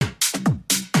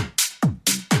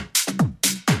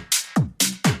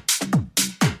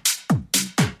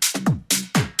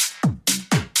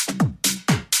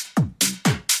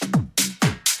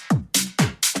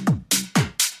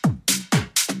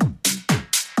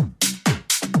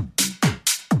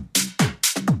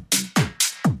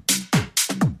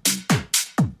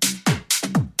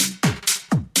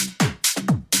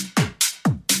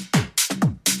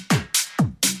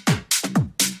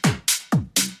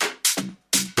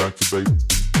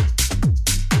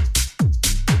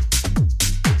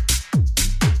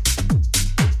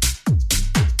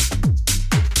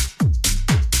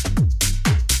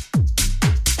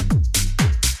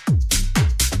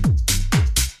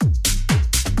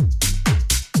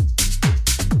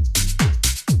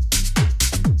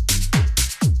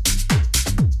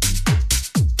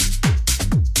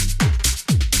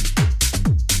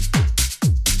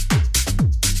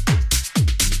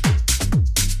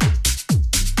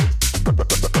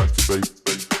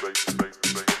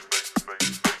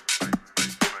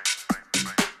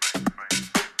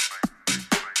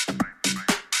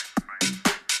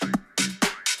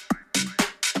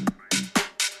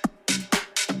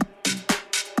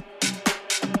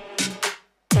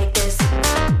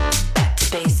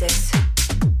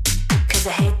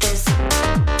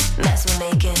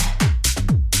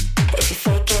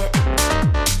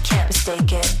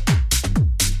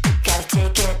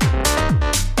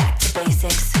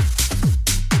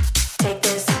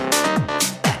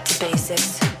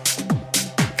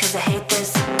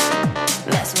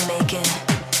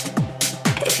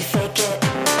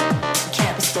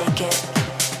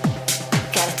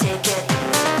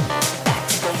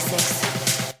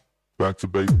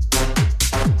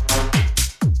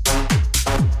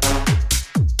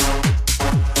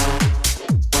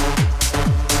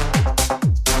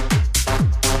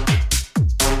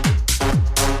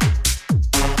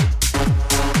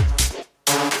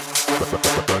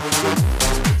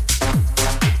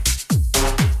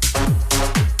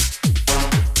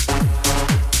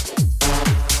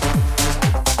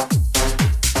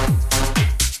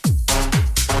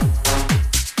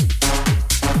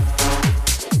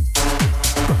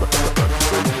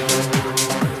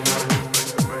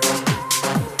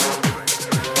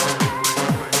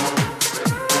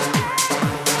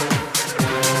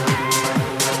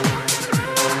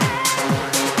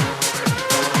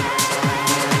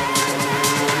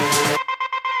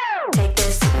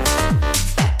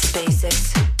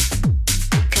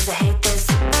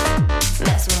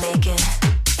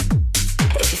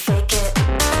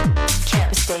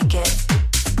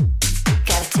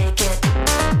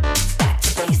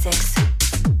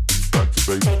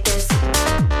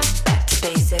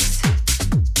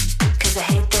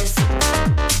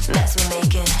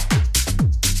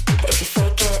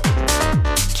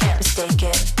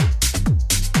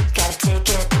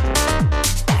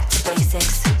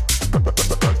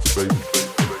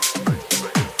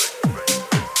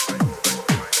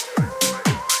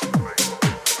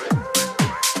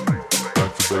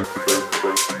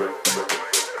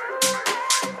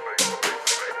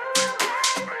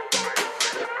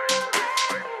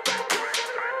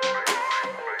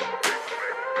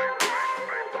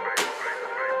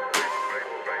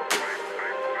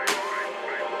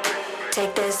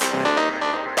Take this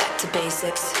back to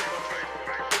basics,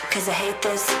 'cause I hate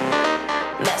this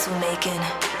mess we're making.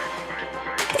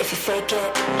 If you fake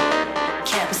it,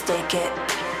 can't mistake it.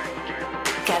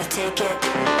 Gotta take it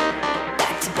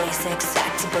back to basics,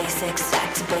 back to basics,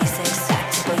 back to basics, back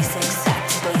to basics, back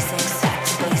to basics, back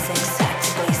to basics, back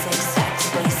to basics, back to basics, back to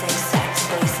basics, back to basics, back to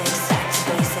basics, back to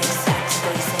basics, back to basics,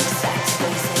 back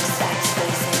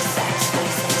to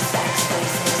basics, back to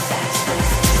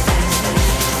basics, back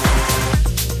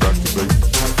to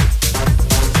basics.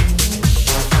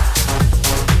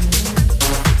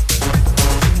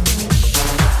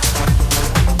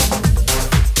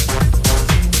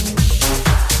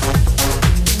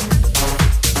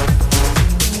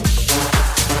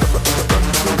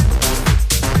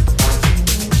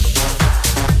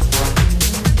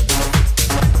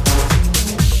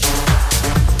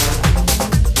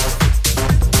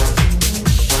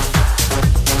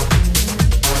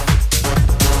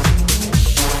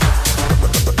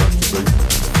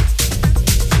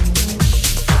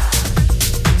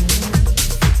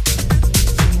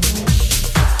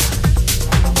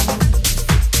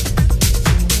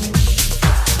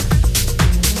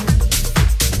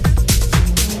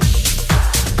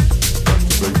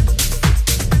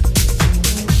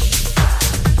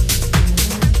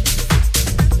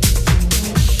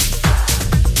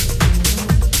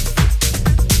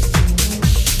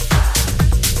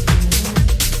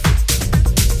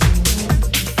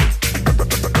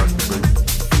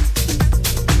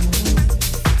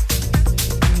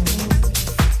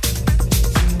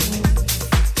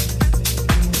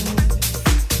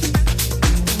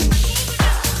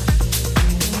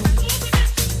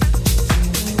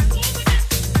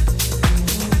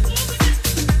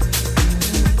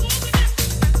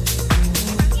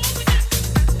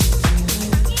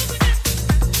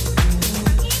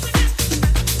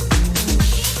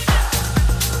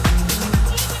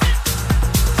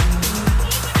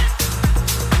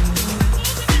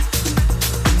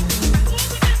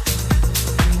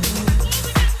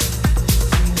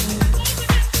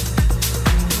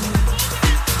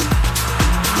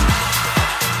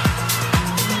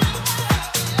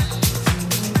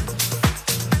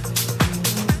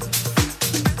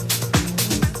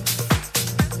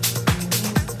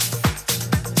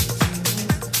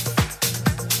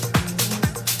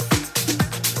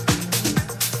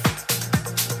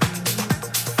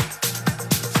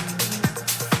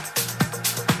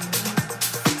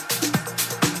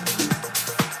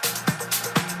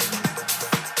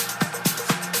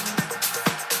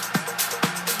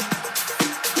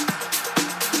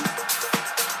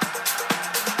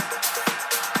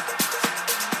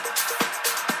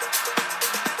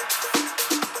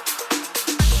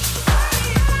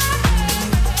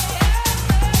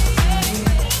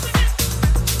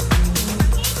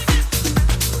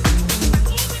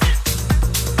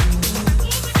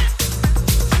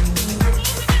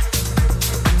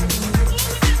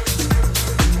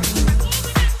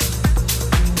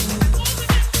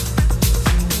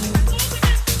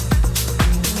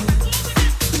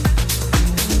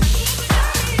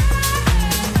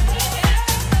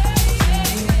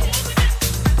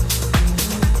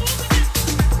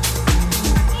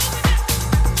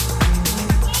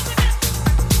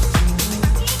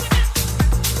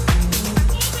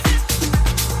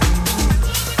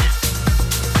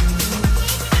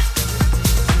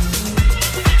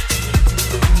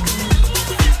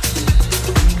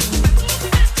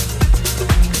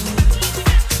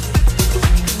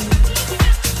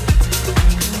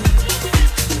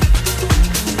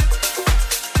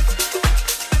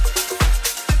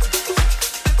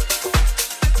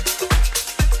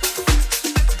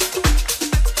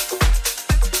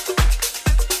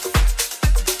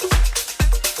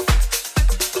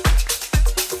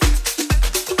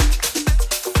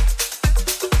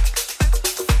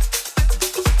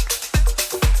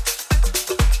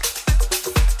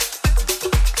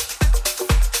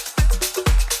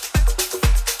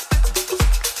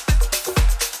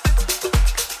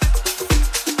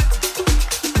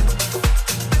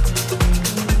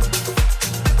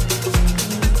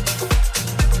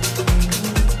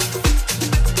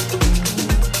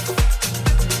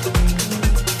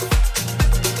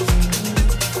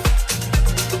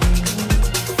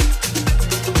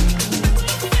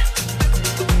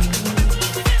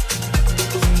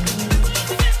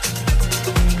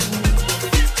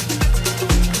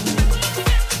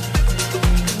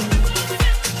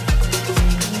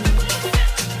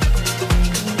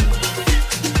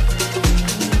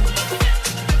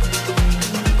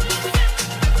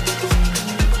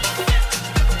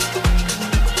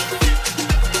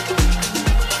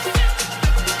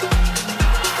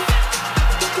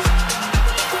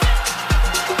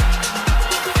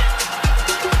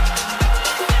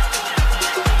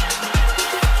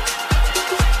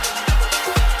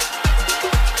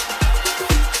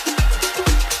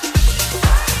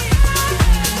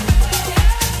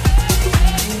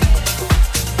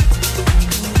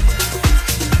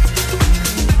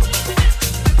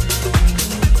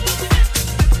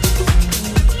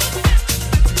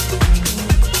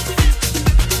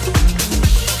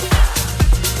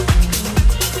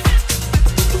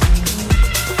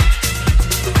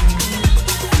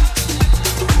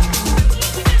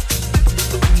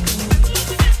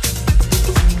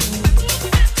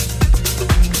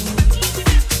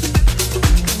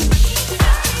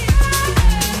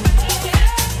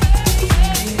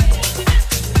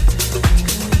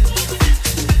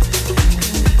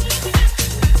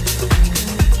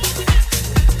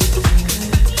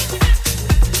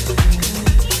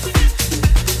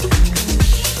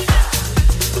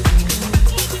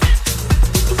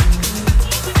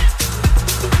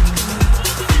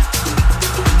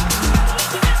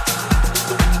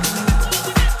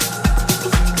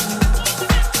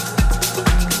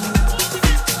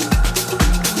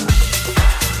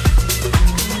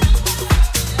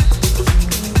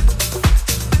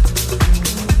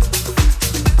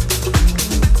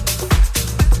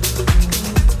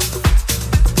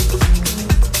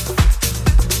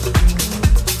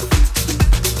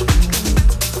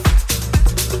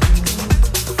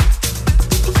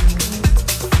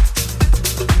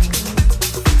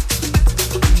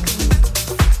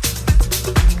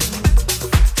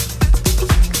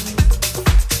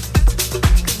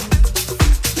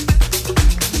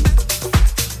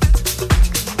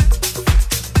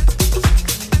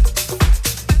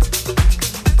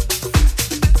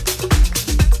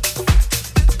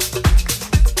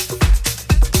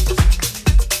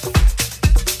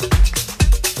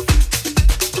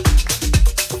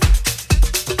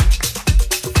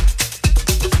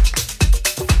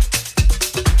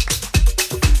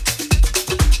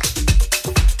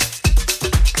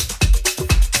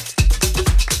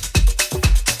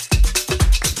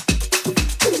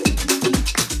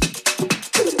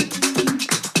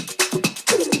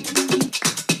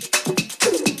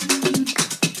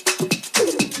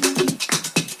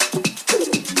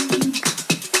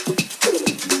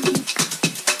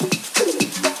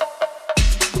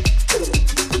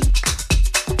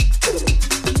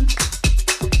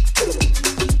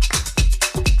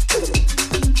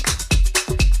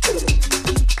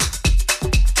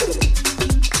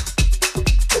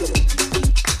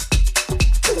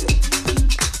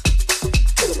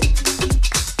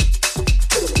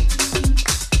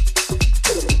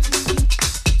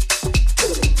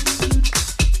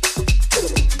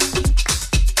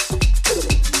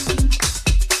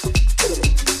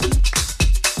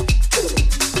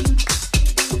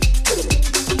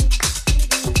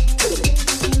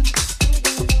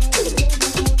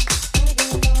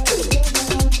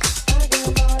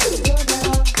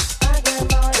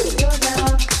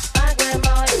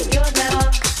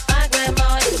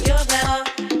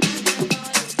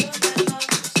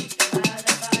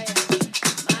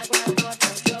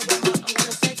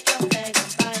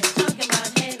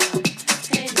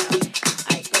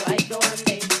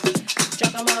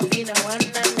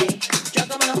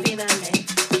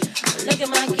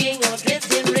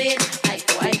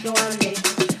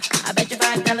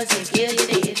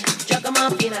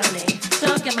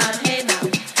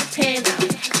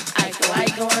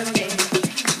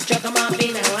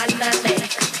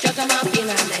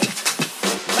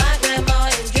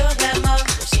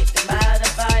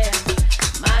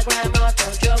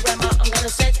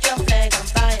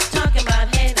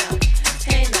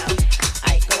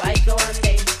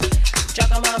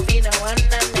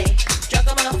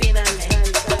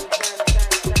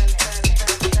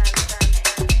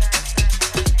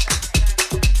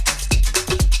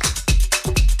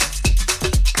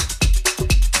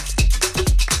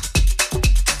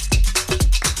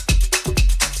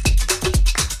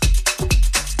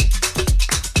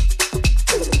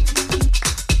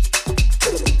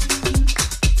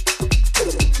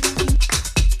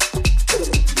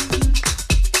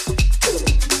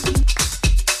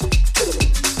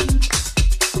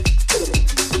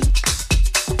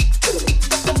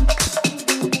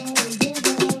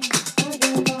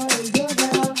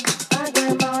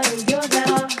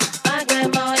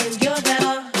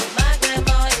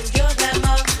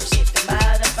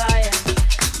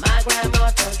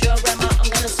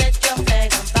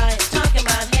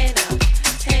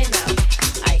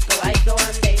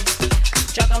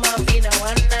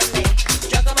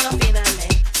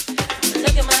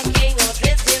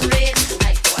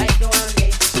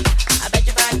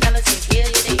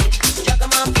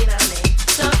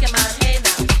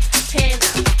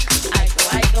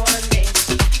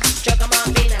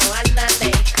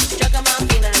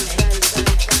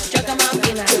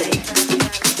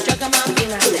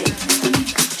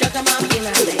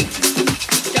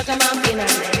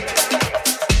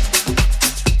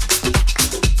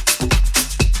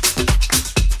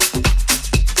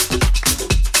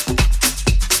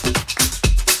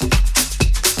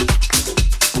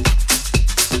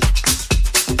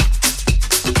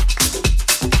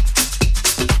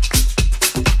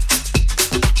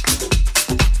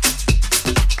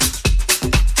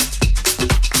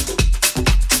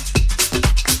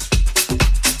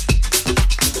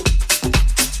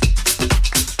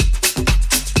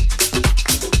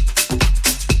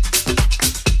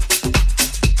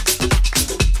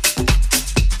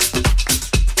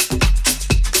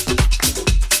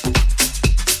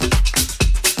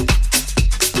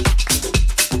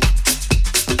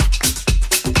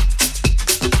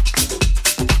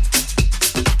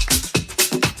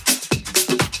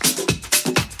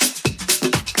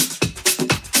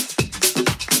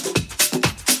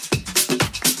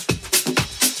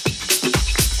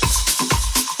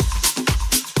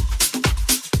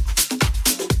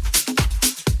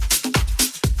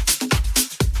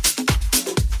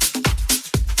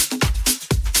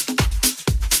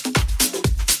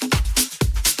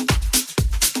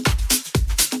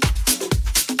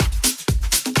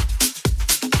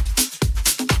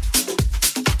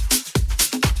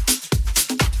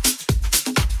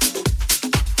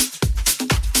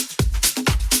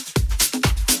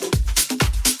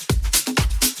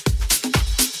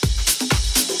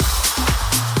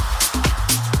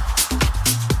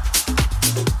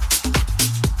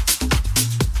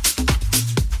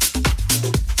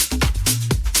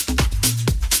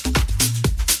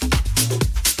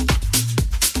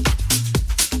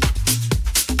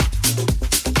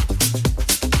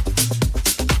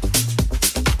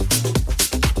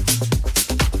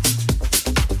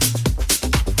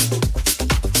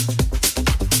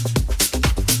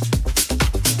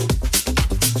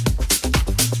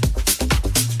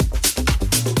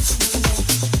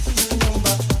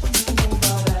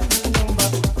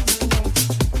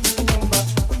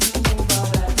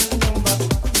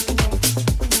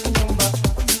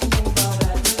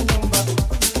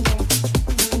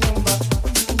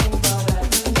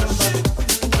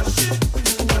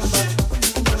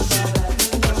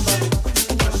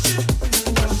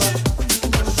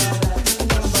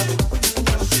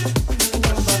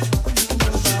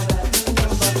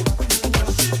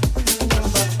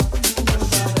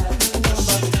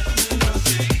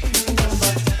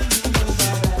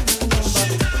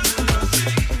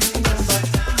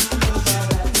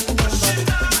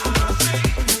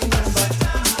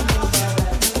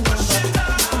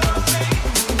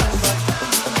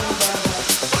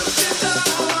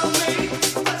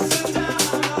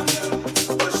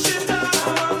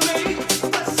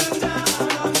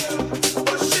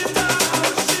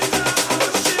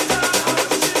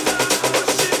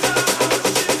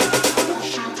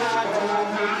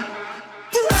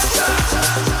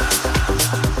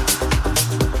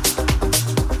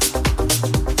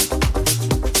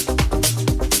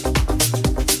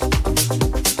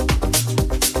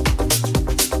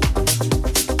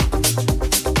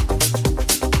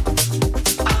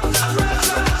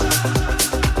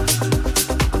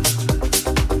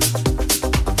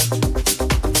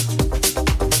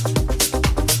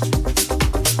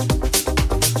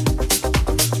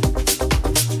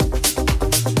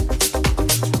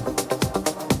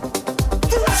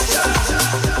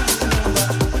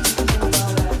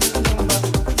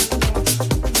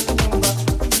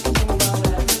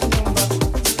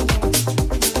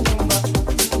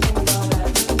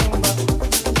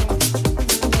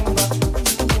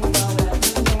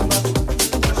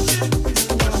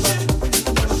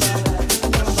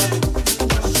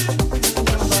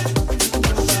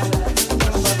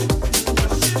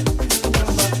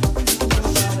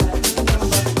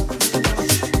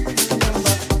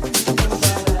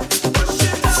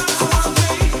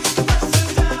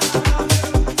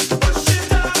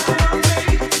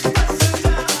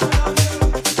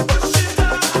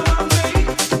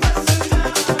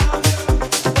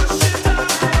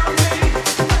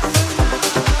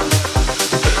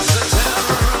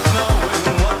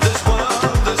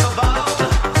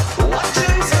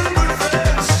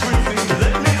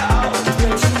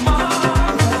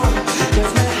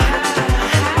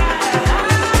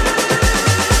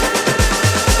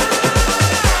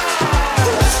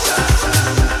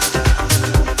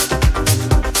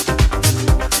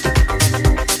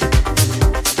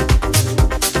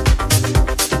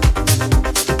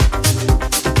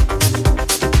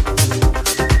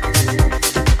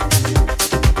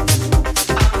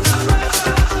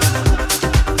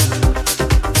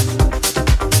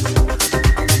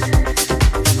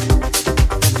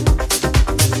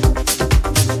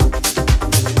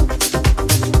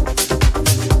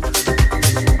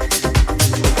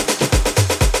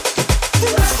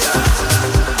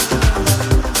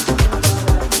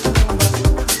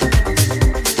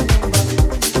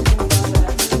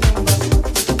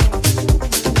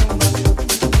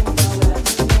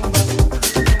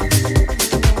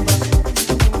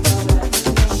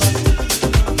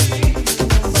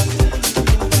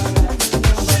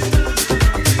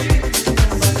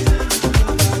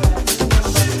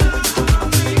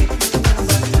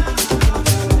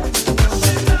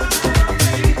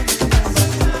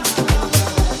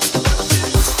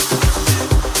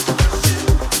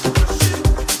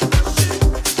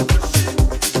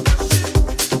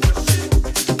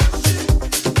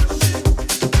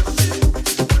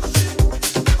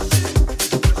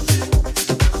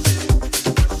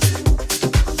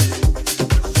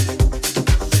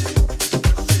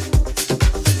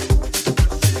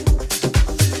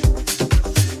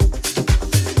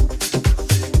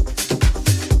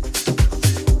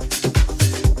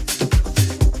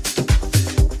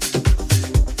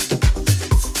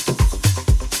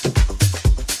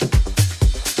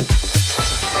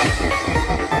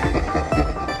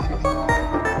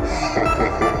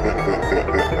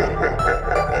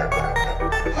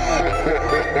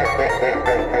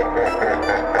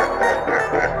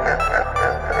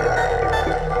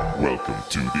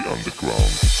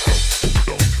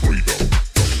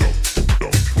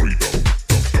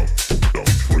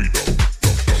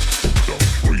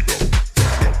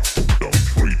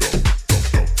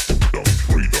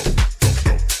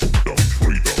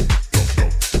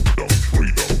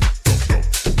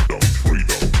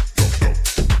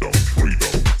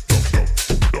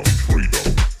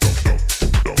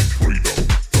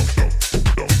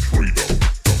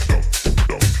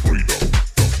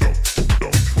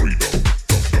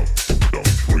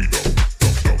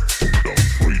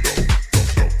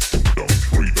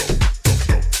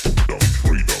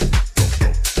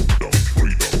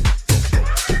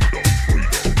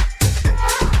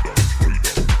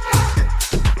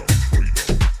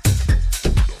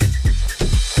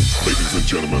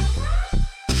 gentlemen,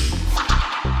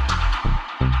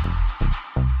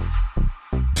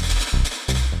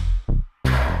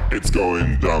 it's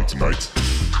going down tonight.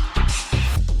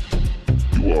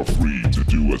 You are free to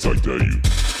do as I tell you.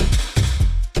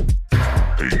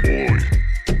 Hey boy,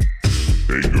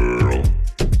 hey girl,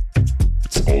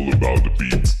 it's all about the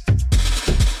beat.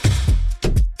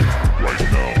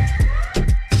 Right now,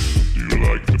 do you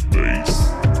like the bass?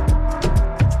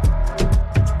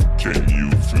 Can you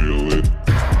feel it?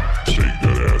 Shake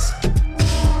that ass,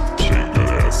 shake that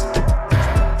ass,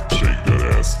 shake that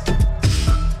ass,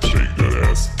 shake that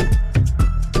ass.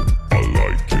 I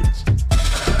like it,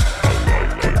 I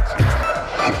like it.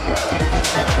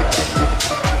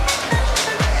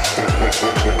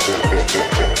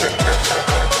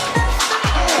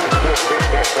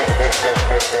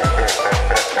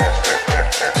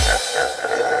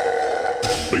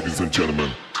 Ladies and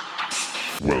gentlemen,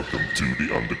 welcome to the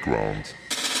underground.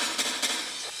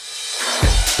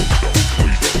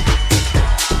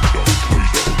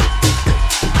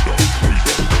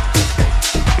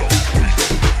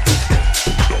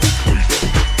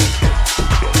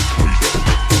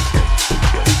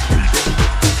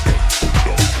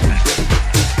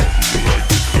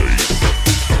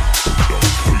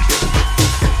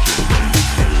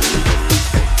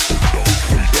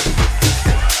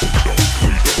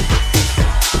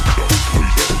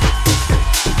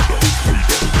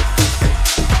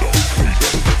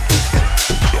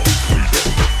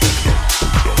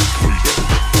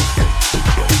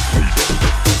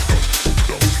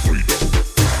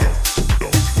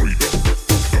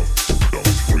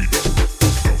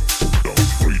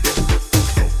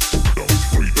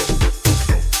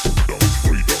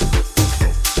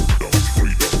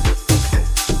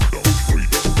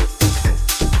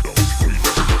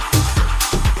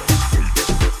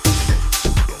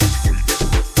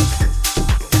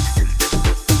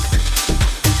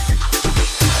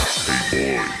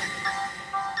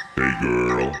 Hey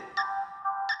girl,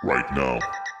 right now,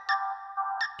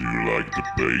 do you like the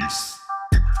bass?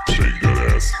 Shake that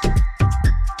ass,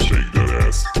 shake that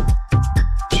ass,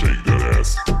 shake that ass,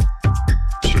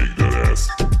 shake that ass.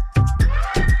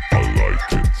 I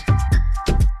like it,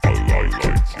 I like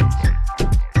it.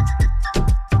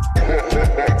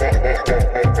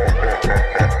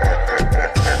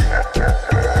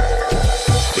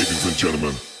 Ladies and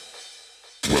gentlemen,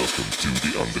 welcome to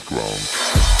the underground.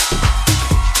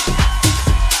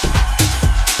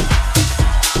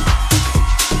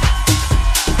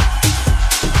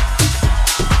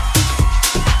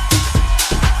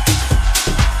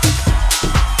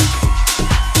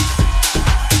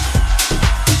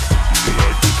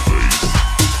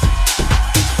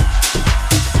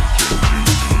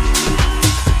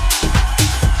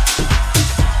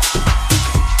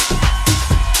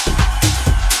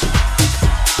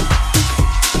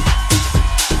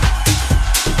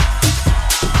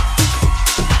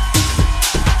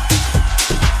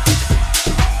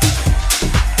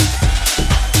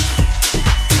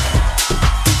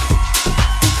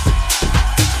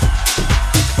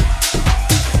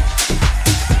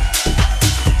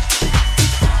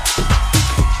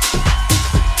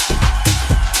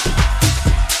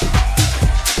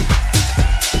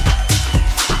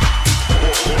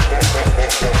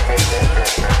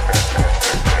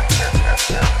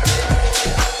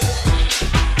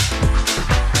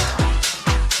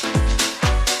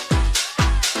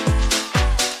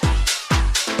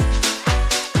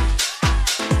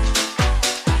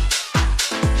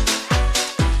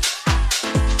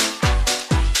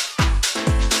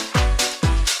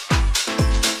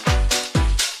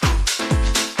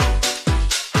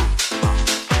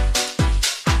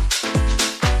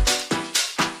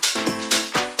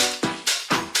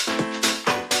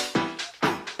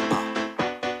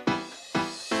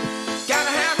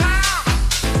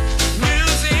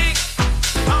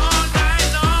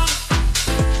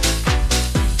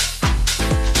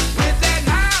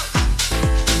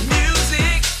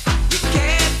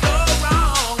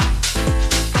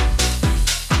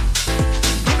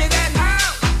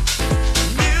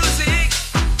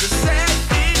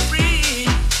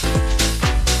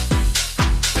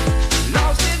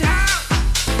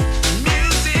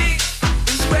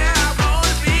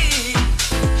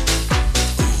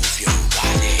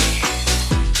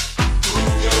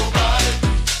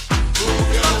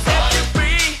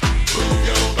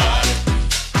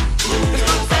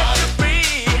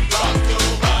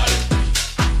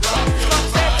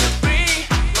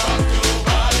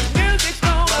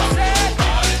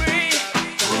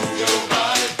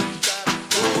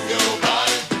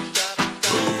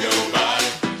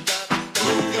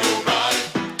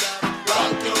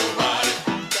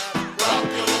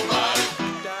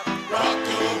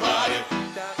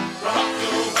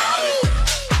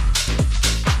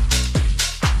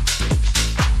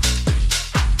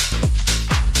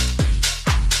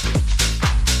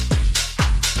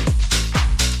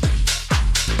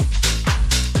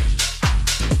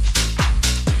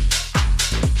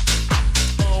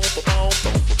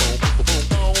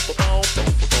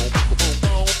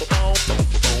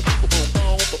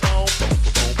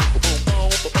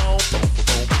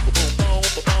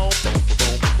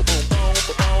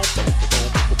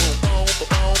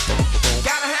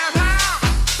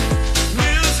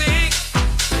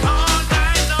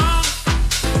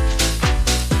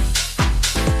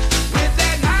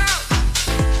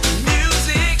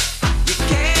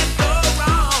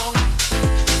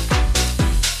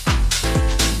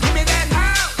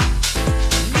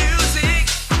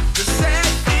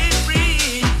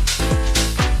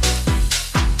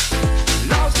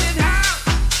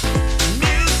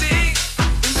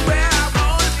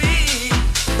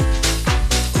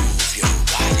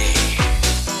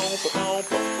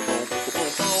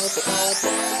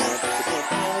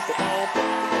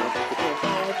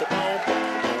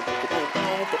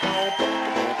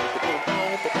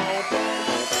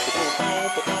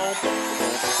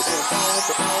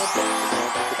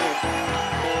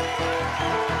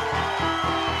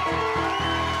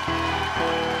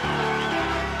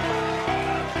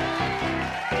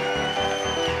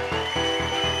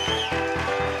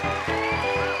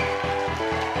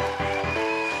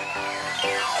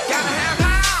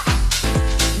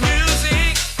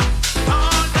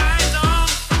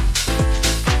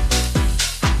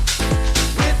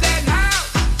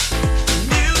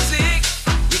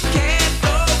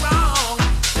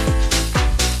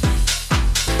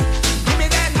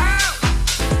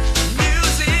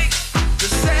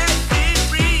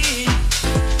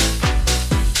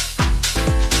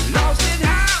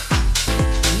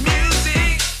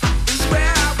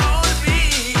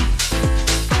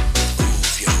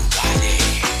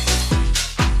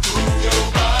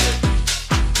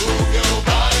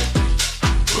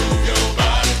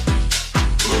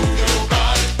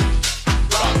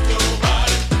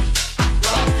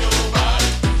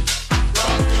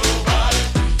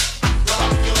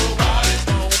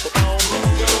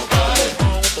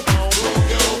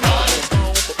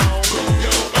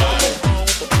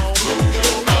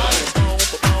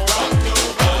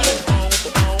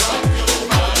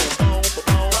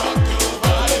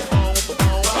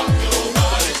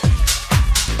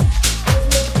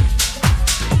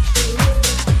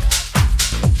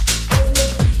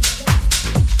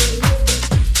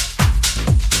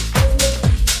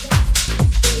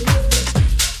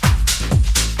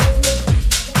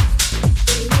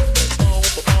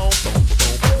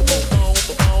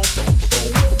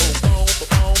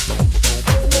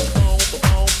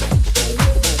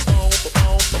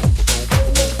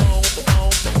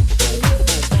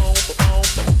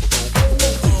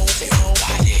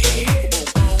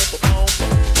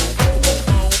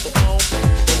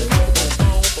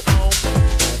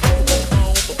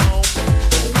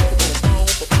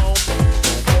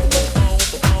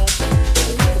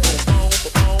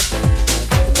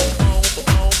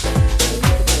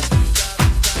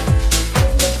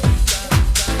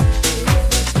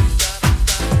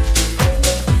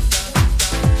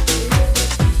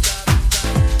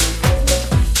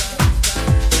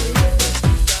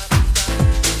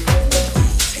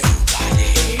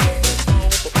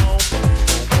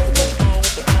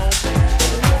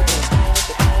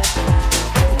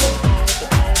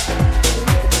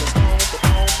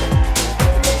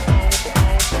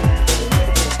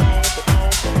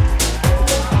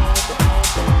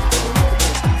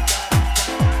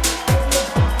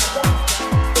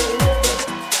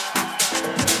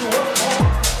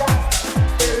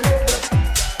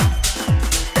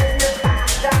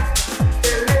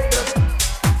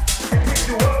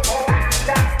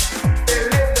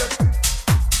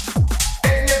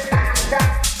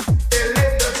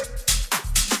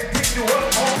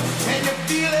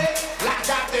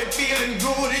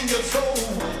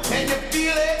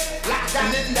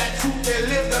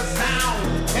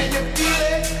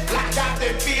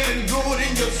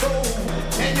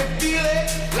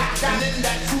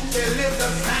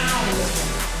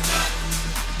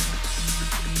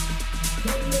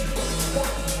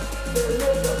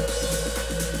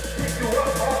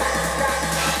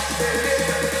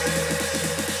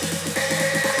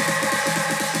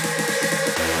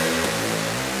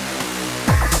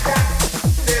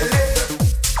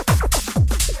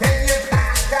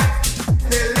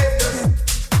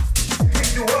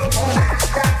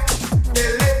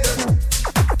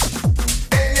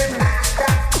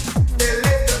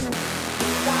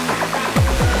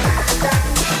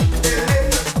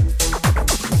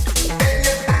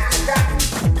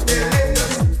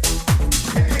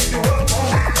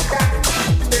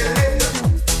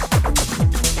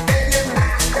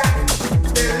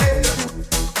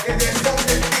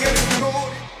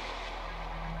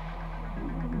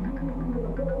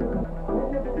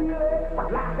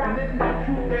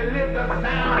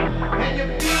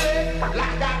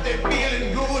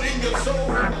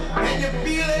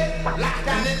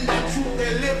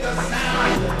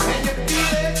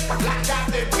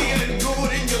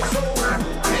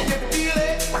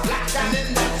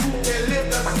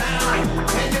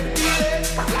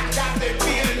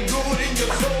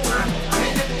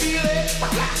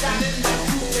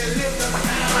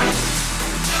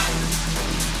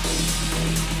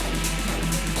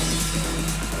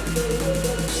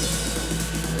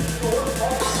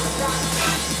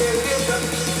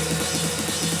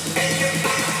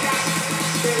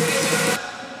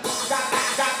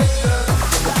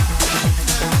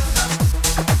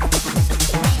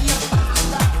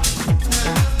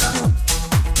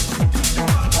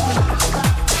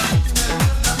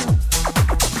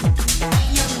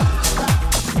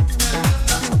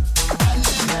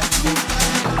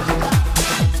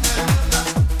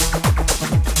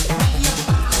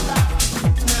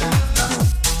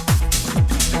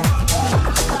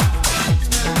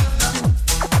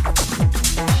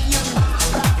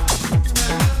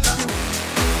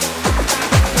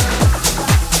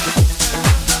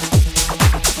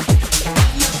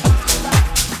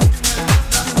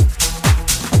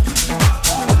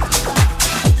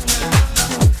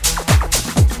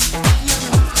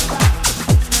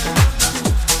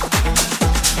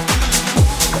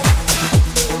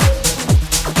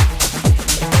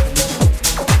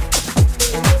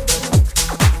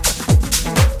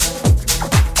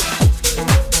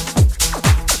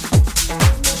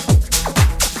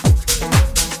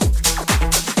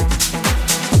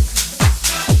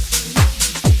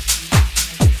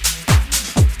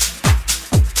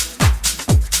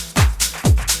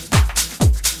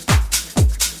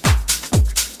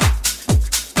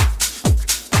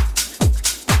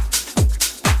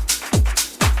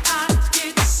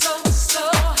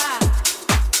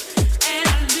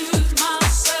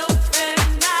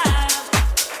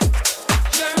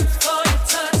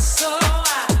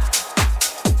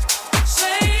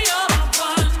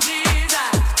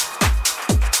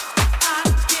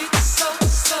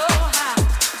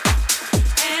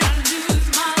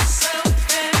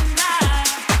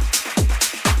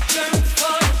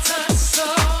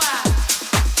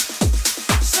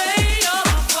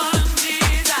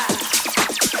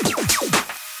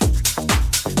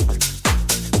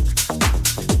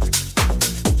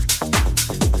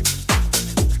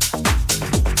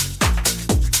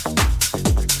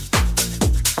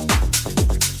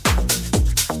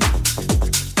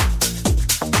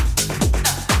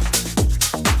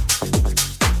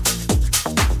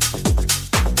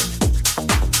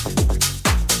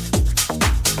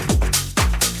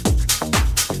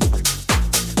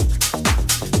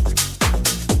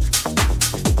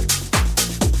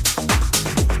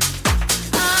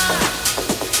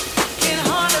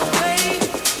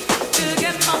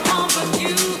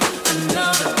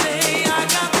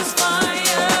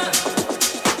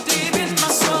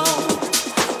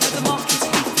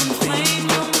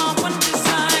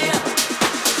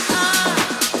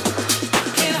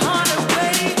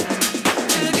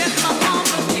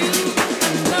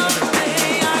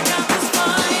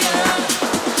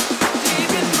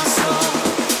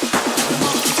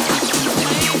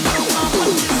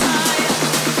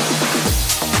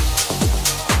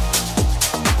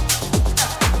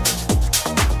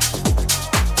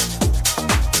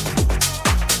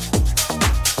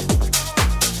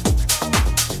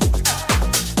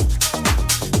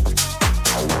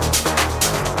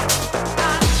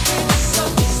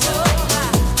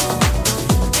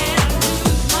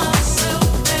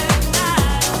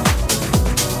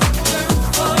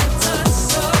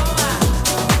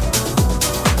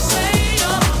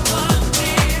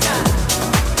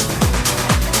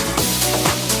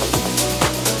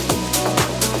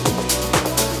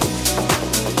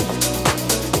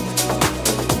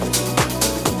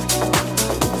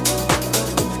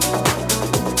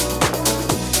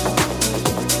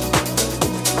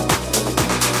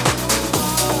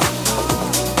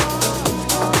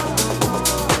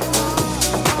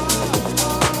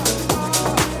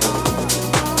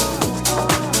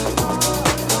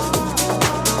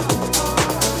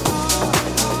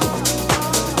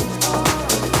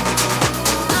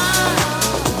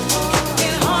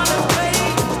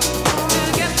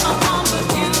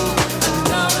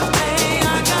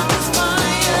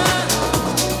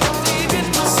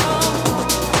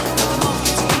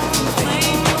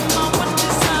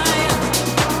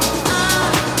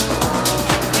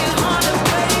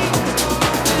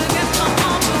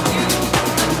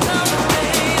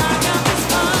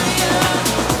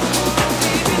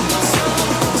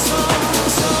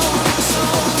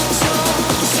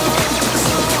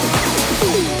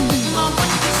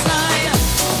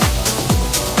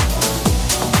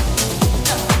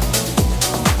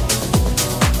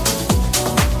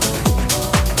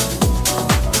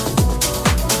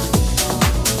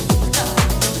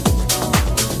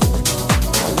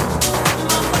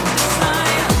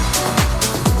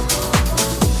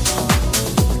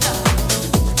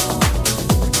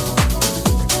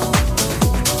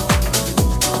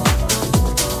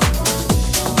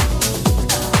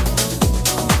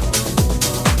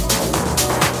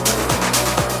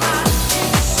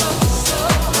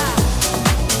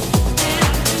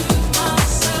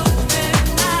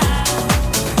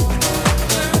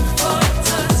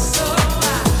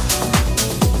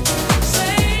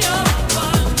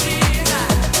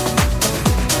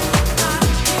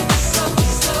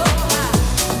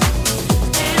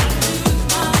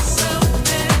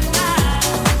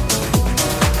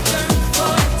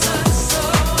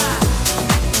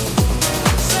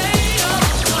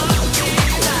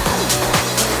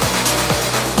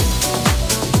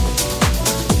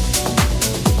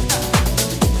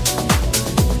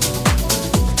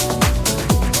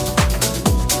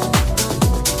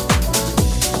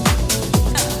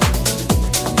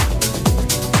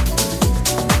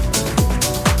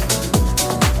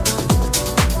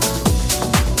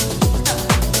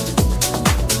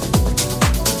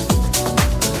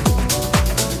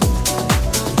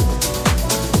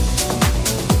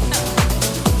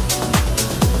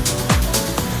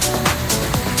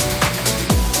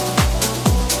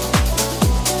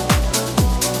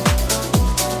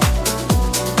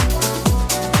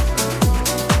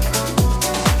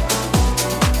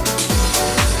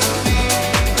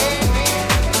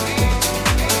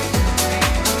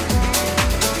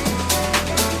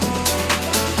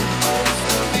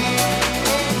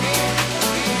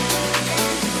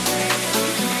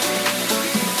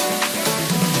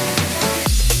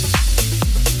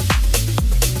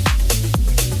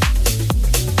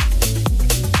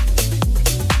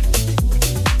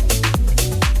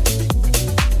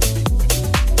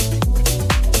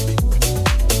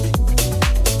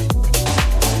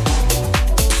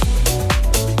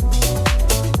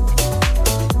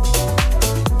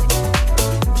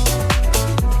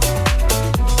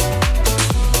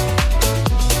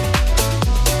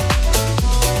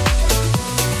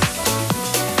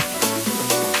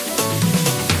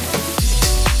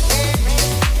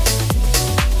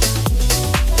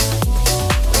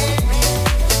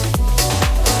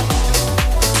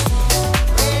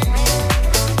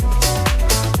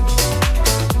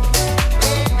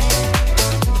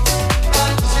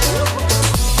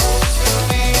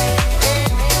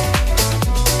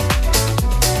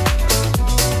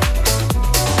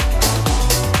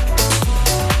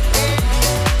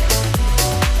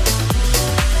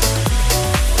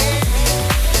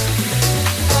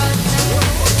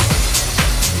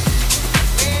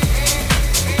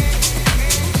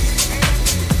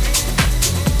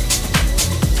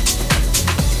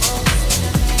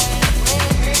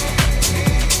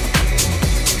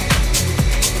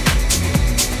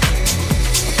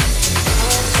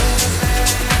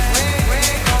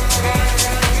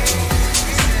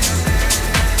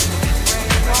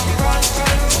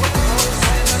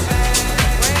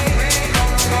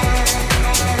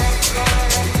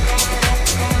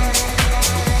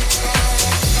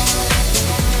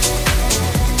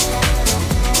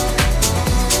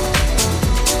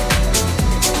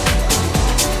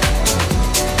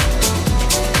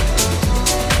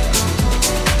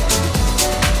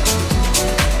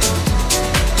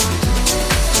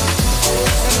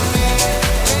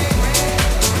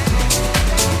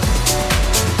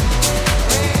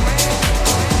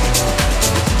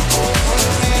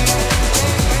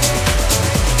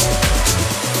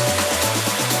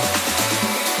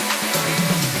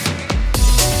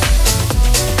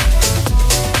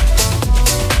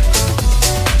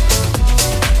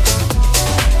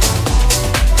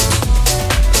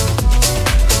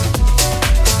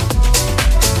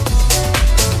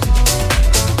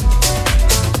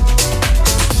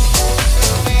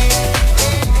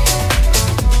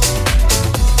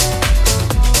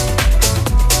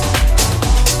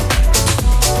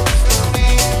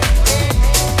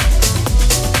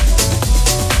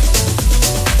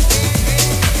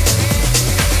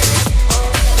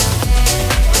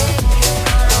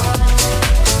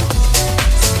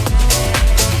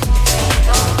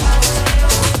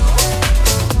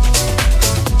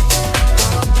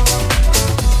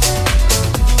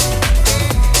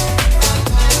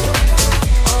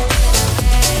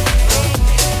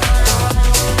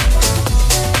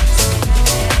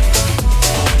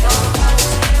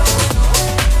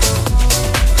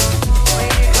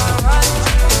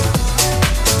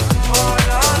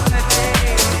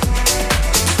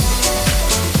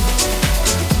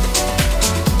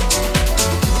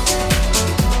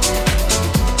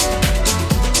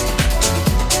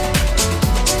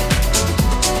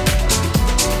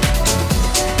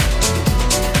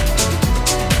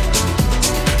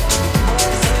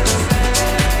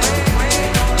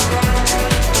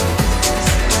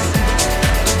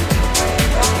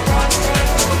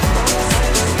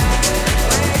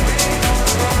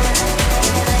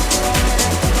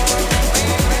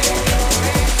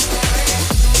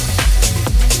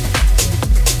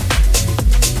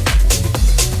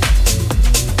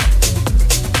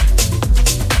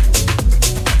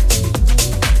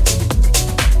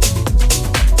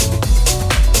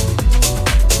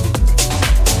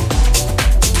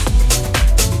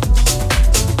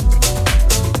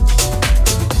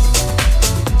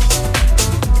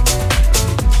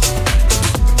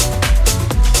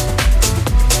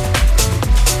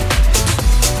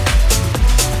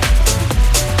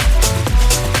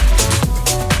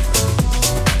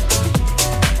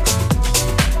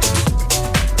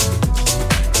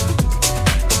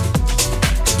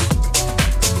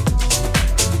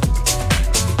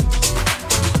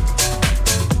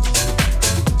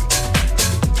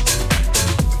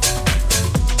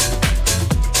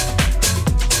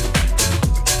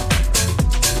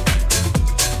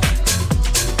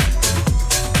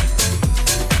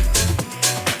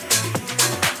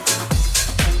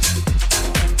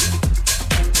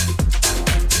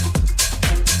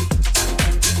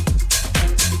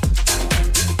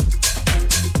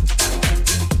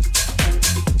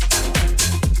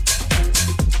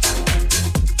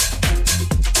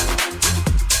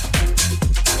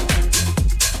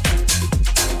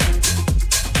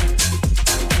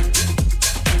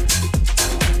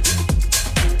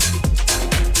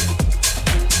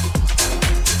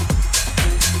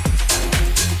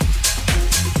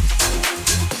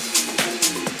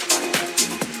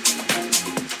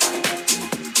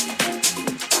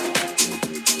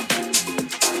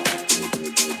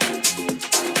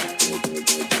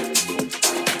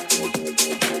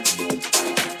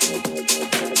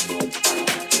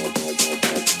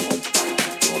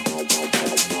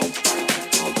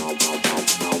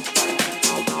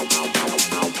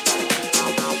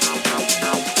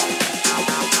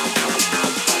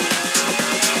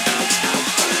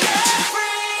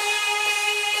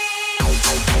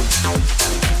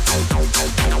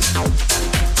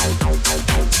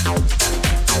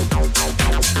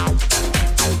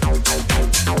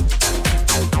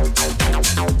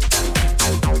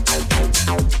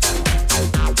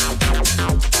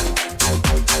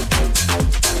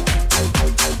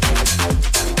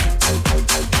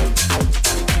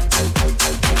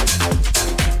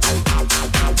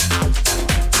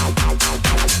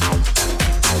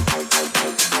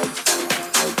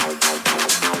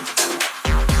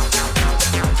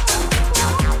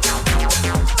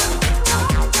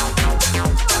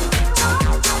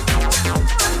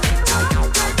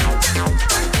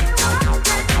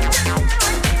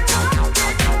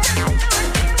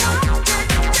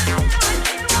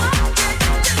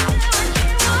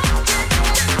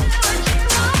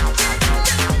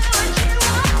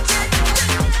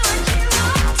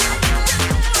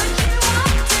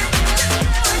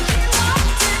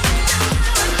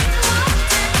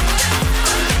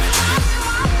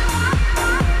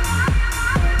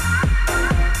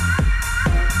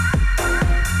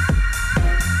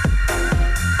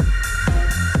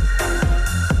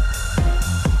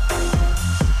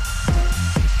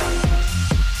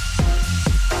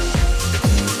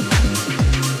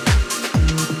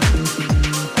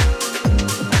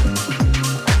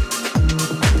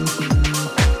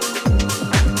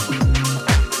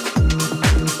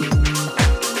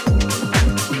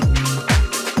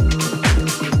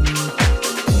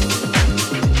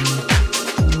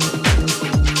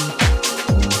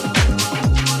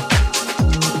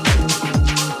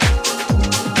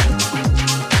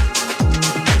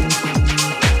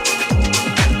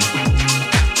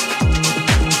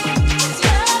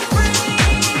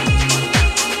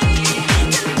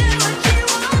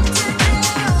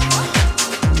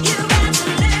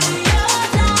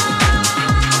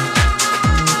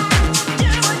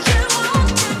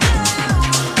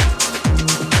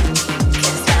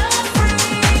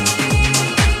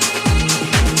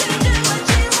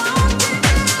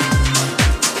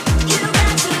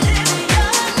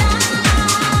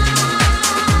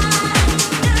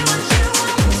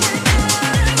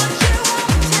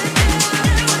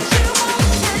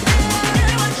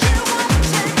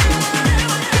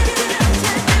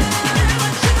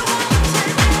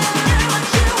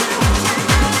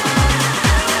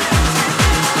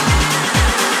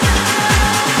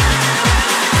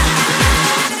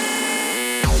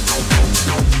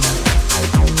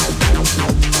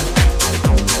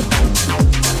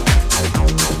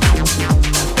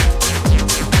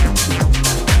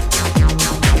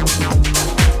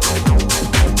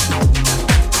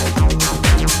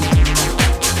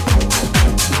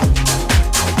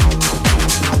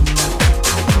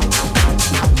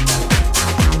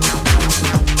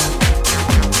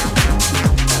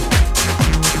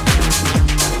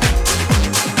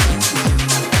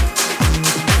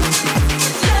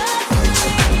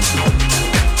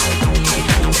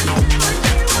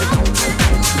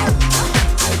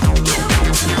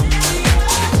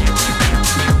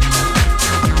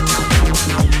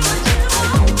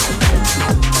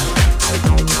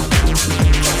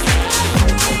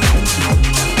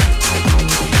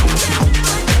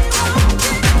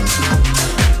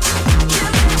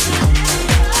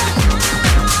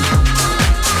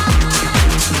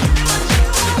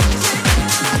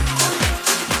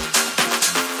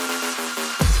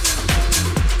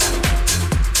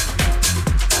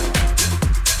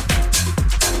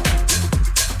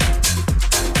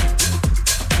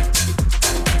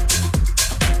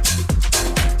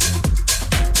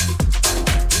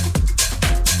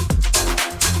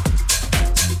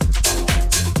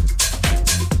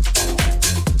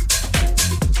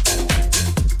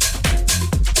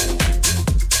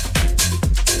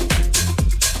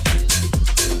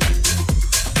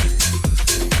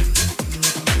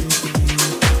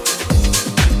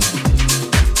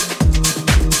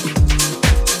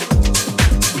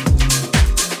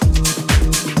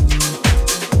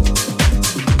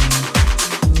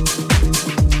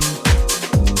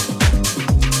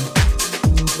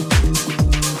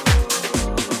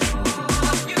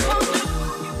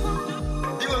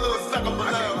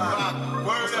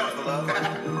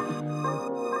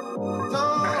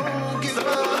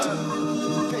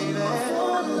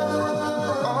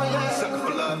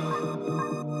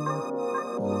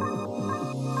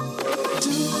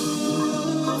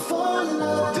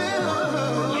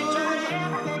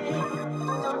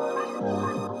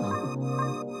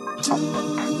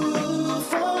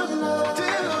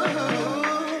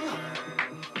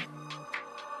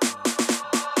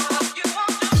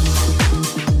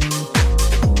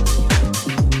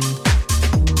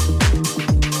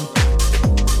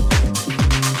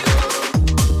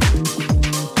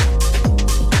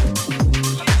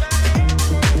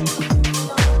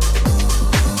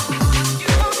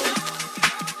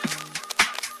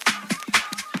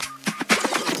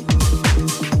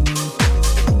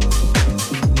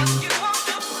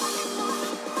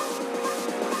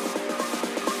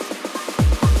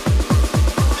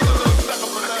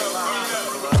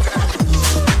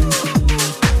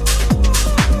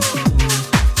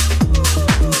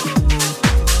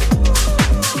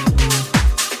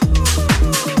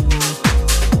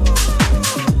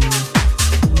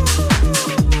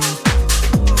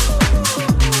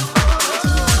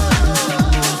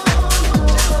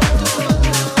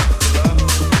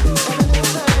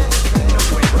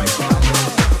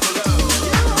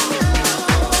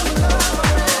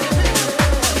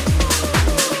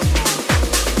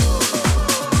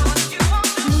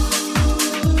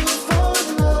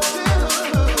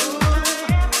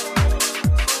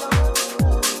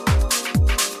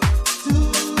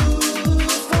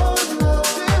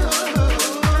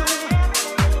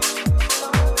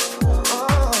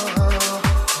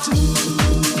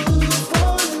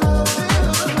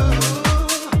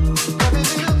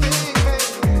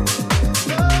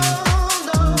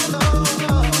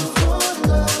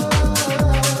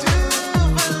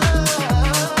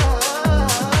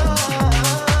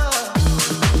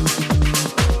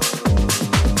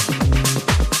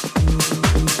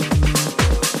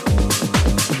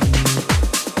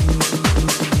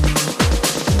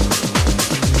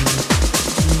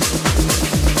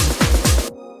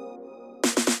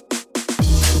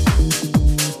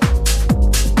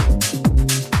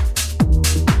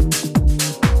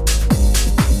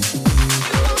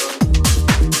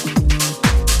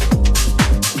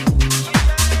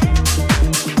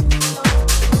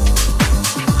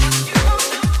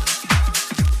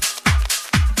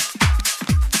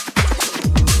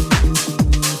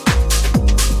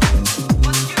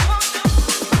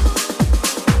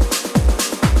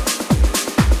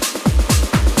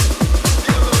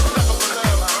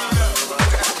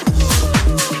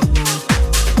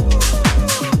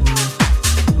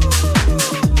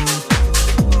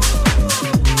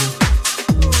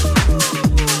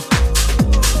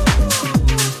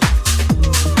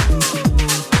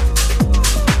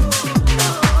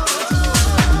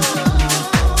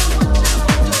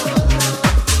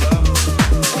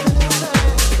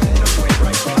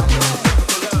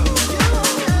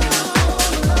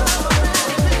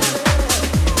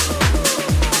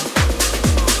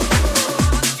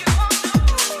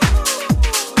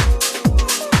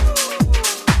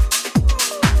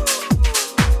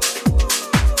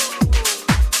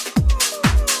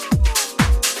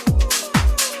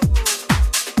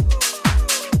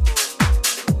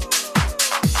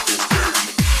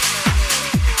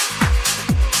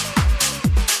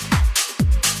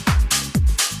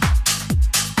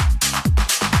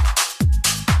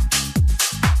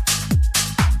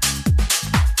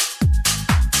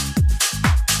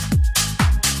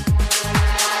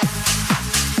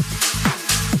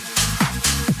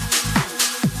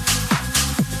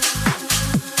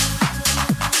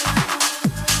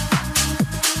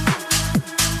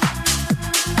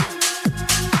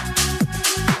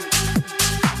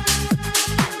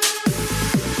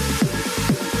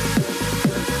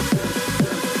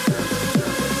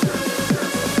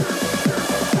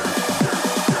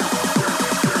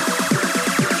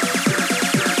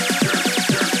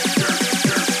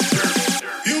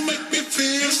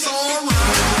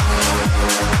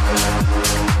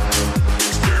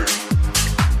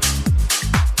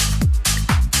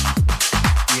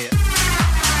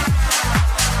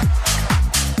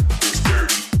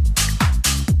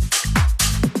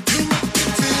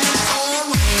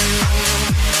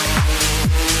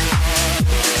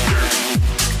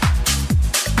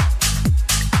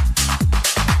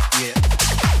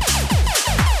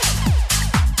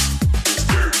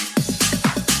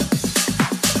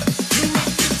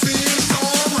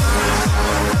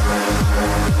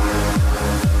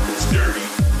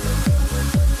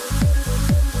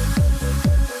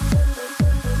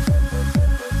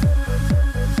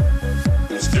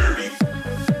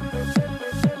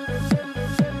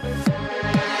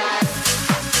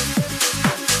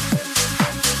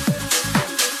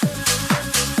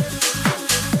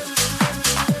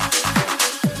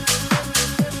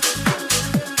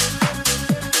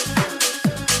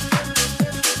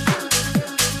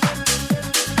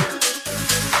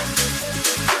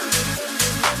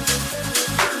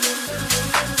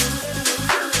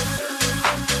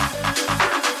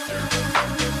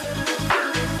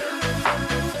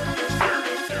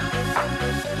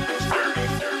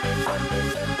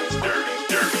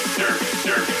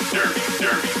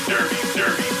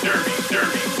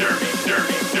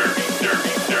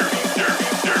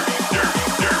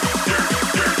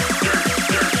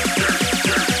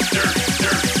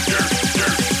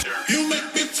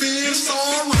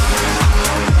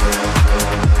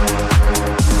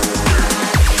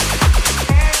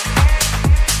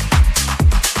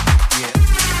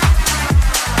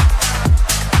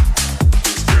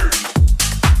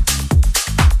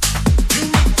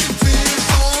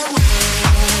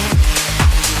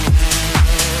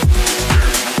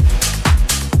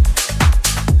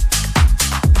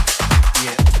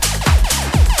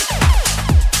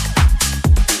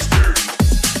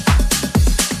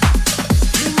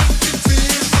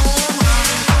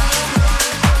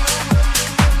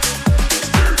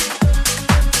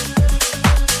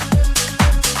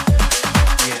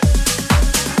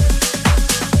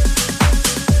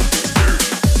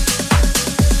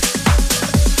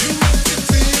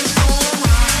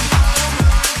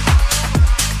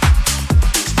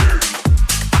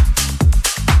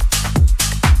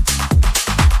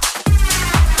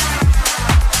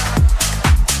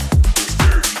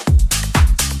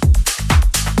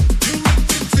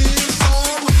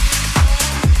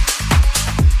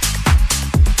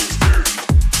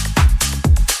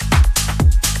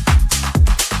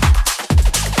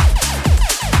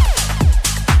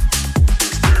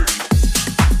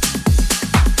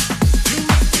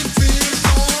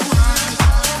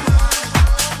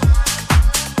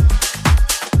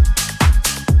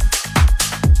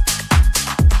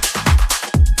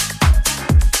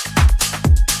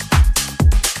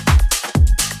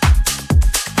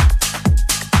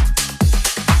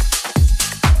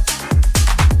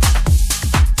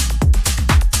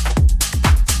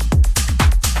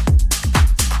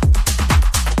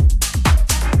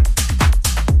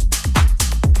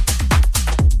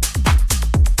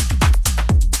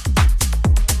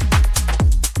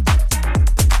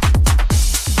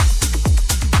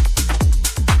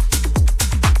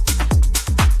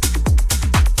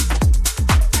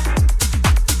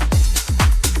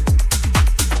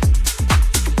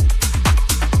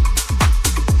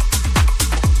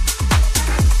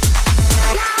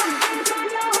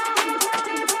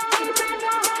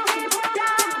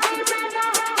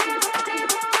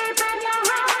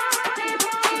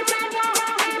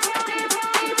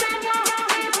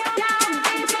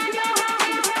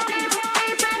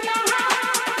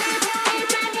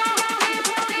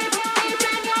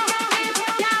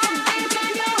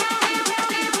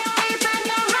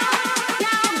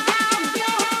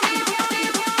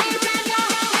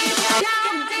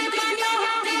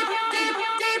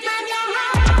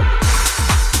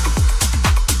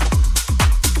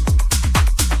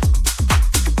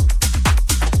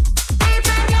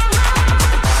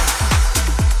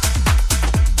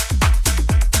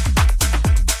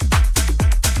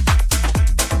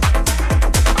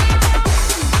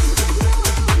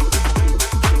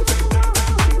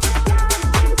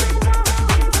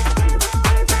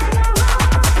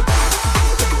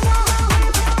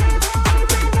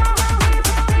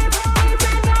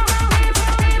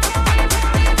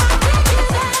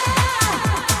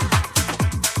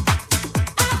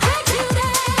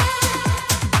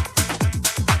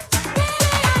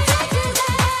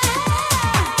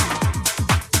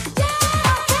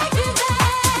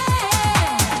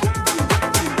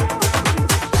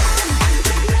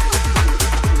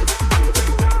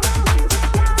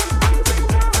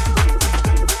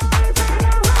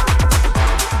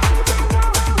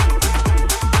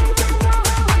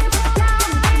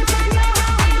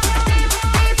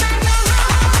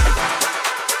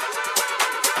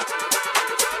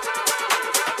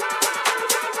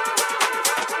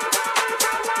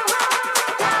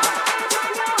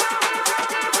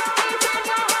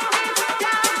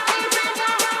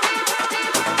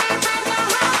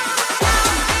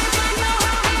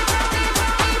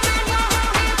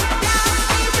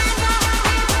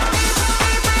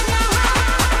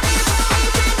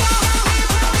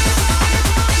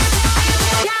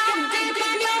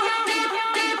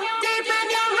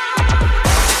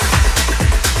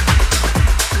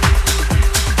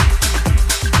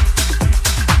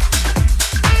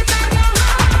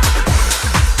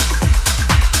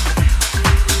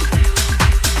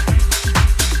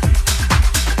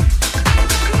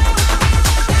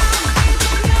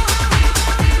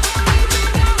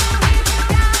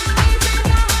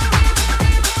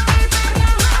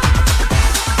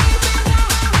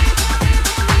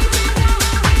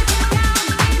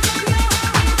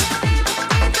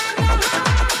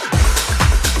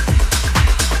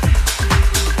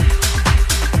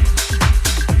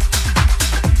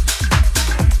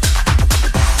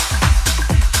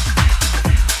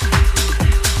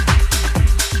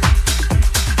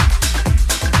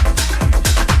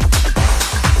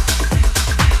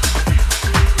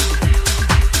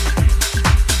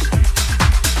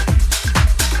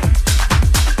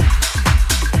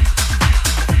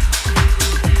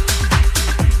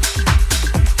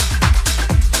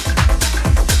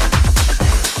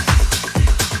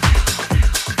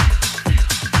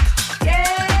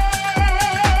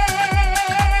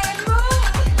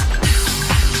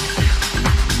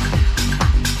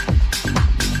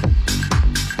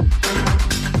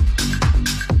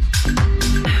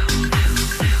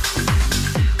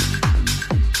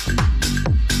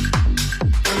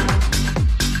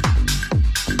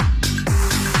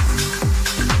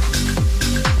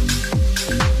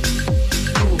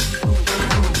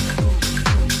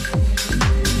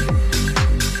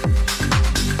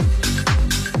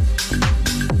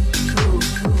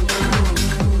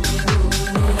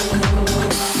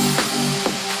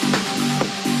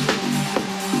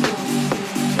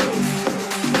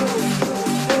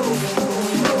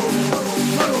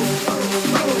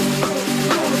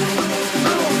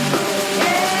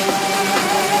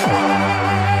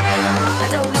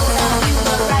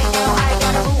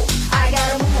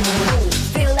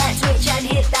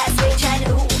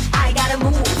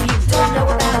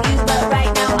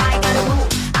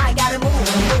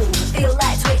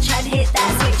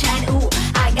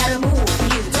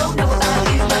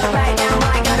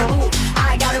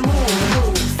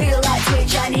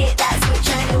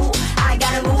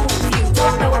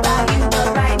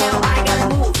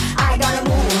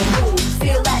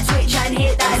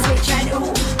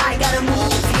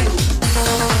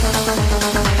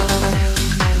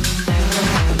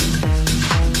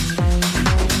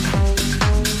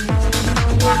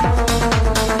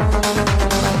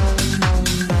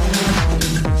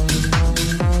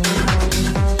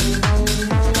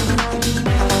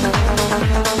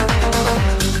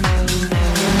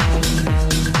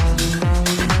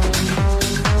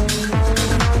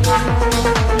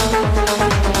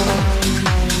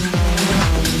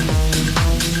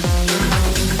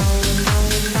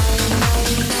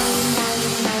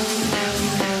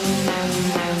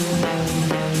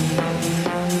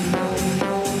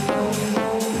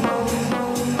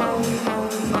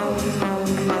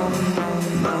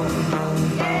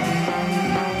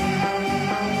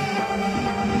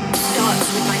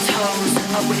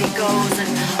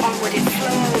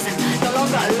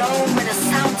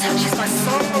 touches my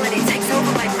soul and it takes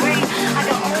over my brain. I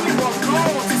got only one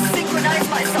goal, to synchronize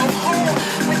myself whole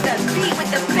with the beat,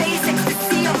 with the bass,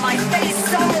 ecstasy on my face.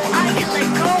 So I can let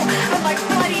go, and my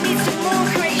body needs to move,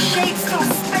 create shapes, fill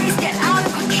space, get out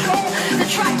of control. The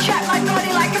track track my body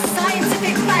like a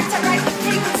scientific fact. I write the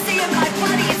frequency of my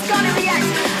body, it's gonna react.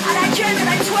 And I jerk and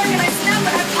I twerk and I snap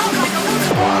and I pump like a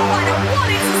waterfall. Oh, I don't want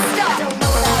it to stop. I don't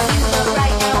know about you, but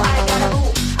right now I gotta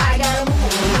move. I gotta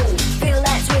move. Feel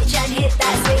that switch and hit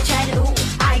that switch and ooh,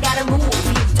 I gotta move.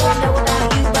 You don't know about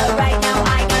you, but right now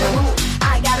I gotta move.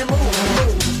 I gotta move.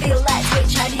 Feel that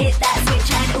switch and hit that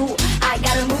switch and ooh, I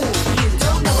gotta move. You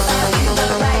don't know about you,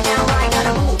 but right now I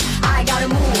gotta move. I gotta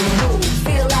move.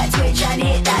 Feel that switch and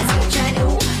hit that switch and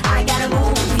ooh, I gotta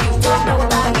move. You don't know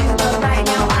about you.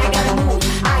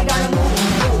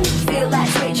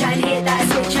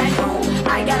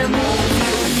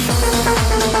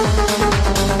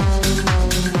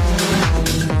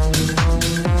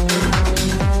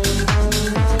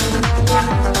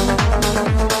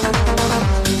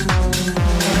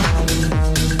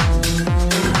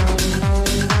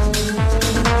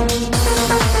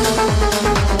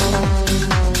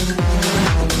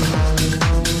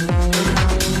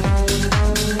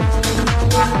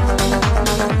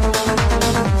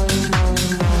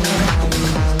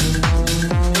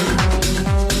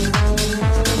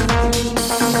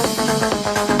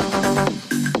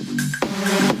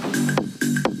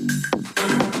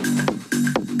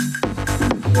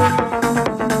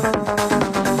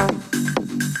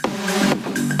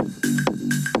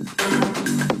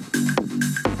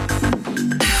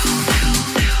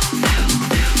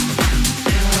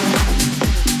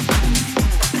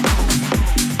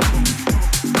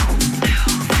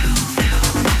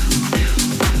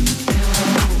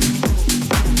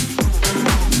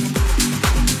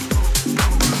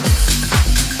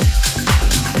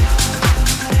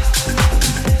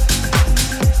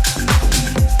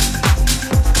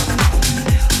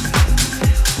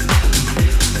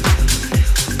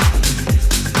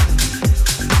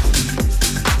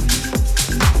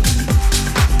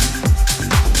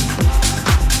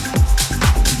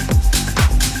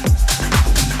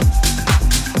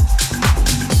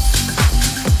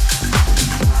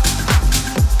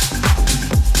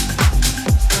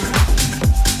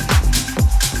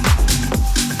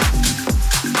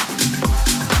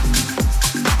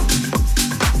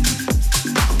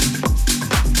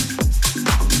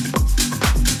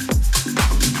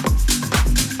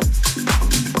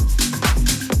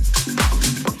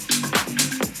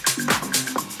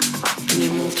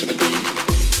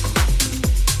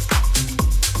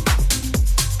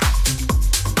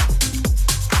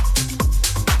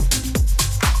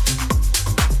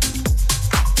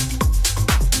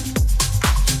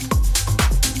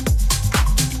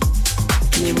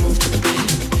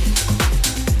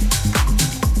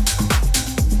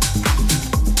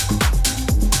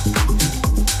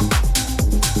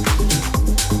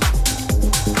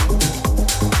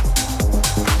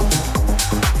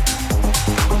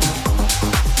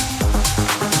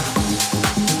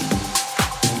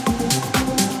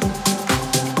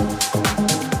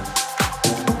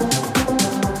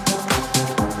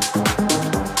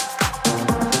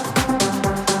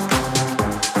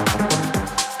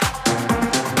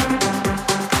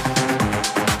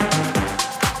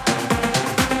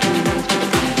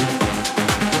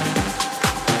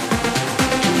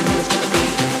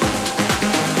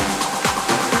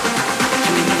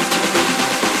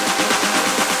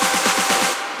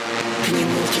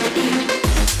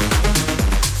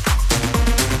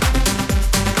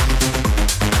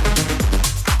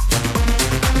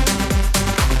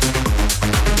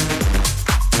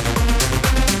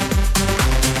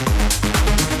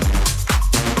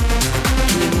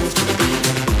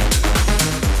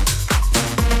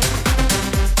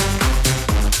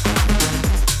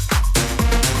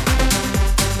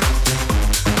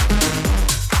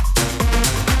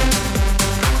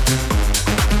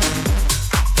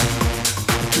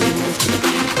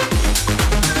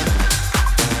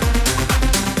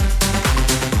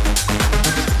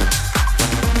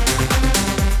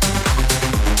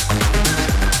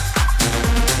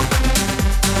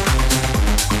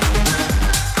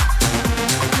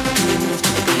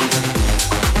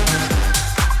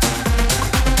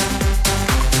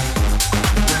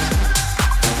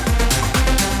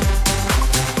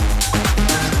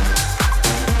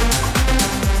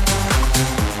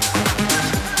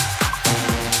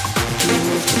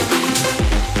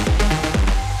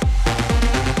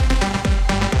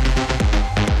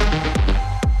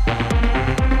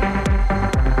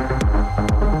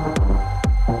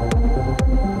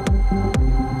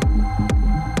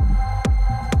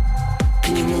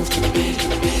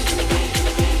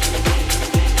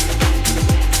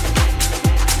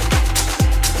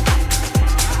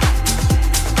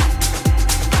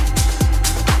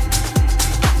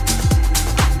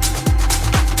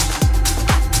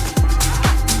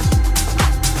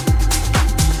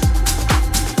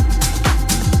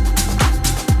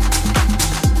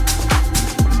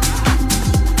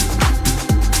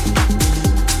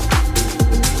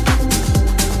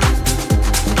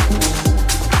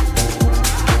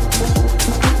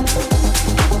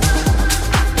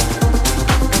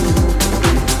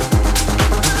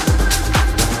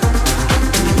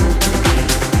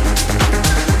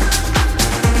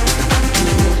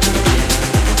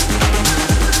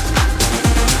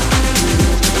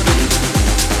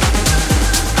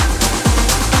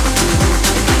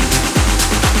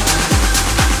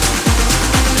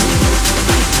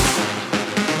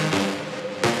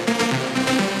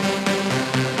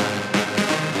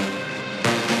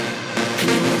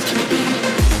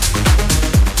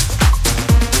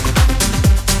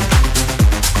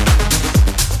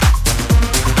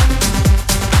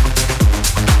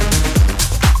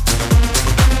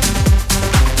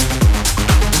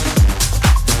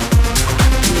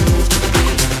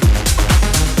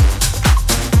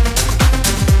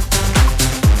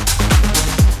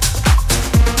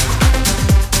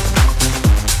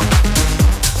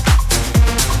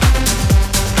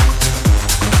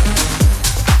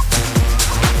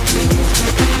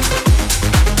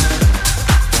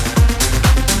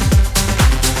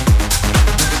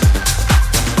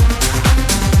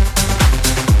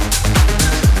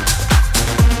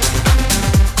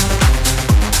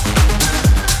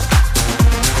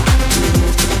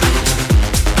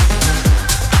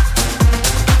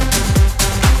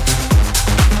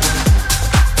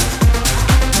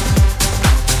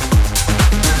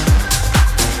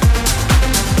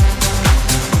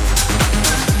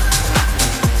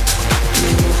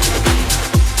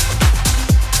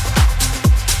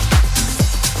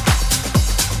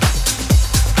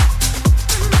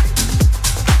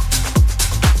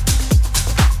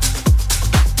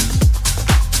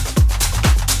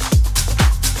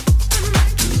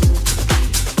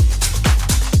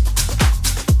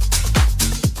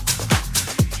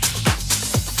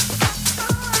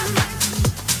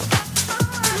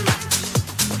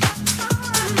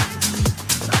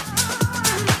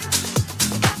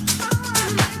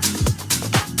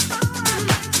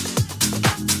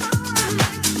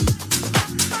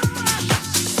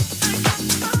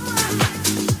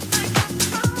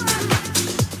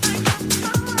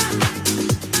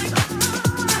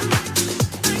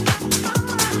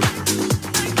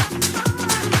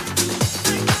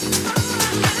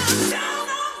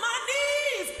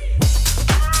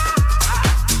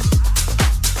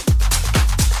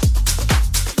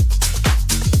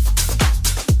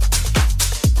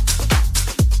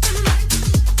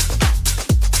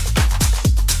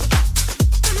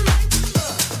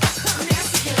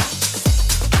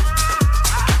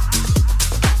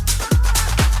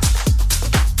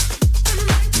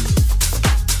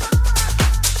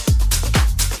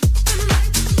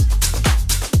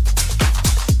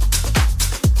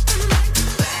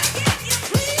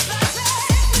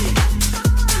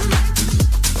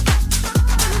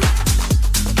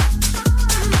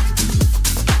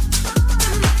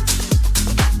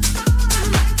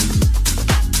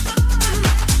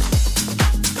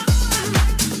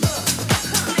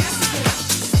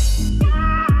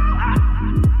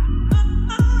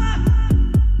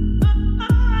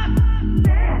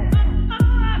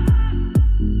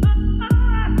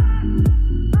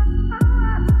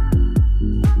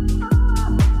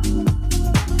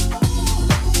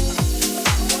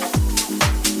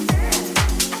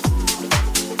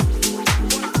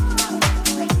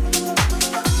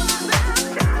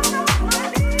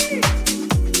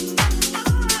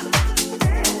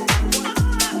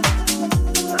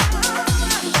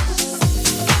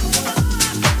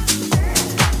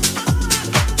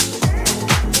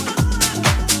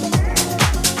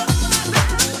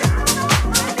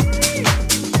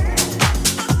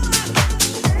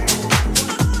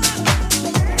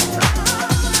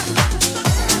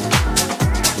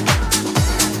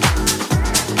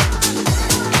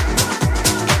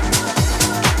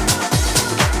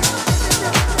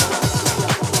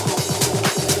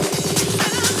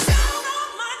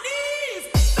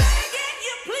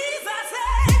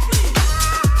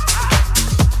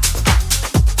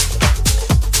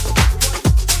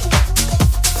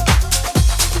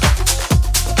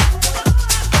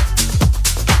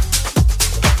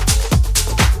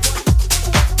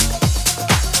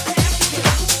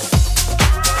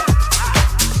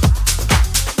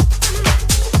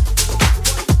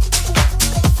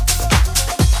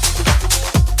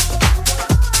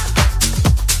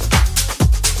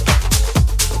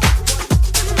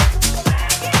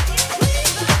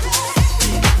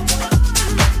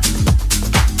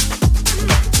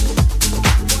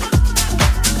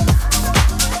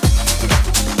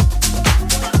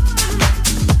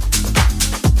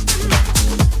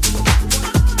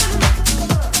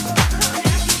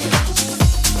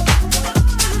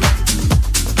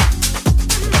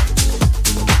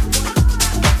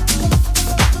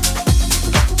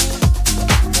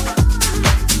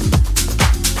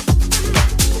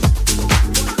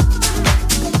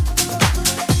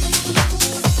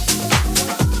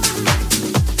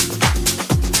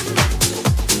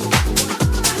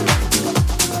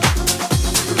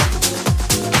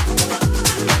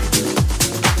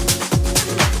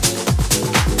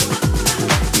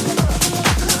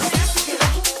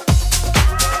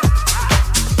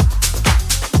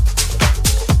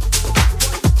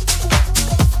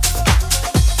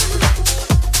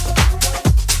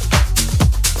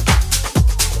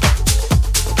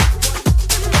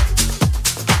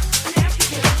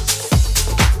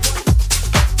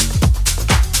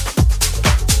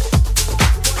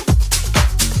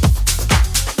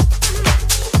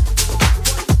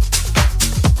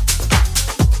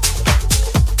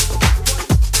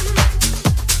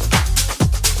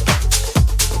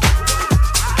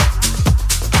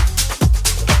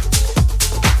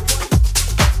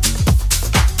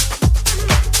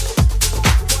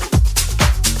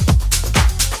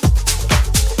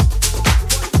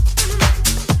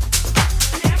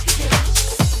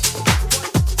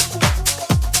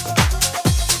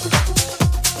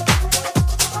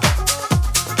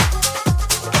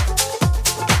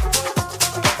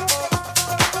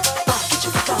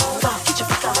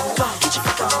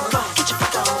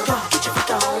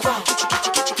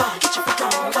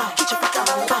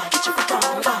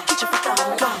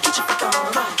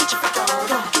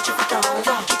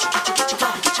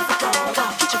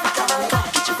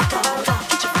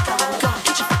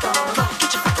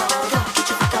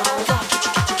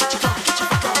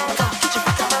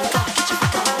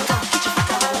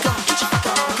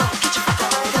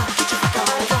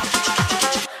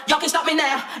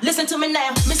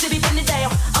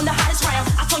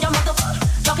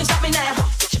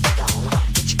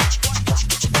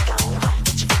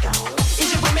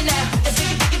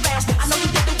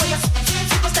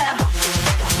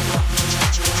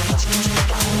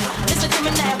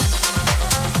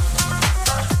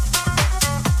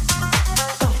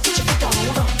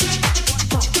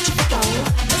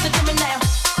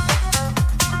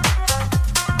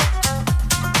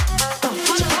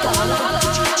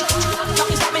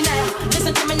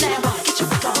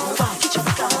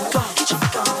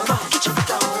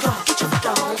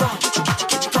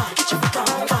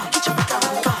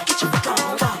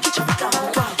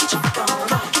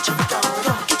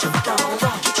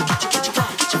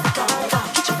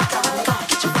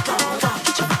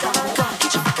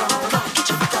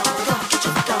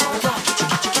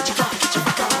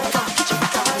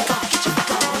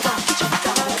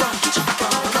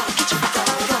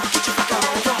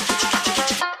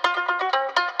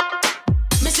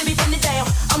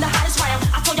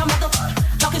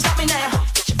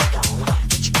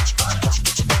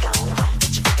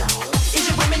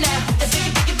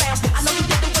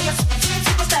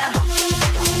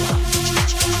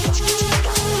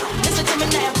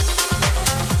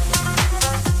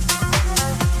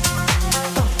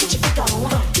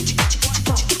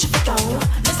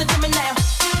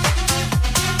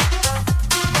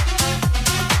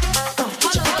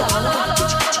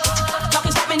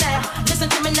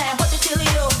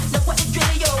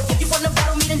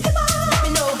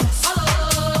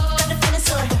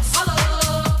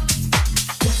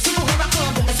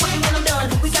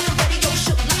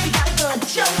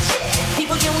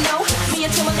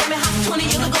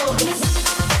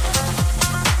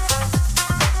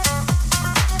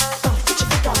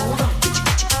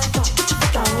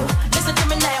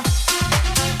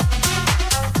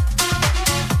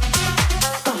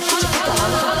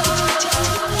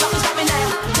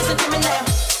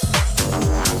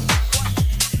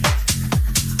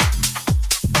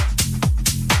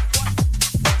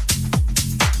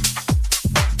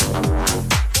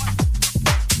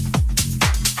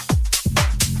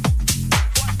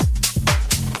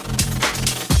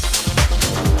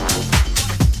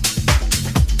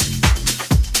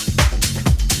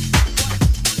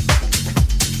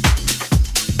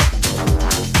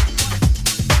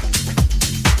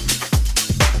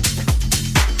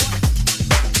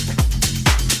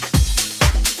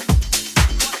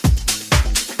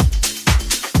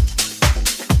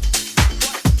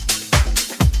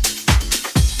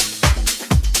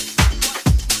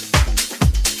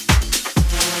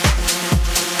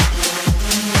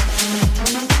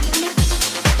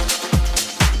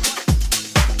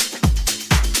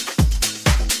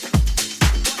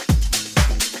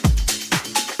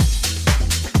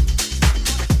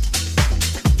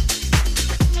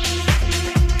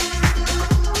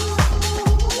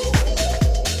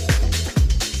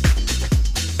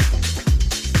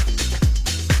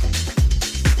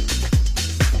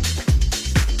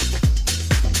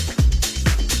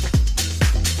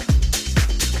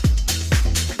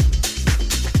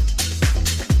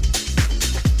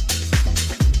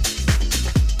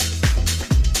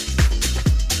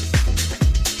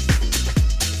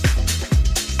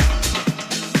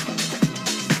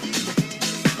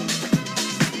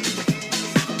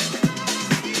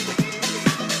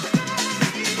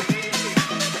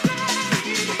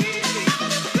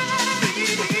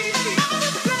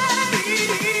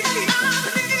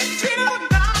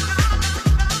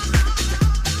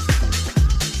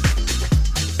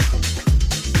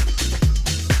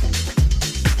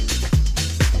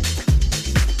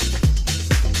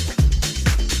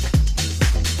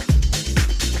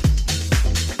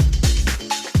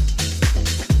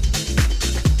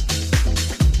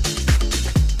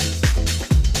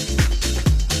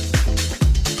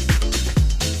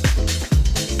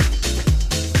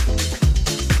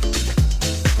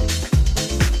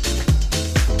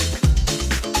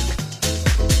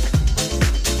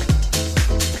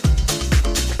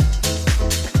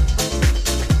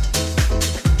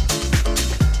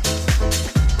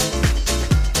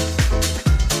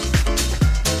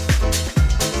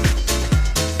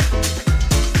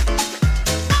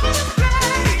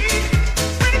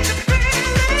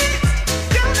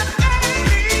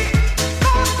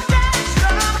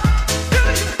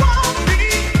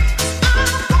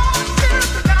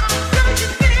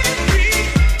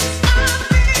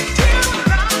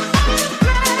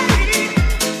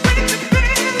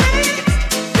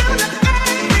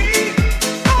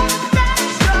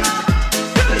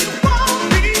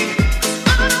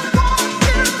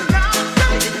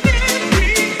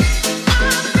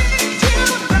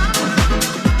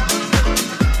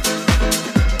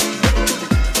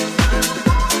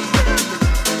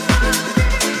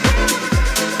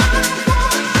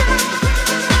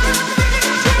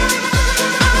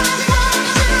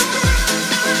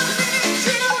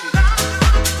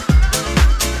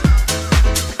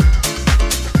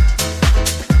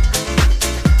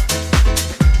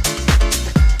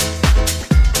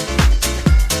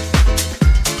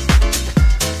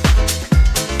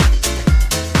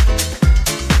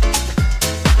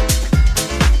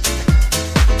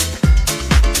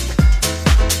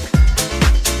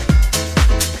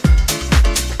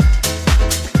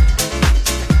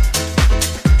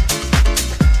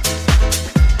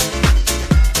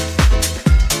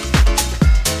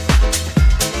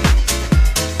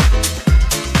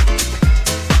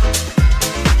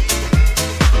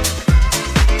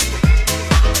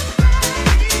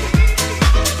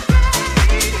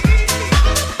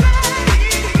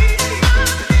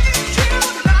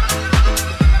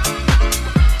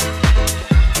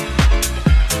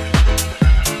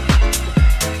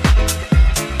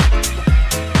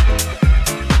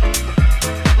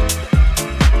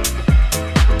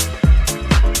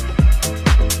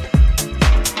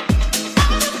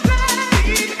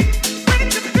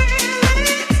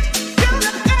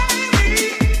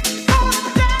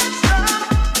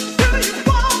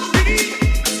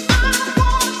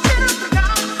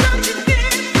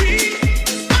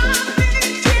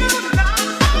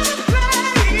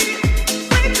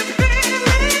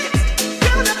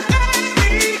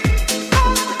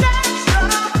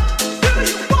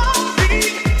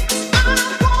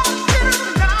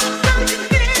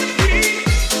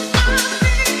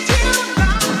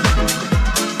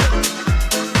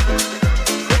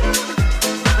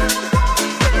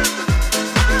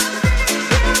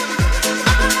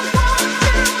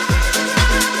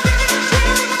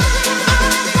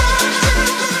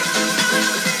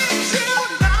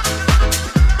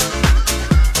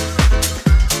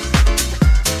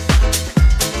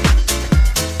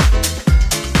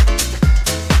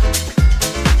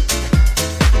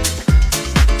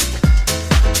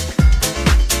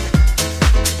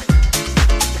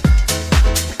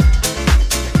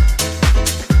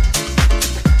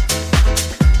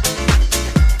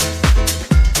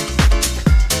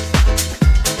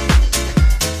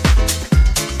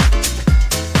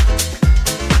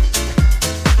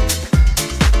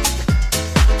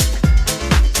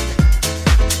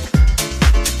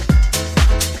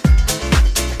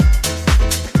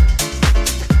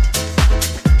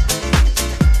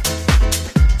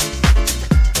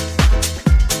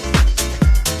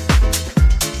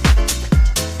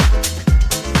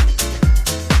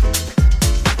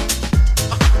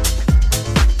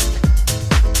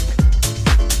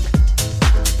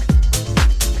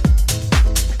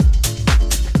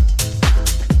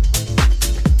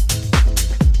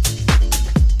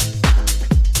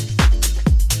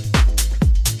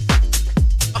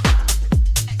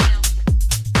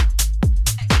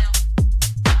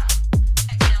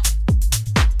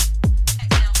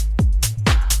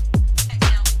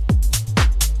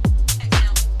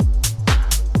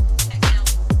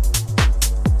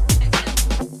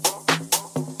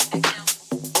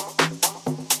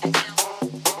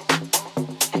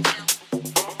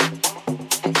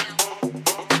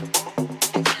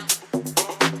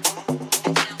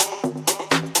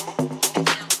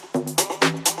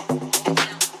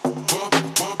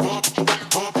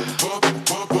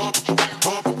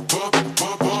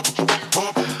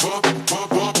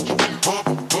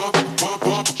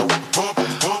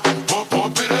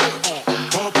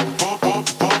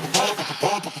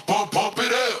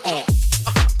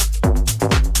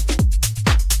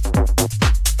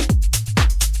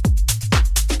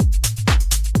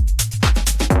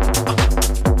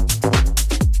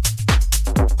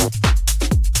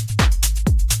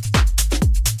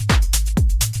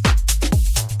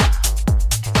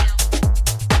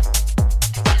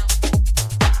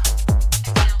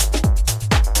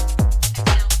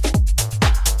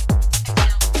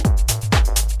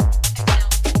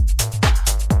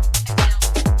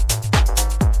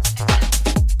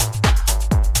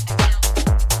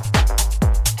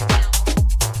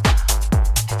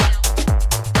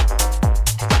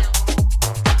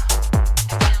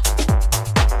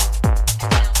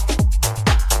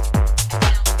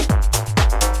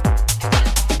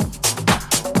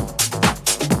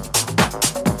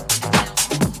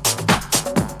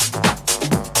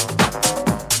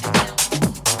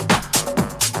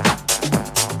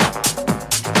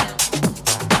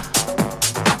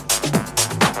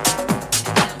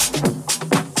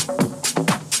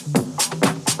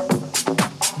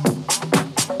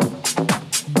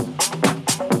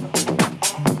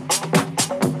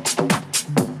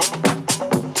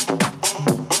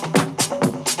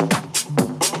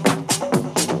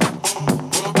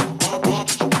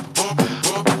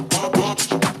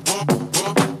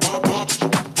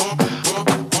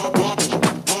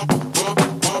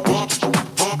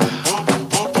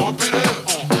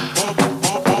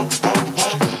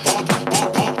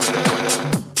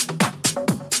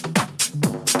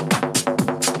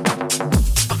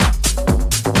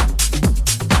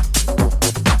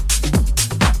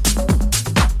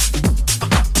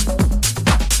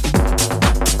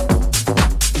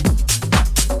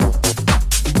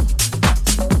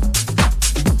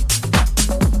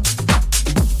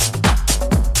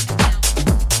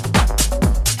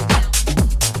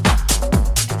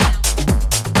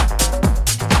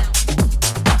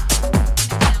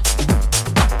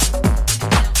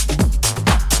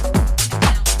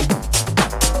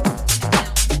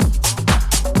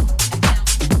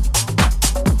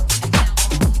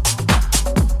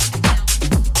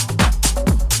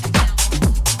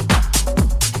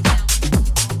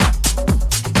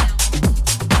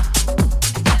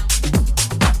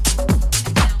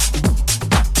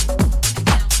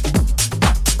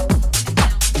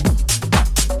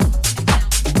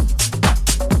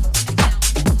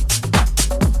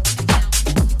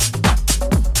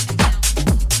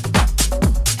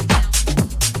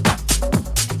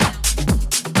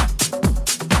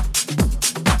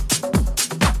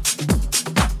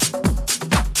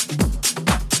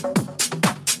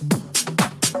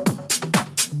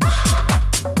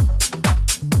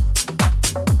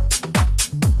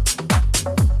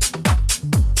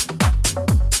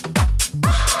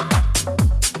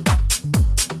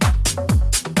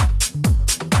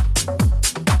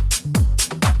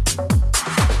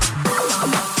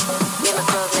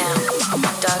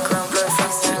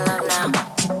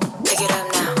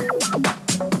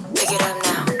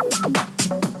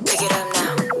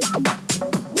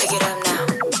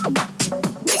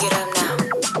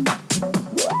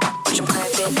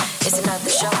 It's another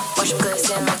show. Watch them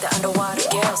glisten like the underwater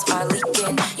girls are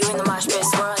leaking. You in the mosh pit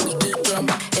swirling, you geeking.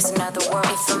 It's another world.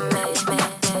 If a man.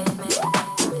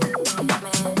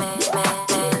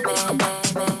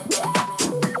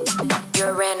 You're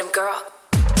a random girl.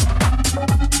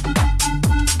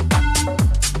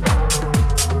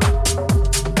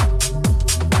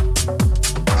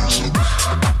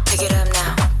 Pick it up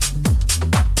now.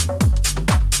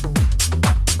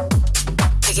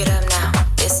 Pick it up now.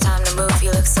 It's time to move.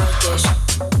 You look so dish.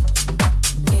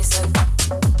 Music.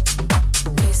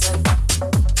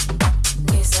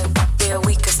 We're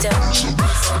weaker still. Music.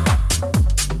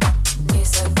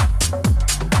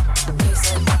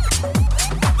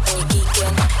 When you're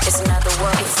geeking, it's another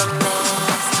world. If a man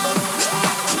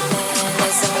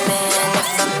is a man,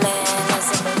 if a man is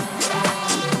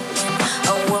a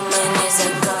woman is a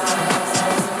god.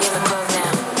 You're the club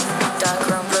now. Dark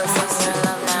room perfect, you're in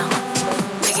love now.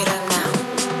 Pick it up now.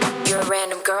 You're a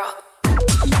random girl.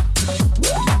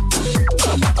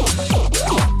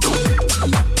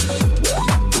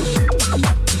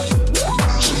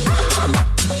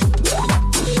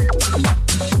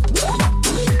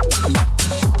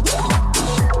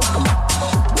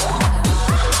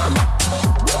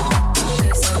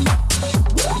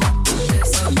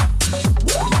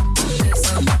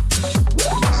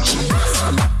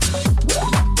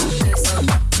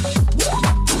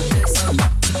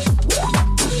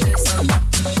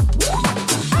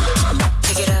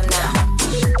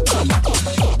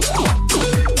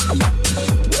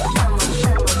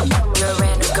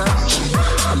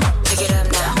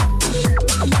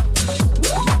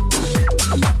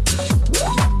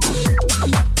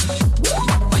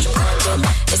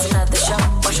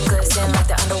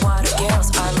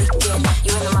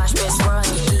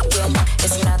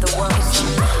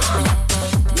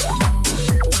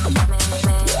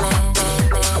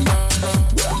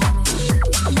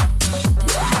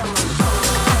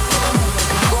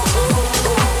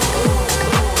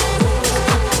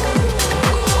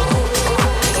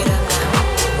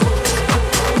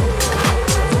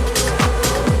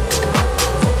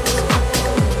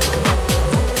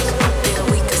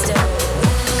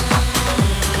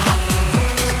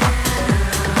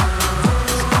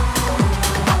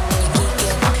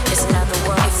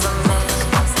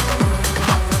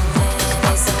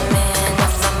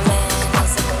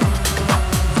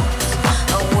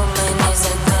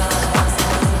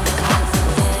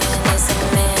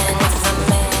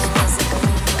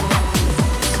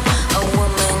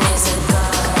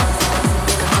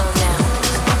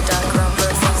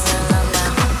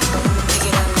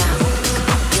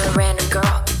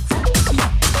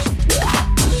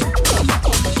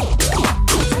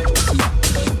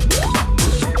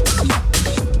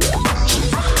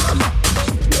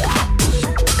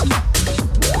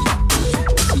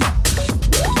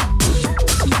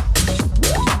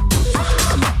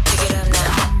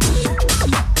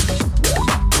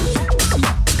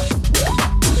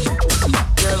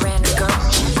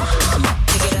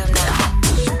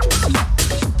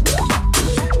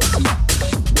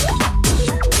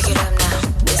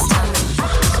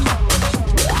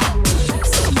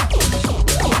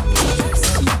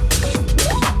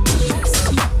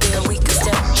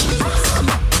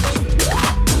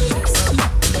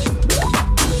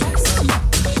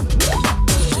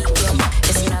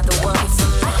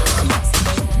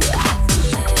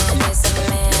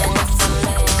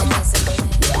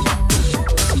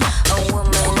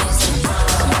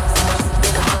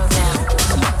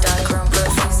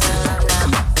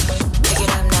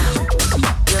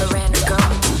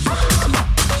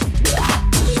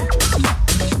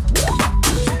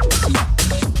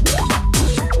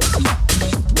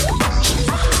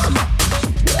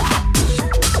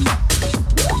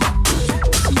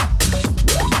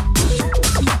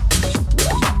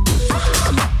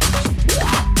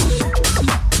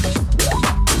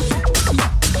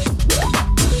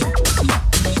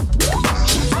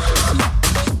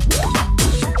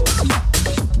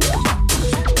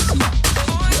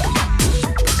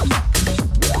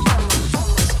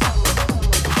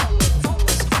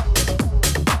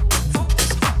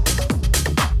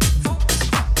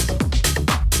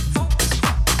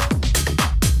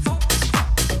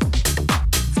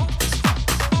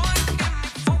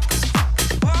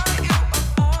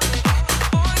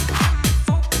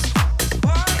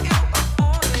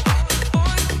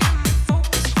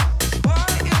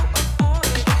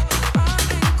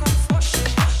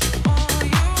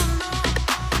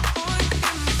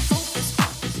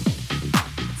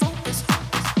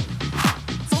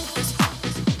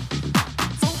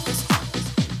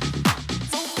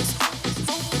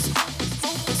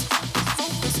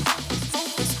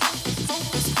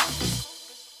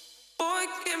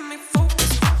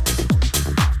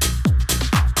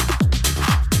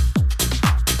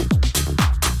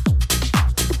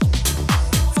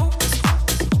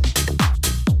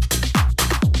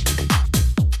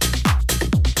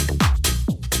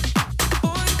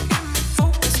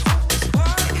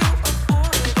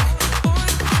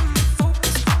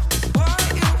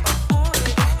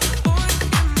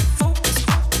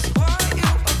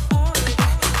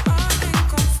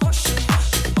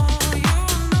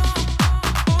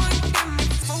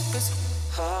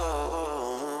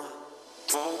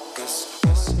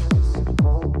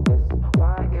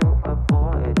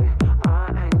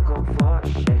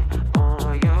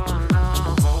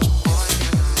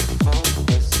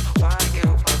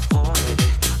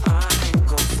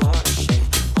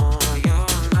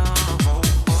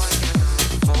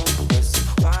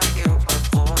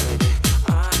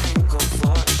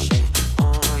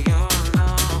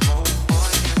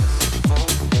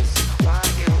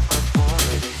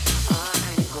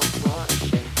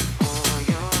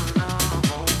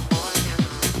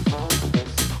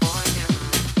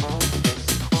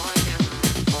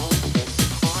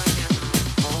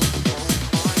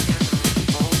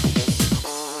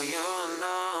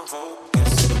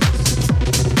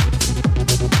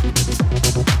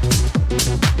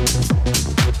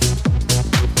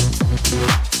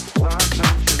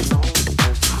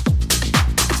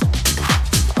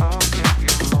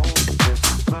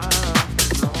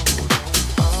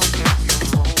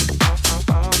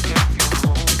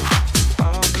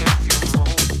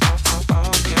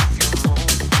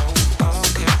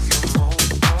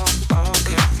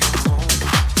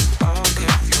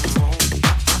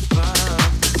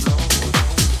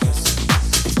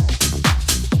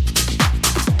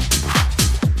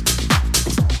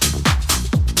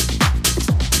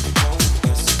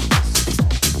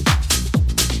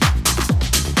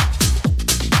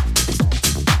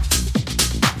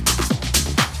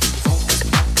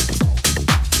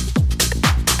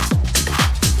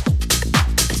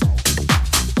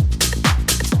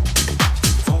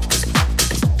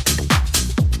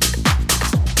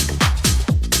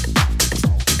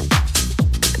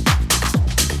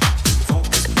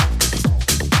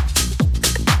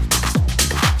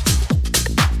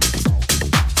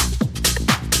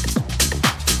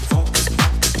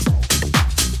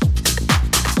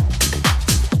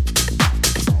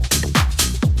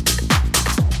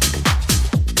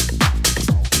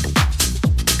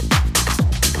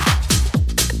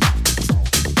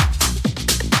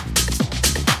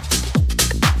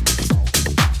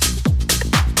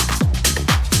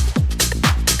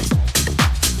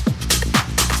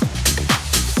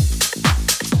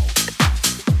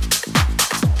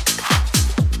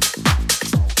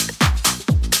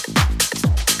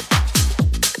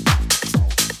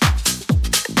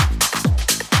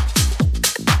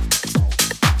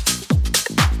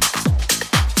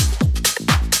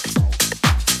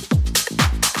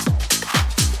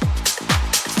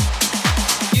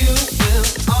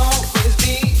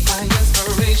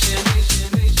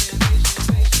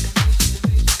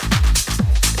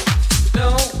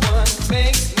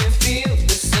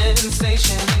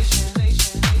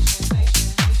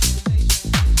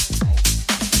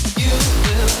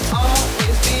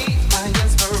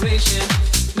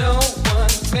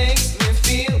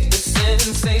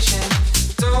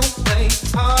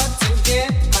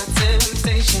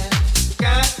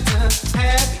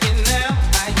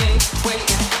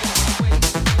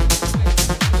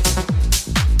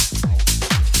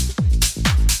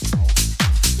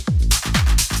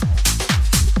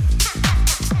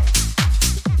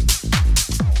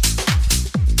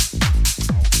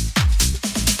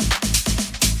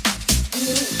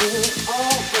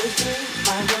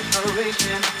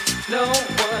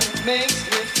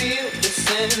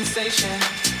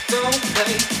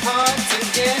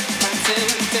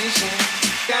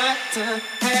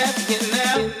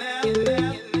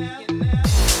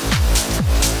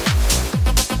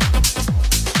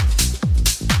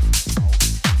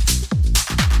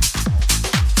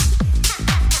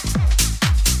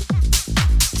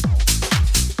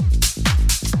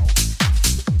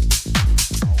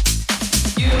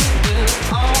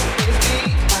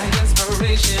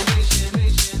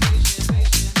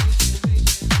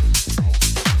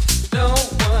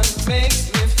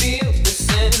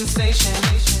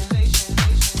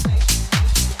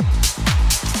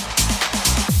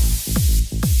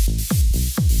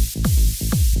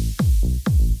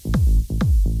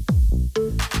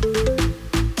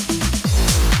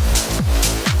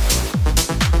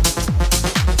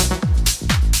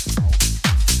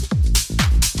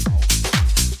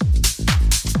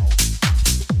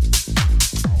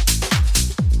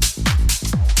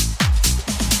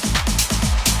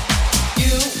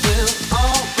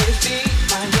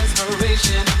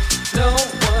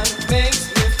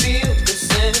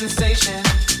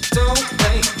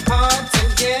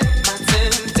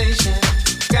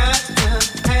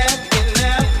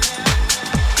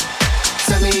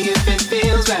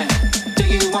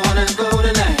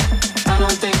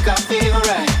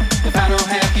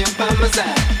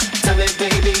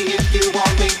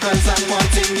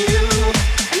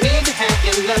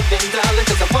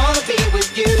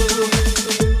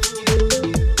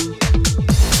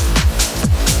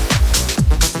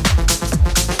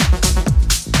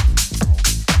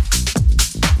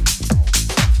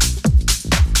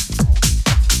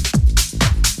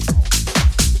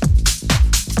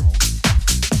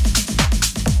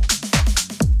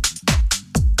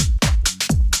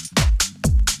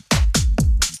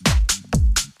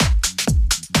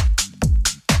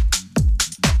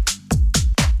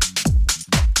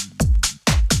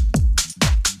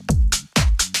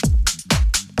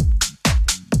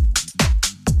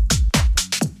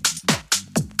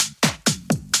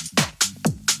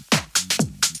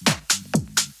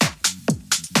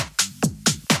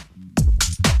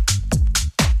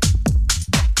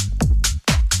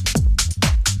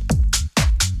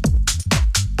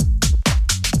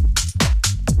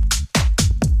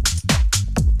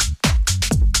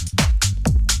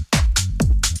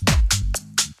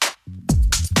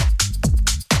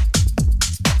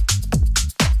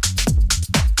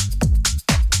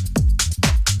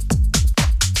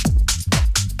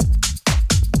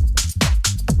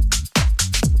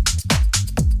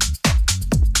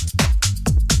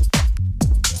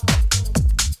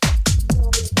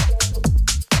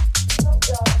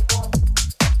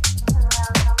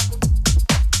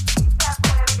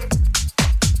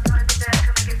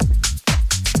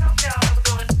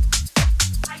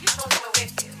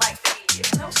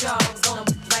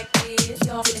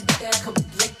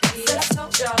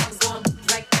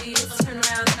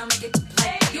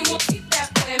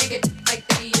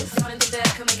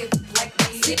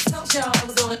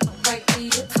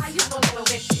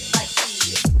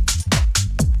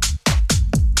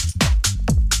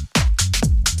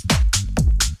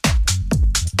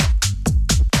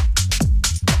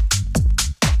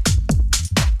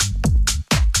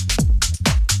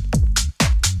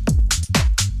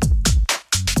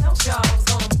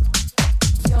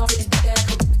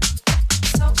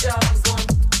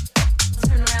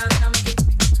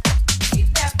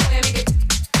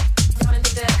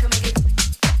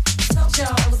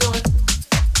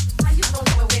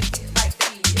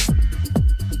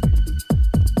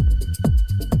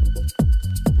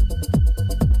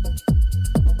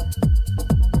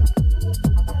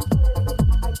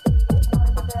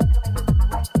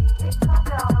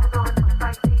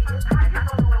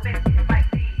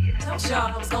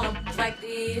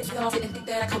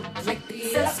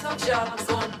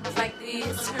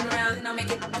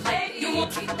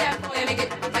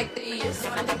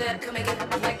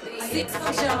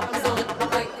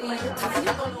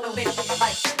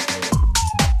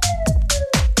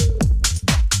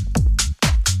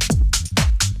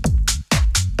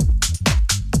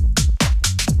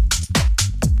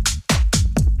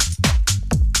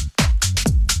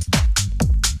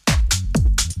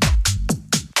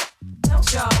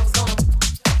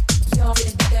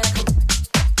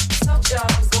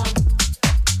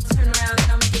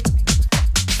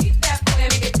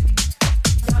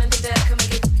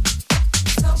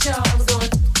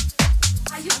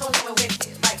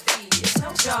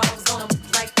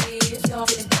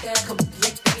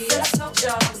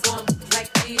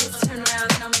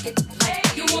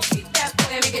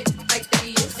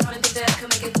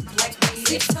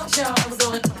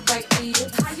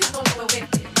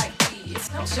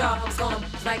 y'all I was gonna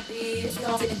like this.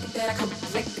 Y'all didn't think that I could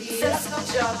like this. Said I told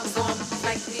y'all I was gonna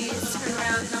like this. Turn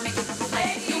around and I'll make it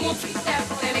like this. You won't treat that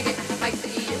for make it like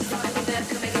this. I think that I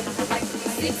could make it like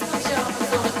this. Told y'all I was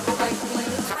gonna like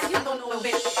this. You don't know a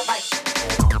bit like this.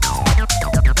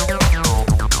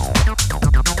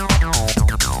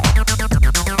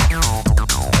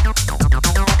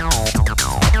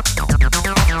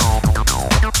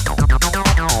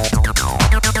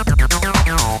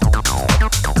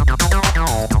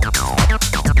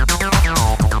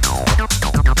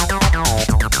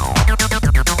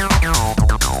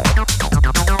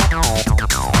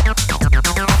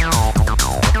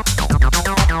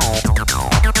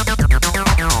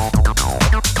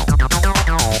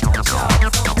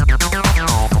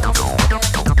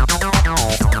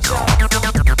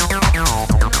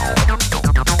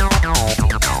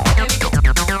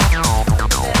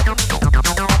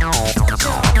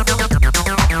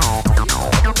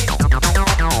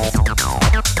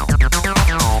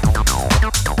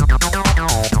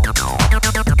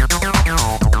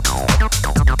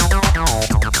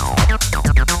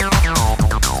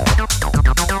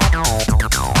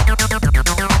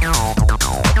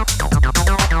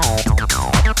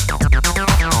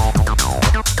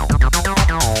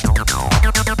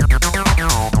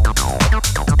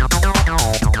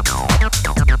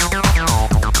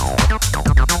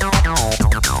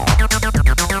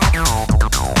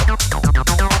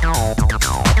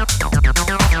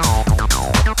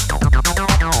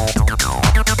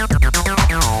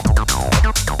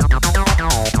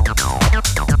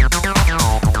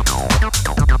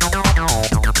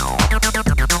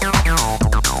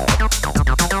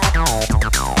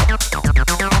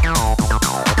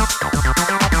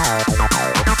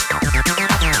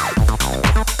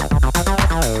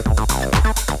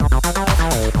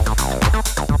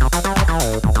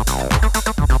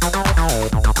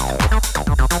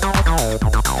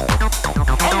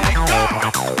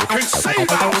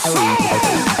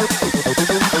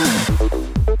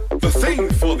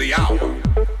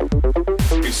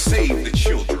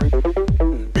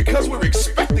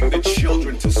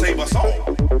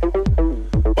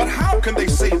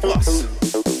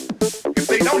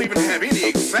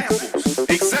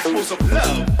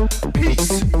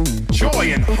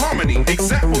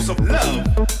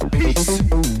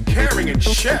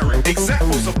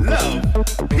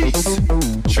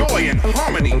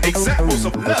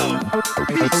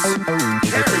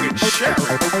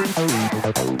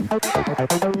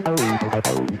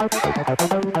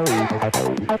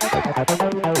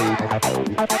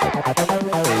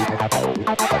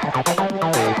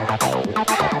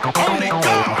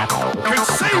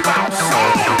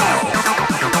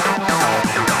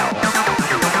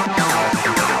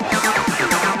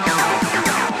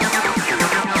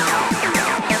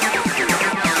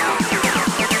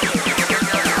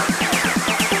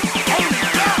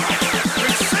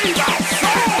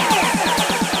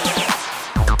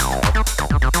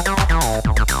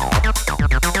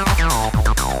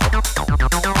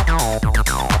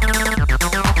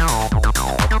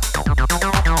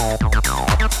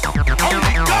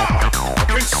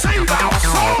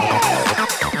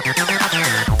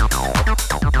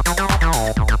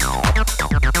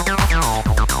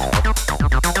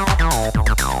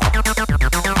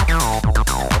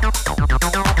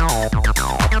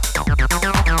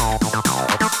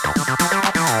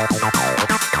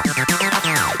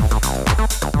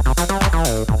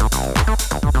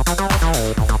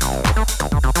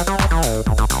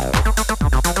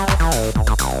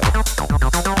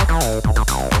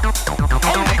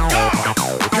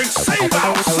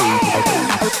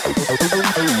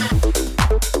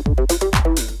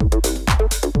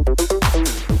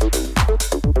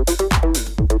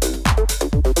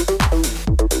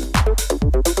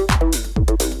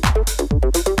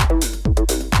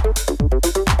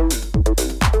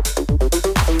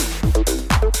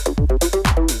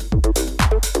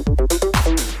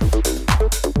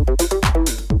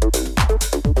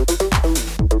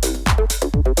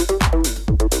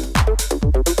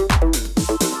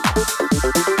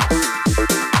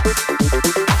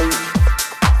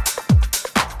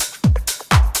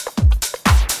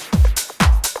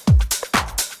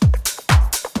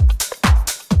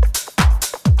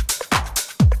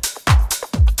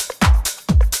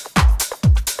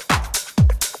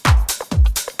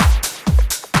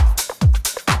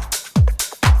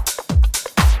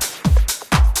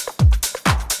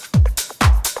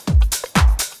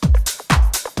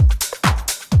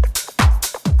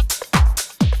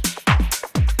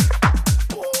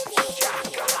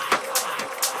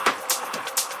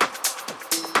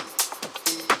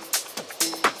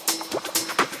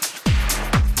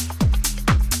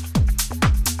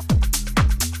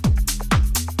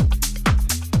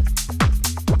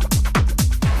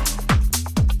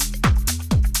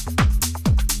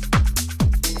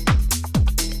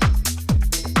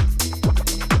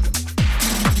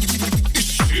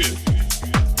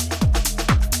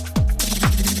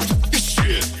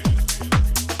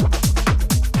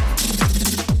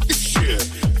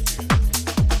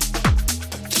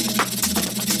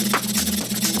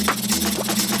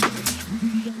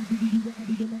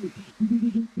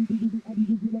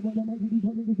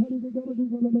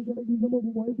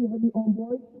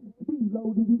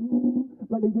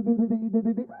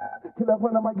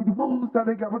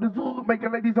 Starting out with the zoo,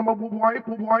 making ladies I'm a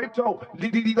wife, Joe.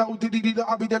 Diddy, I'll be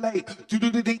the late.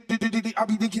 Diddy, I'll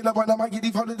be the killer when I might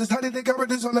get followed. Decided they cover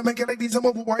this on the making ladies I'm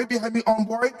a wife behind me on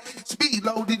board. Speed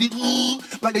low, diddy,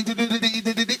 like they did.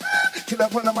 Killer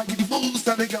when I might get fooled.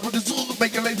 Starting out with the zoo,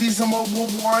 making ladies I'm a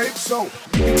wife. So,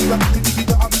 Diddy,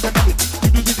 I'll be the late.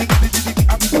 Diddy,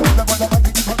 I'll be the killer when I might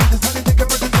get followed. Decided they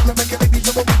cover this on the making ladies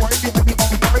I'm a wife behind me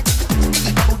on board.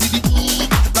 Speed low, diddy,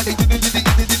 like they did.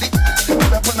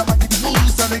 When I might get fooled,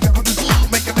 starting out with the zoo,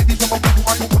 making ladies I'm a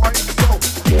wife. So,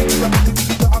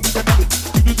 I'll be the late.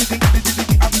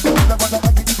 I'll be the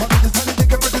killer when I might get followed. Decided they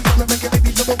cover this on the making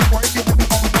ladies I'm a wife behind me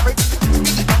on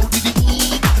board. Speed low, diddy, like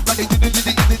they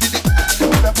did.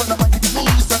 When I might get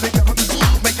fooled, starting out with the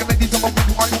zoo, making ladies I'm a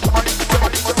wife.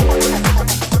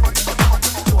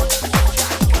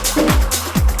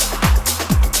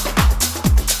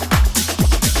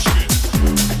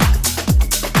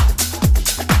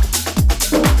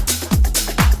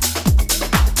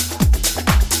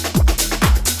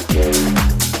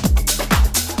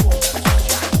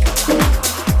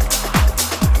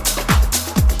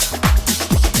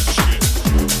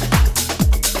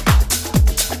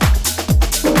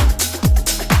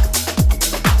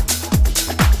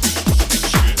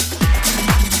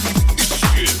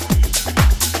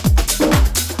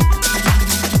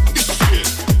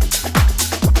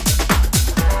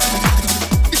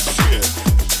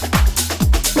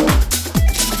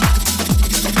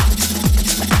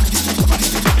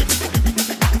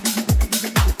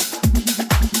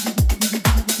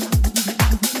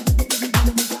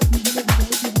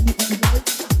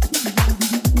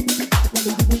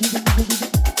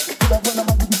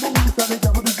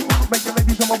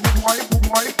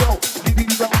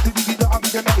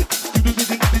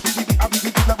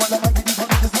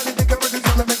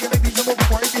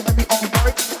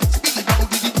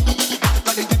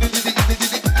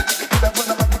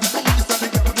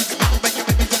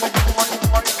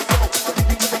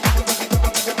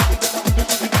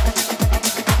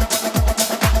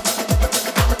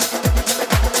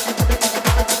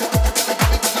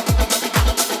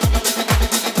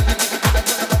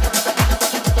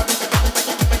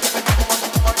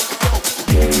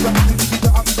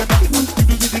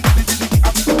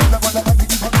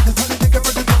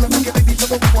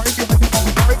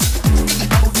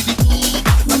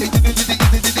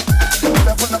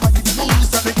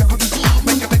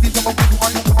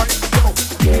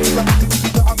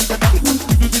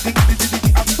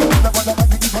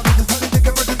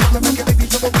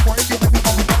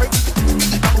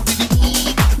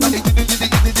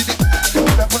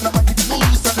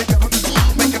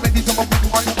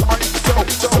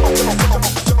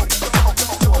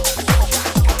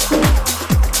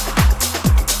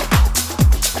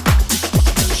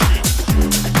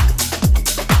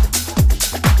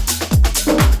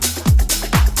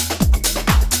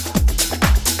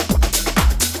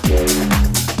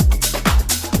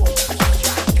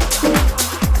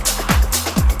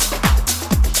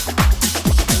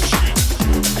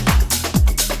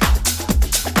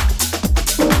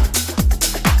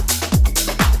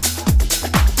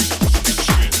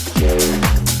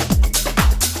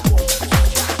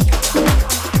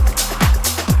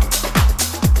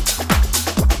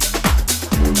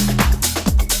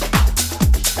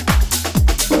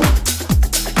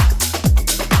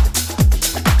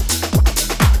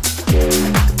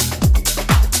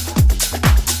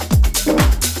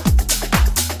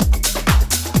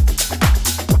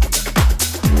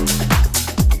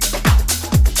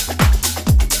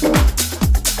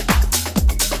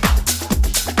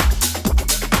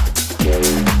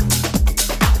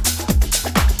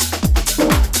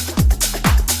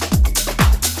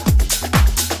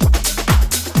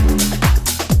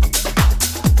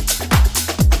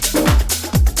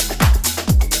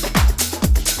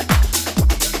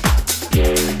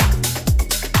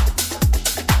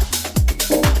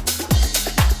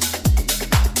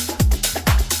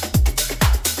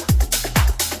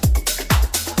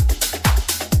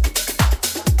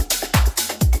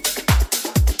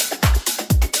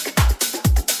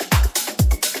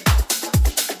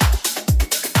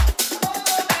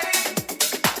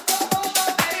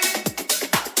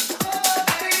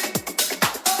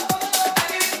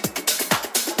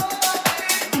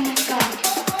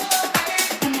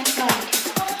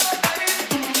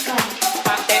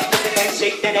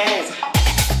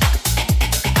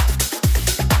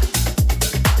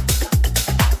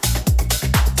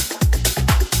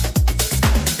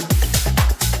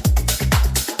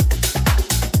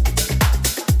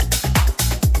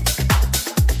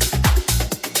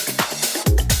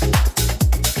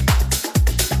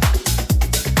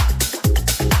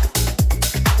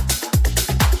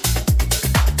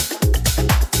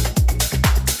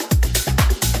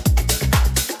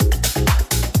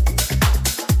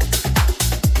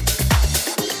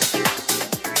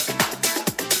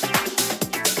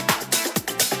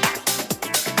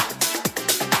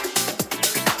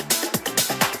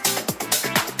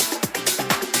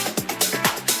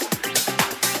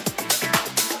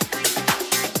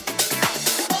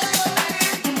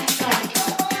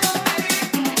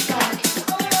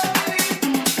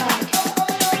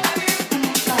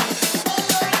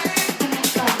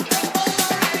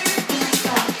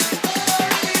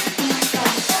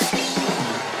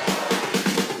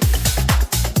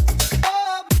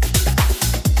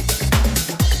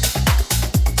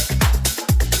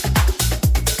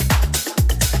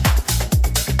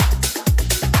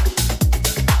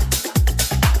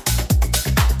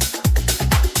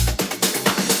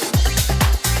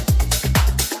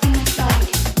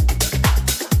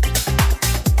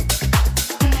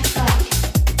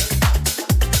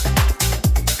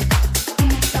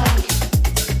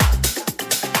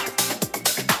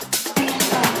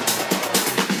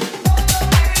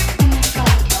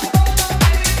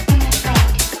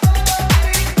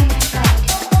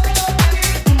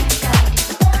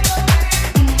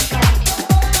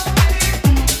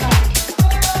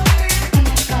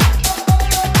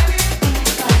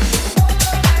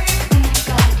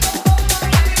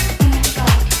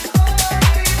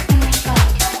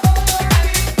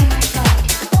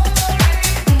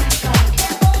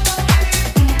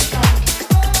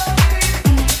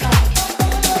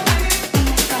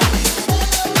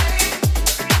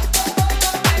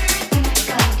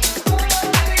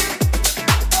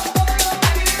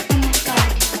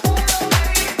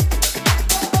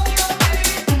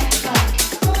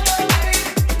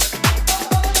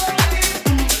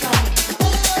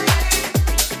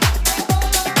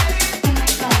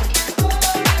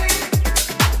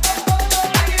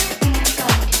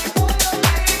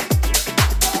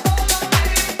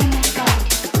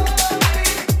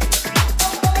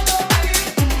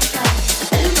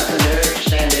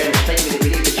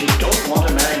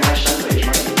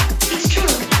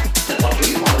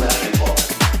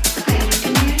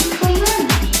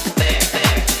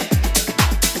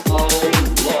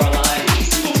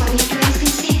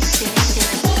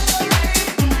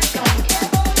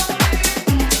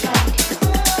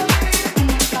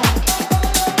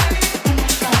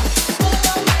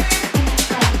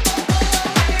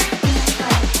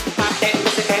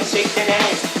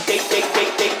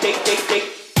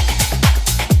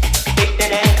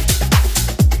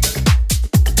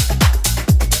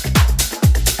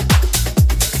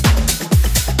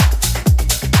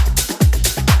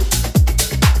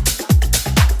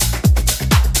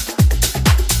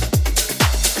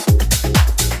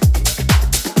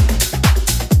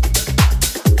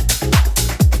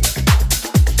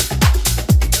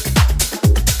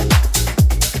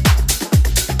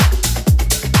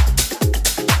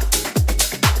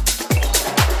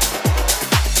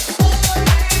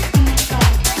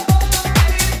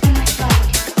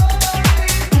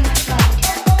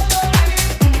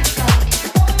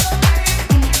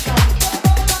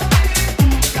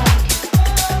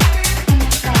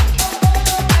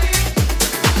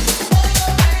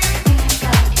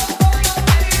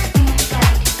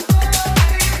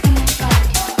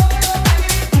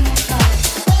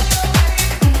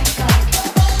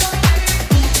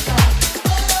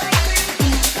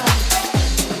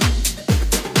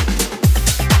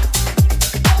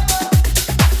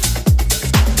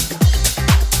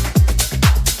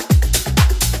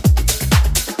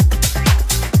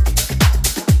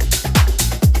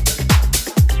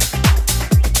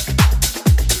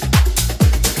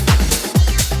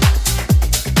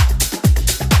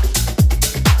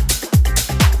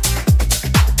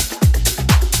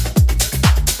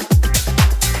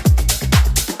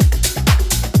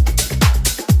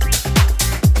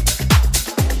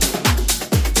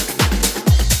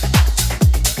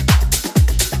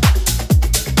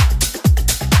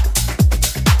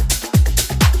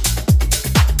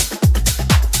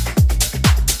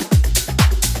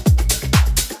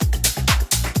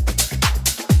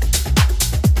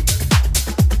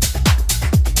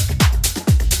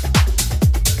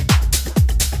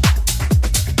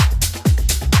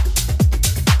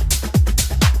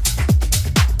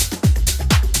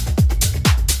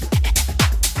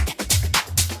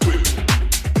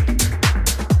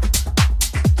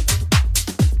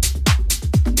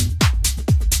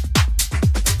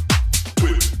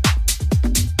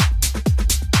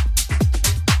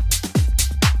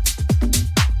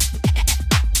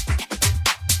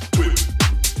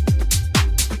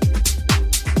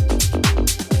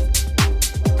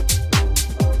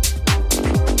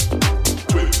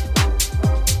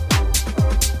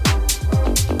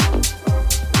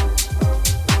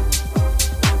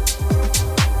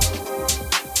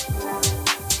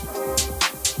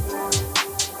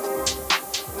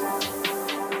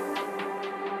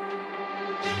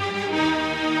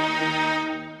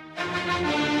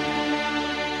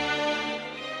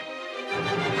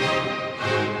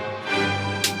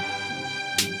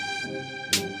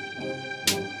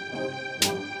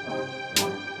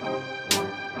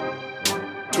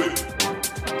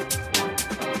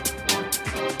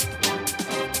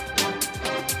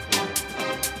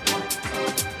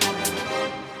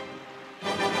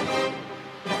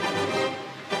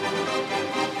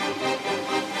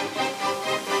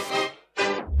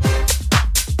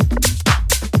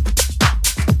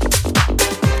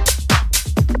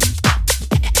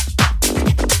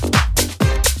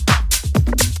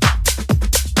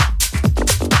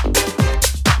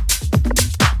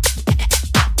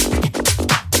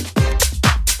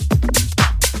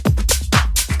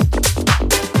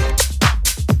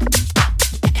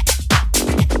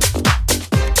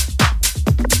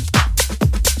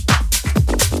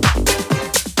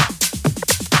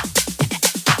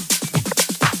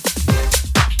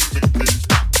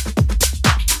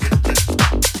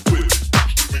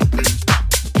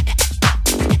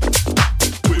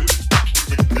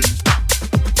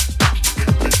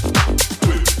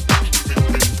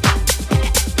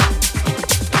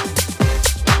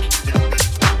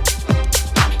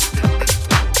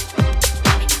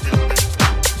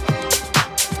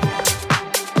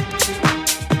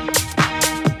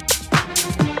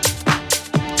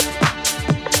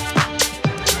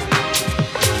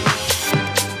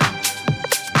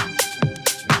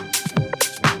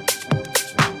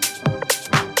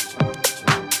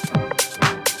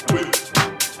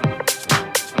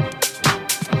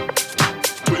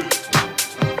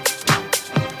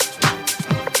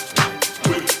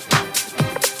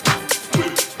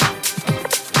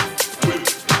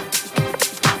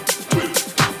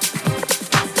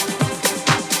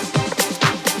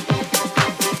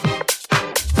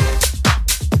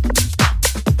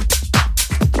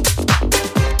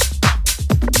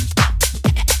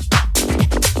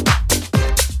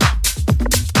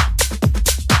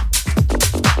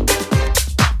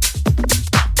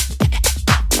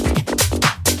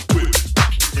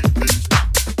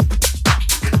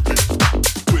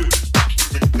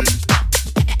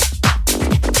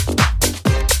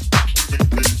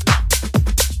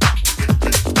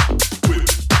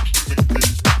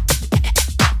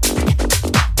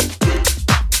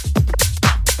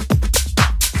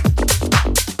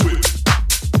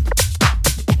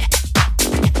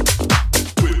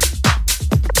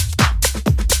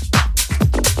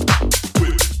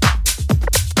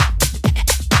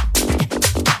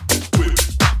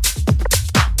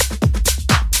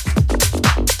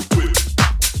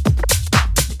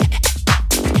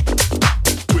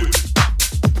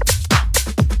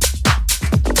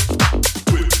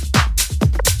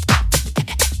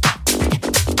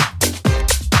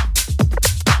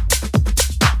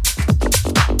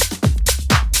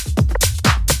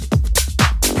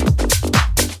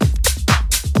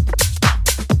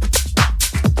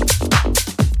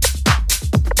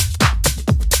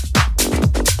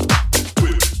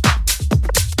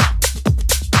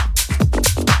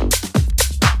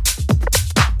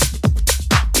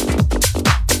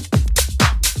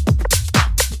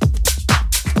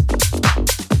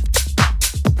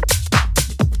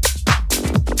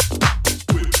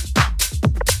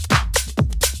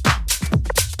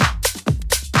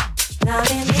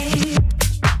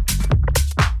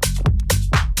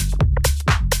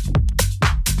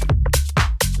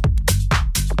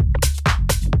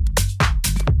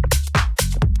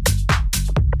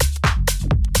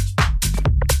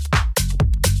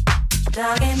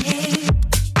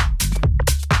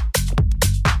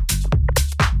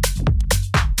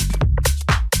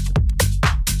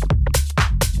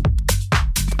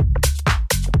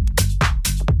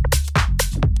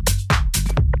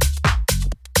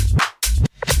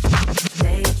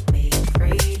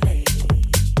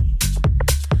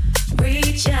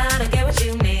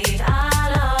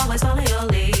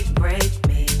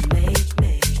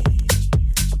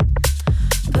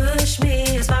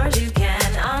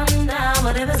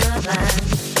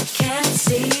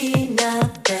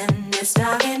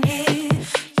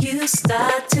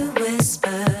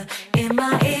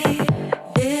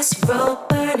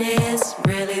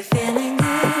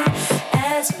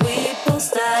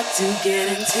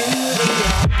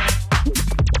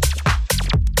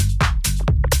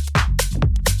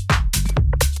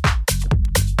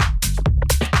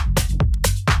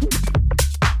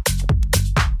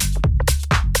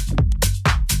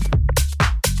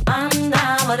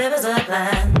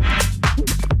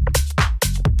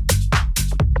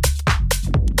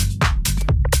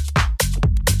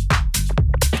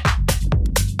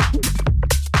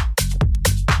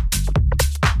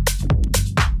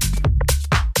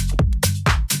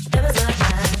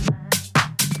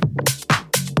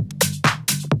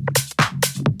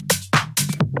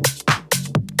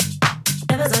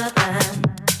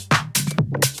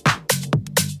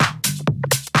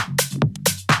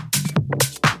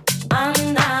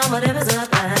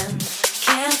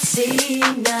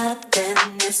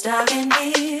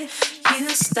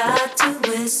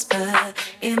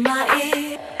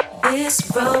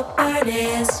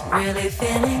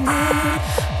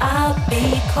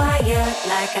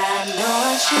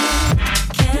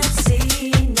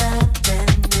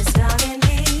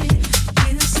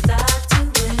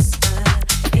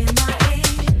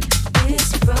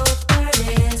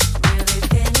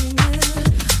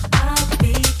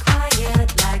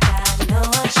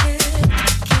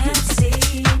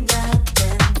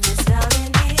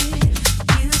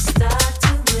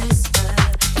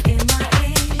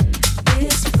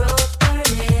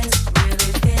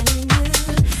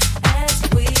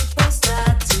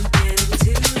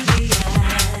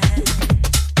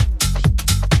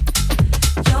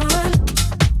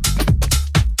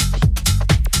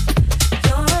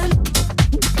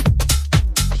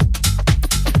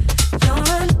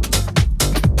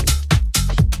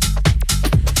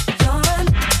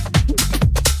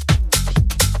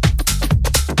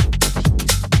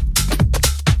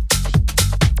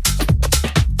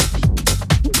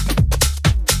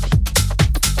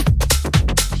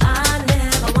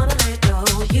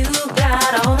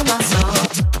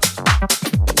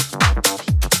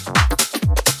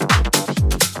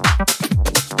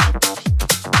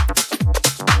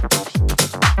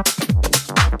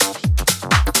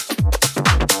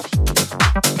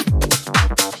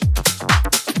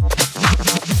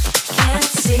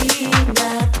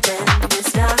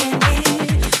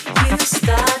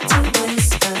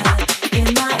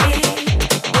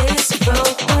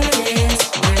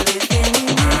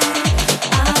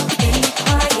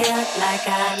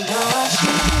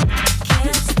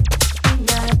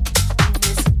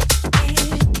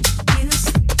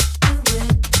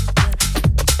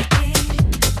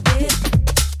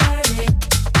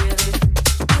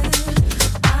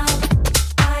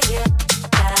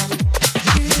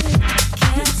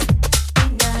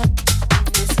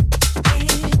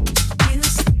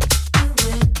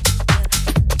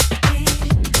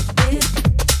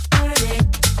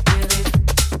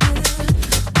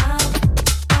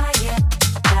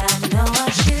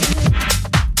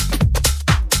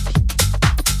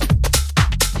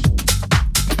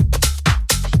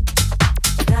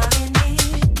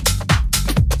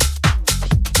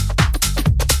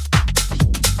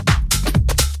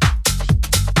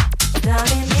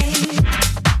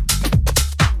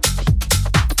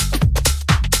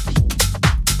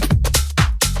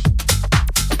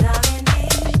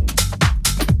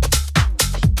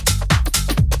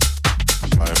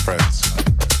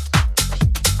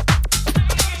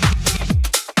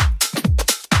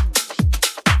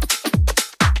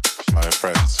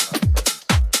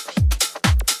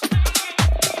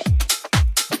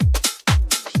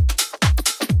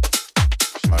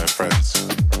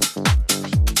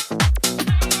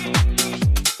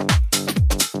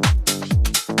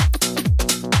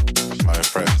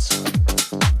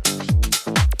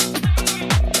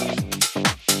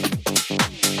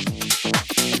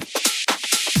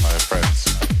 my friend.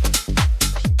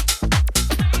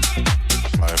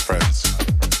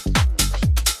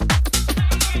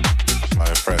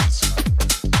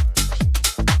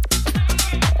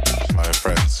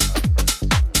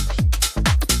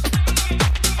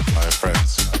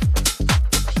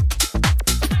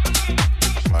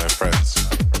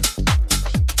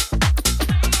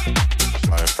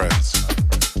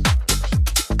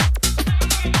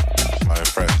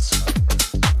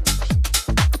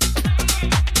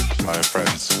 My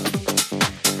friends.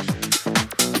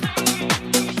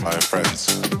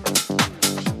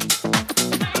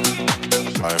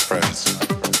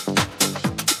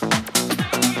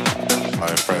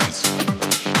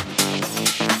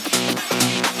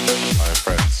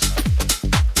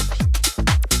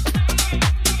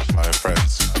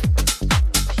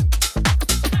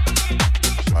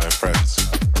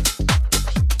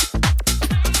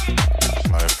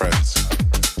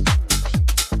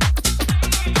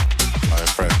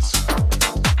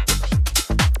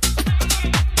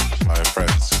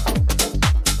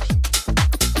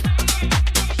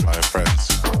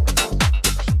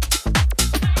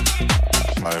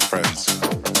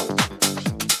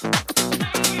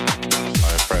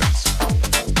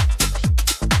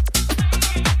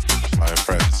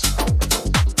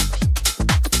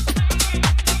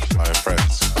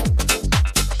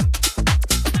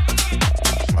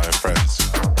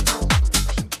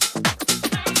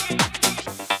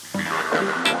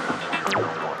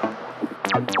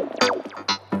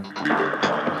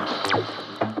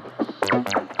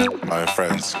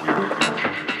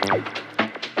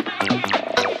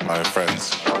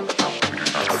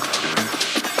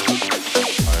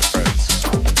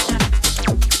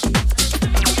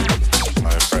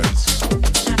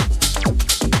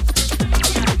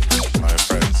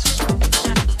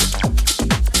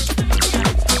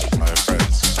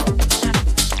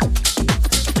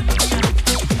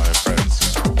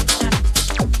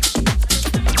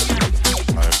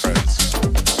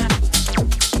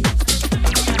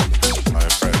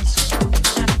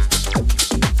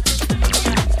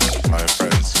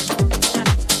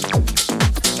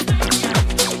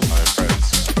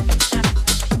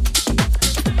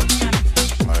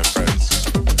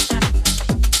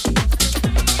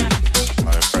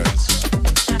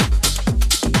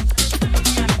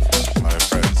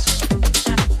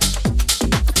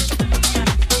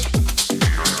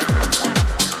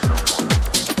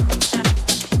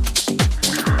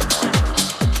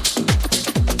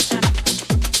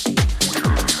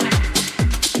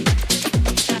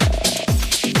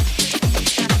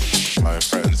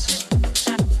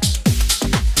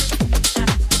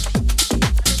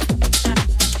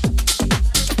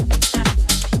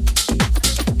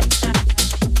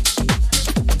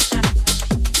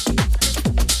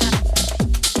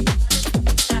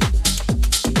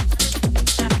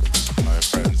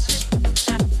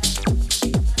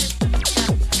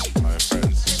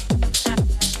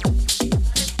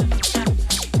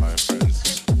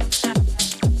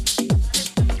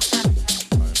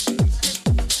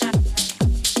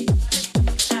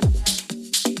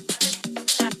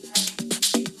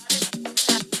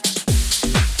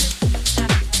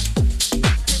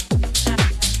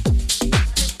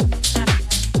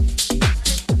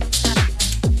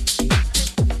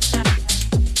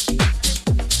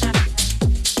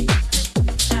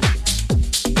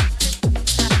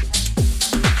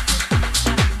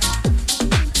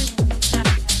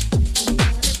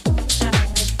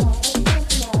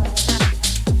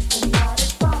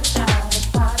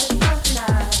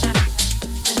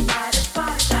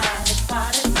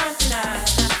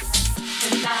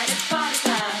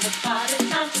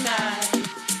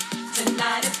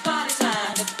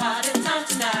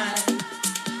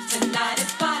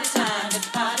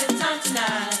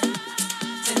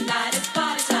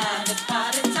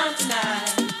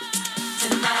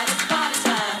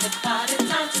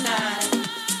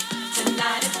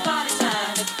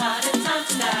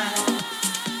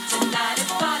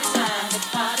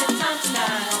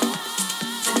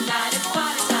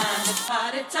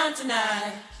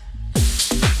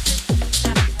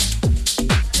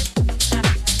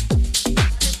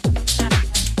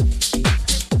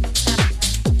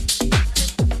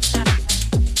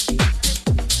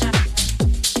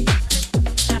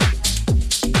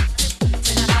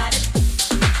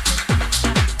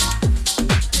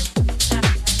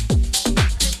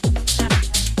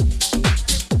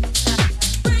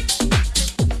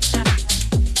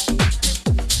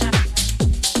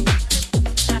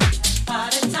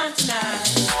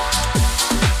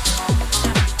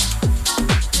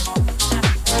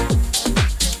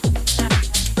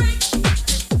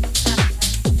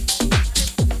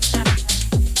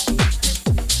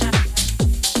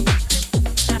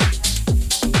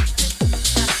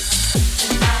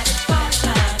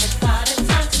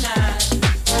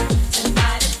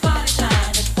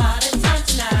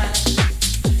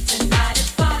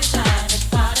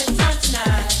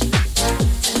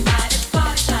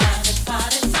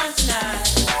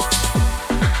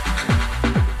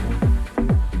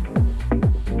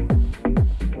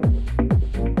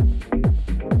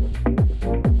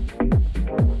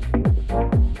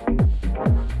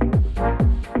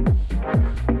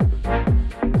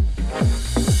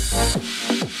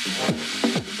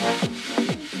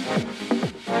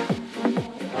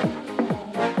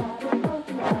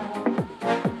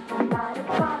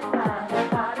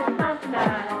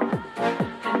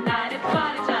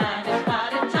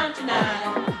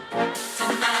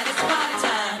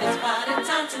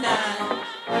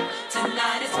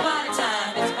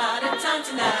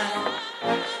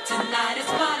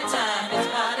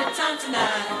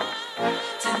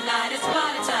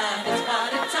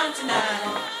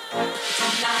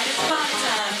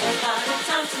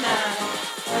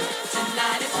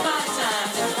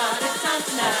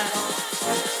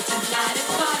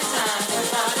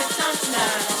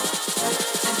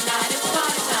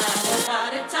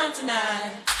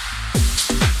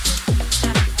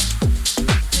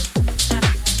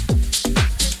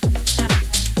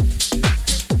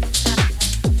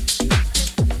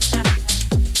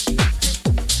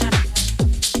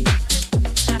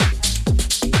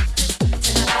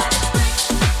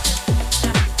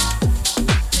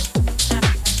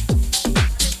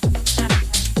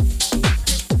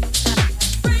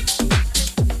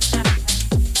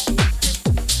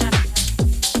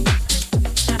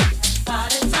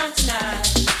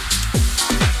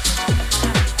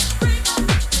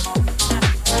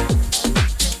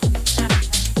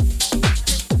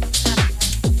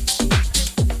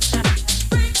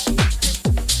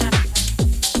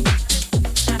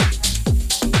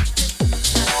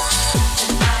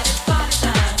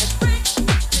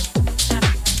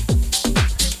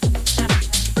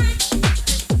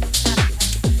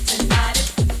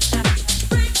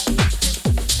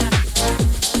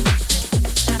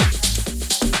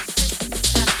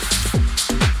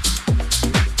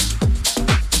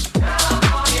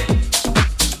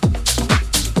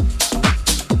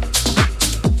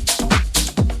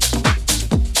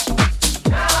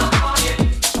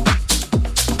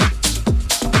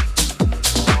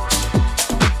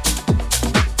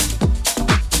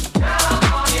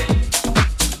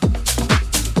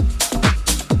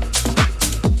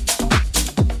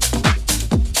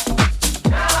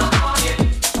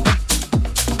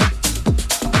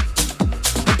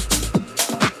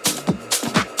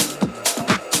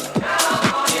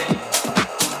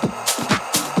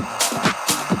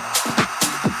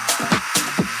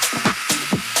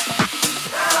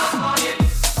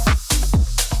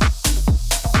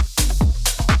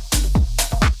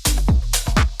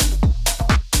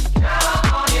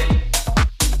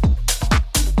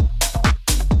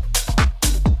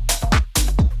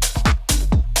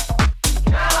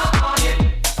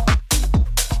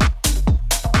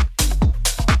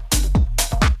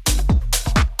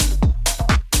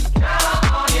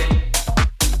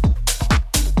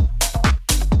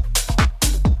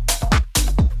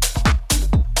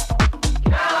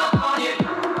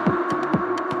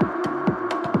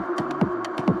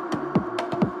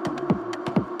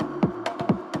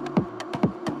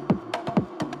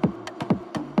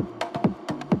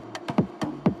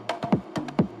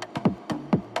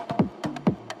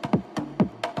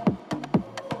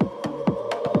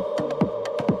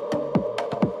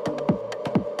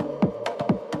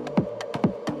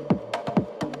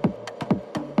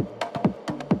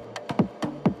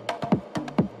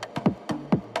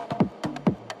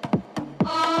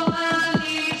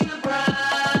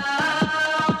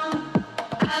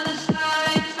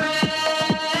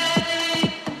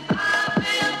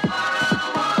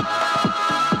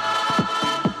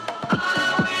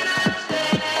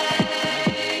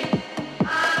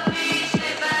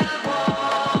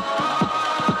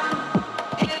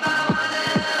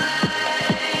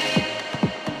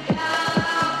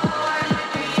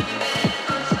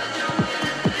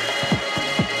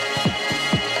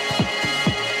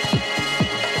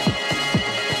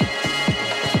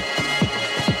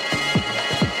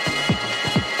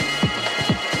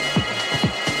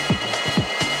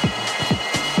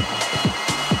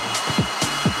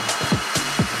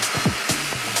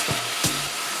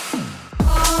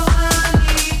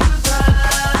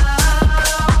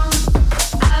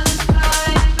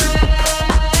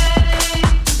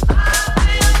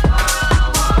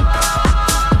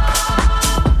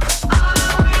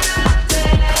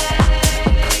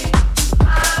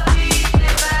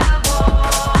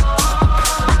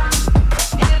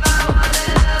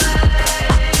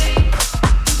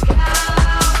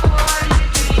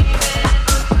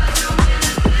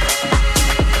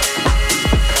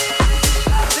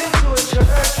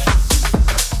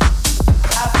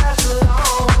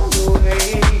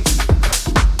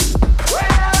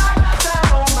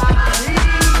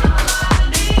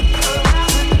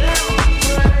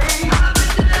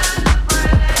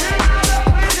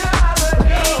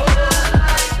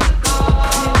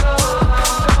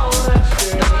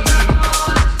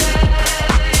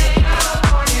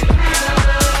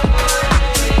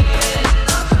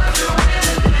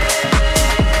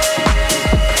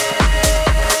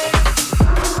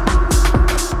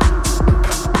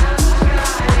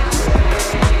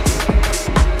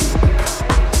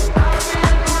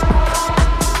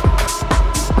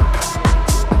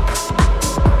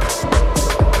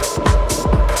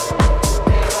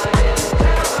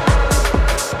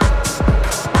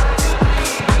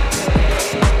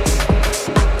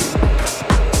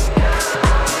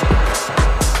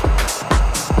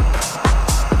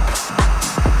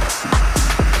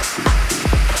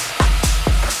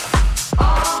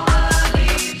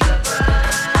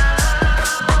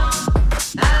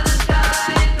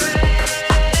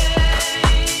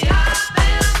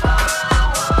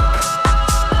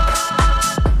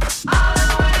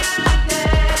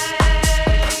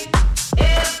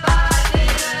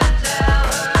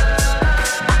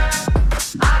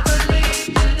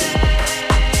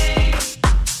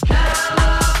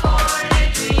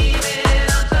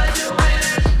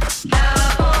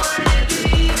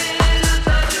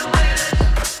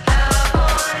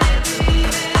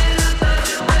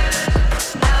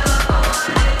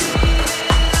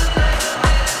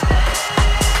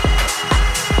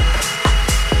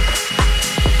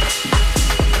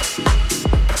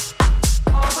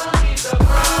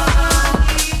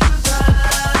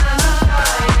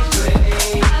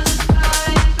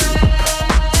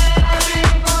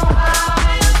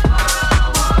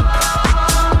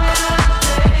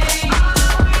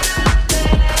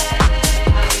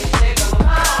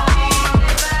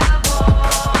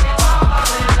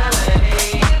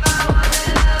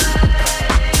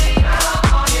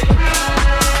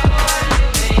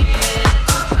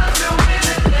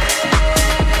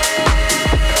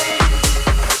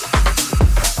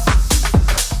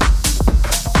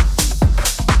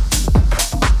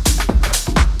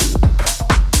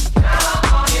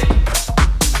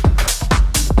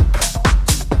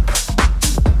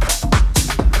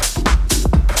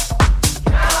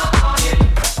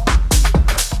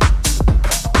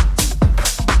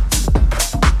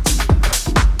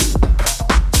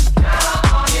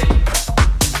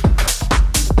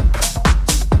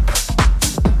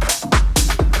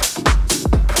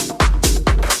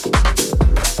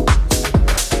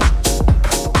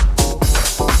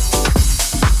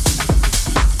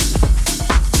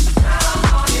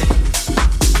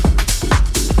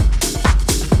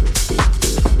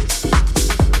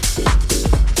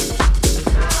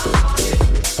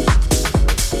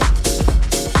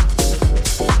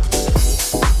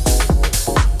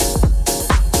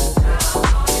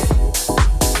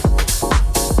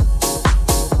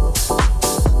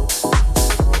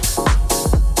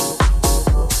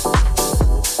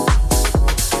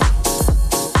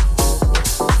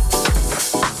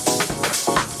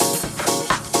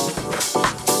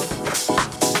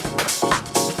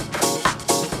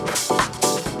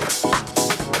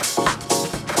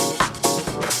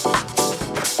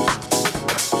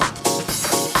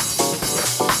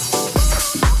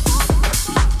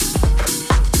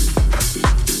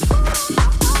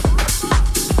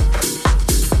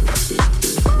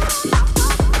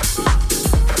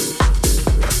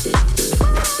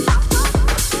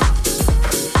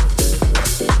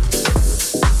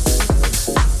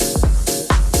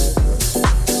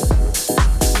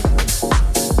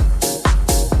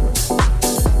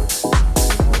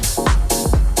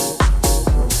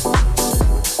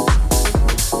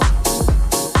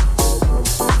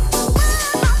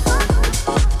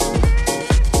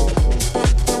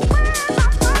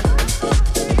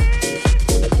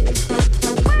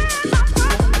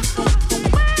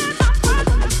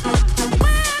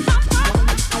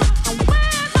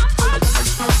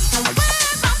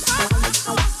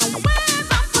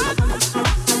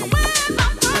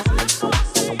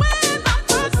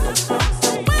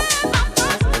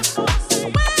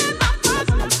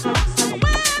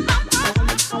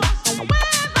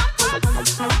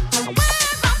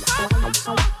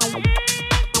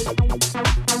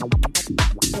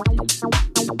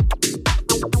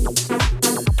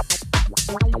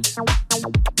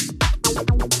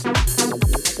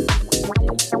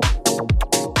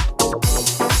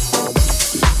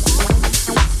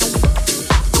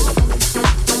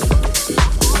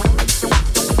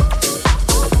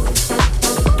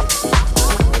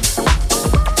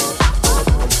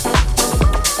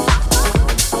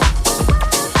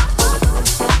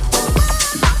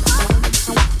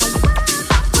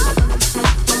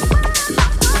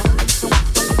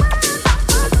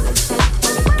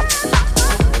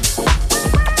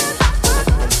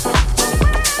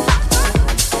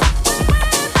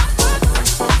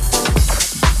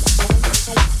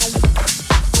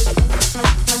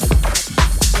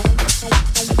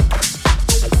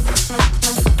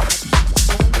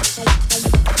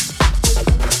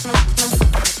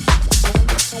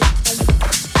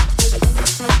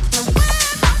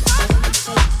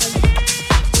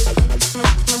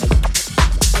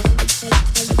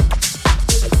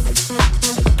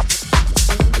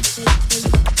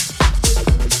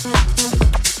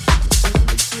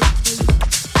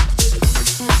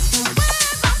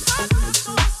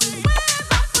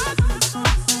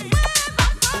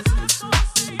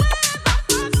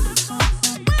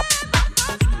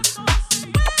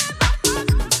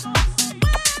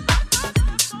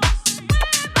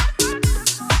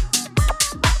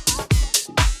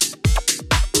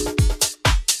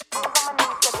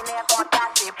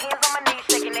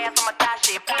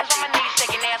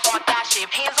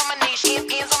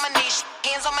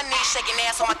 shaking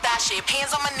ass on my thigh shape.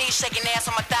 Hands on my knees, shaking ass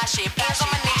on my thigh shape. Hands on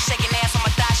my knees, shaking ass on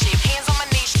my thigh shape. Hands on my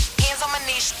knees, hands on my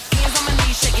knees, hands on my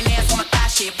knees, shaking ass on my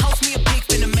thigh shape. Post me a pic,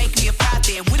 finna make me a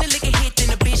profit. When the liquor hit, then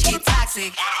the bitch get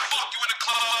toxic. Why the fuck you in the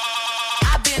club?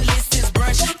 I've been lit since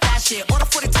brunch, that shit. Order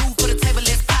 42 for the table,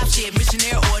 let's pop shit.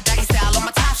 Missionary or doggy style on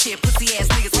my top shit. Pussy ass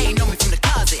niggas hating on me from the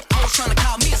closet. Hoes tryna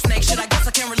call me a snake, shit. I guess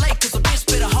I can relate, cause a bitch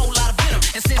spit a whole lot of venom.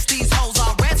 And since these hoes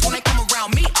all rats, when they come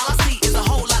around me, all I see is a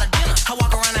whole lot of dinner. I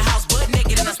walk around the house butt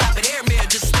naked and I stop at air mirror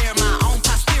just to stare at my own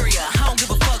posterior. I don't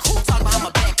give a fuck who talk behind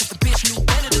my back, cause the bitch knew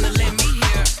better than to let me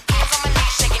hear. Hands on my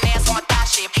knees, shaking ass on my thigh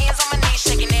shape. Hands on my knees,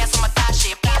 shaking ass on my thigh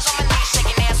shape. Hands on my knees,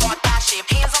 shaking ass on my thigh shape.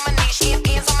 Hands on my knees,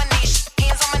 hands on my knees,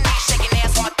 hands on my knees, shaking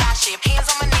ass on my thigh shape. Hands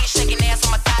on my knees, shaking ass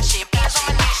on my thigh shape. Hands on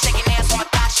my knees, shaking ass on my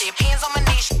thigh shape. Hands on my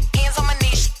knees, hands on my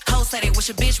knees. Hoes say they wish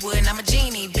a bitch would, and I'm a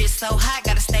genie. Bitch so hot,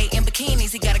 gotta stay in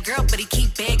bikinis. He got a girl, but he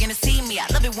keep begging to see me. I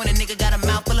love it when a nigga got a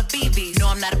mouth full of BBs. No,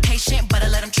 I'm not a patient, but I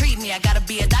let him treat me. I gotta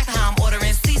be a doctor, how I'm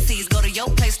ordering CCs. Go to your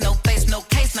place, no face, no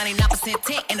case. 99%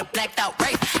 tint in a blacked out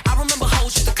rape. I remember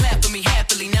hoes used to clap for me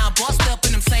happily. Now I'm bossed up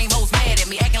and them same hoes mad at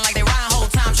me. Acting like they ride whole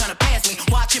time trying to pass me.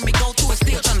 Watching me go through it,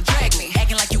 still trying to drag me.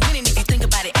 Acting like you winning if you think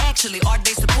about it actually. Are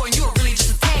they supporting you or really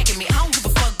just attacking me? I don't give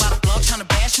a fuck about a blog trying to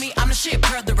bash me. I'm the shit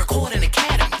per the recording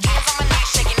academy. Hands on my knees,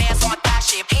 shaking ass on my thigh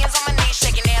shape. Hands on my knees,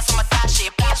 shaking ass on my thigh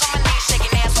shape. Hands on my knees,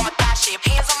 shaking ass on my thigh shape.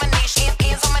 Hands on my knees,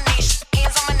 hands on my knees,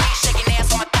 hands on my knees, shaking ass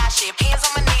on my thigh shape. Hands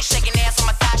on my knees, shaking ass on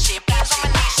my thigh shape. Hands on my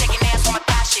knees, shaking ass on my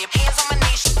thigh shape. Hands on my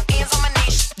knees, hands on my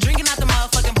knees. Drinking out the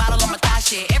motherfucking bottle on my thigh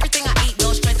shit. Everything I eat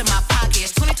goes straight to my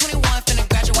pockets. 2021 finna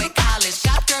graduate college.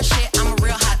 Shop girl shit, I'm a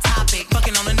real hot topic.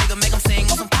 Fucking on a nigga, make him sing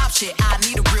on some pop shit. I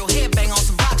need a real headbang on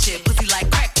some rock shit. Pussy like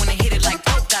crack when they hit it like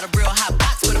dope. Got a real hot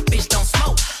box, but a bitch don't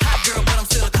smoke. Hot girl, but I'm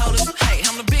still the coldest. Hey,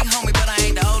 I'm the big homie, but I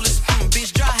ain't the oldest.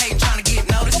 Bitch dry hating, trying to get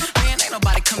noticed. Man, ain't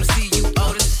nobody come to see you,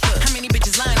 Otis. Look, how many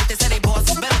bitches lying if they say they boss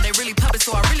is better? They really puppets,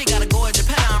 so I really gotta go at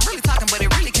Japan. I'm really talking, but it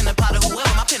really can apply to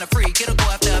whoever. My pen a freak, it'll go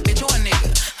after a bitch or a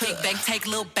nigga. Big bank, take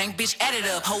little bank, bitch, add it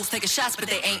up. Hoes taking shots, but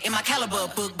they ain't in my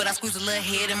caliber book. But I squeeze a little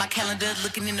head in my calendar,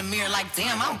 looking in the mirror like,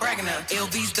 damn, I'm bragging up.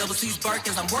 LVs, double C's,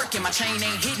 Birkins, I'm working. My chain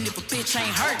ain't hitting if a bitch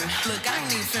ain't hurting. Look, I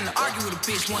ain't even finna argue with a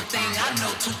bitch. One thing, I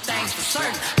know two things for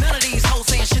certain. None of these hoes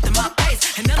saying shit to my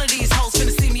face, and none of these hoes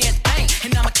finna see me at the bank.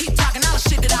 And I'ma keep talking all the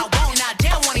shit that I want. And I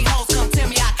damn one of these hoes come tell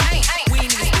me I can't. We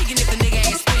ain't even speaking if the nigga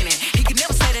ain't spinning. He could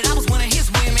never say that I was one of his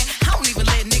women. I don't even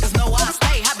let niggas know I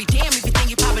stay. I be damn if you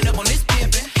think you popping up on this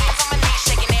pimpin'. Hands on my knees,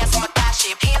 shaking ass on my thigh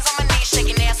shape. Hands on my knees,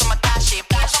 shaking ass on my thigh shape.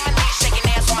 Hands on my knees, shaking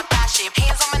ass on my thigh shape.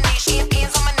 Hands on my knees,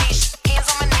 hands on my knees, hands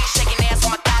on my knees, shaking ass on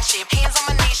my thigh shape. Hands on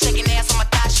my knees, shaking ass on my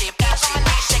thigh shape. Hands on my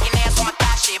knees, shaking ass on my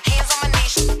thigh shape. Hands on my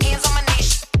knees, hands on my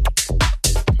knees.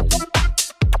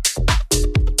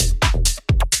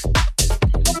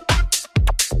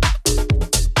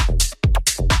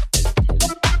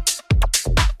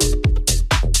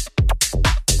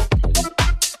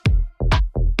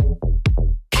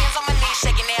 Hands on my knees,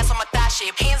 shaking ass on my thigh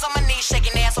shape. Hands on my knees,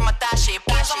 shaking ass on my thigh shape.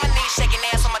 Hands on my knees, shaking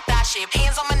ass on my thigh shape.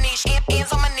 Hands on my knees,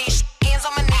 hands on my knees, hands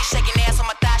on my knees, shaking ass on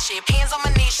my thigh shape. Hands on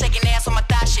my knees, shaking ass on my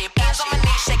thigh shape. Hands on my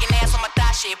knees, shaking ass on my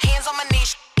thigh shape. Hands on my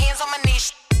knees, hands on my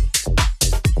knees.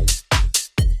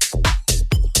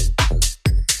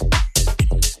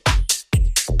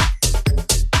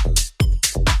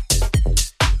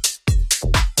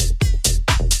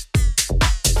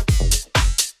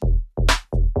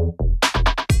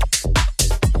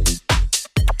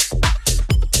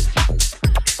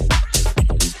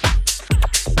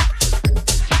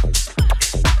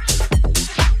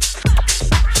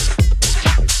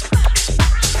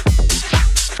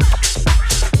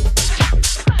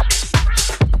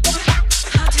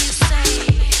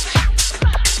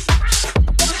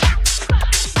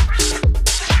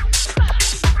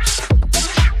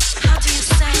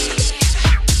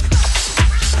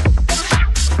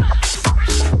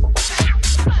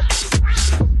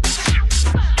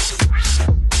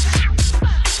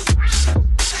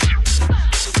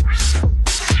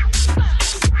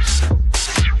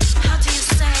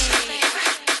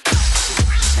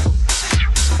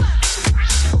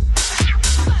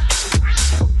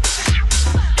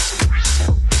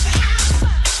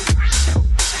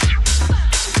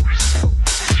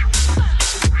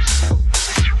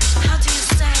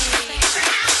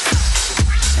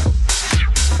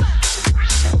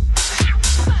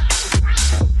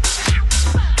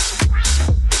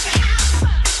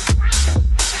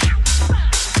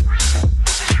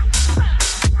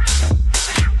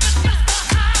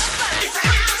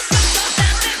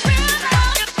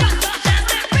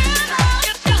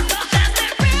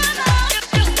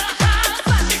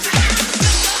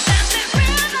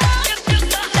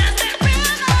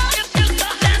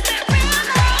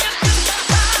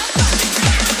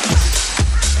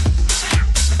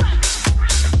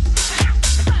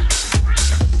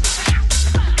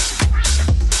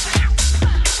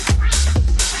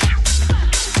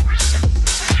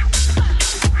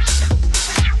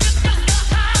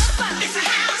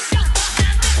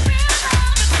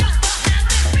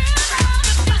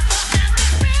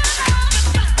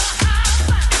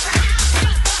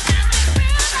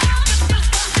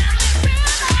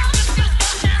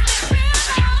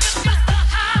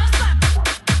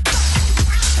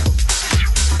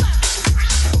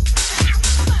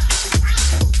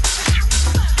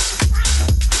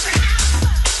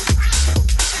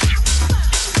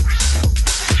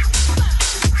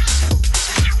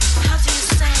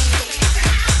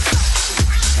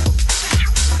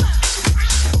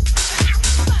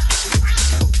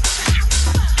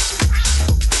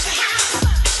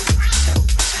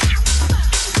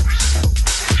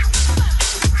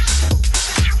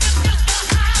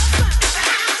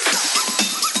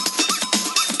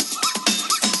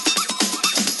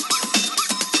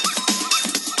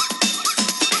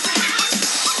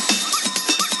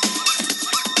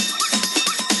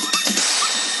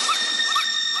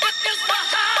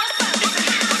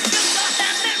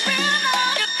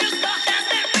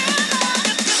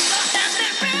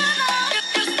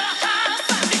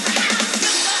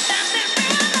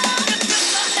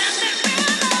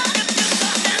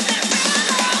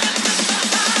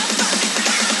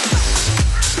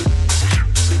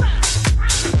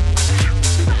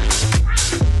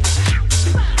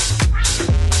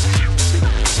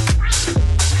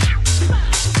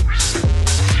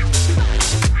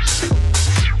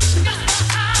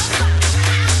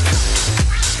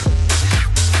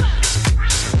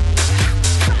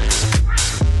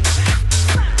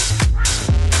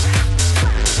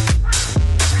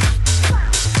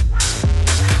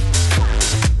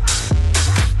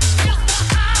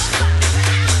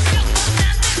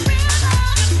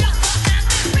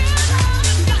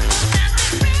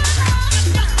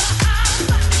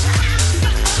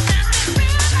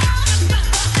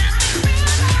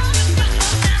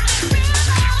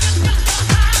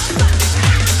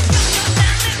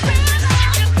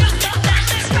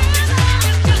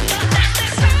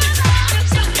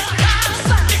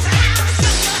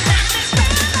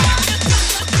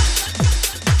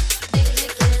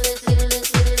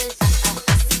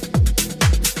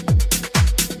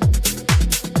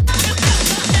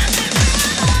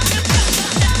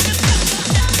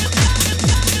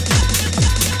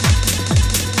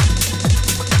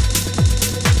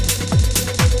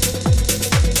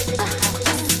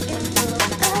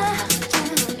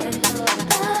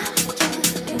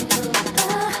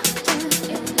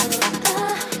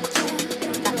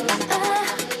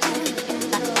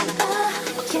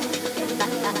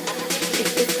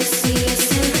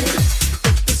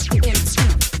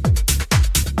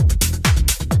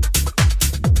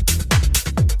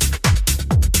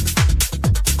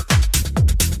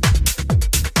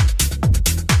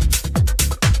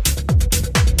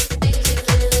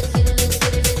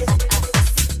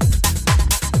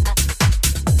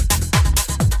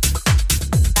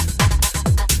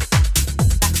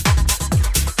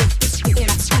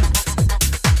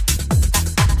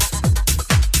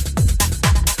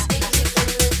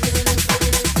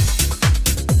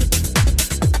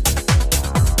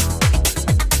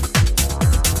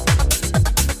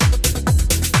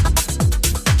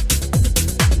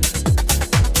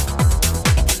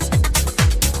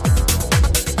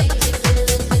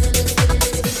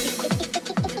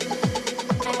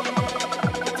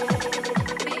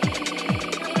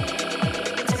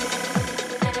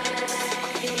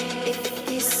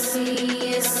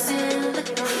 see us in the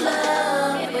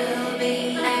club, we'll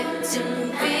be acting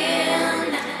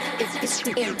real nice. If you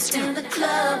see us in the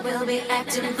club, we'll be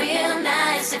acting real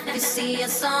nice. If you see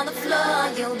us on the floor,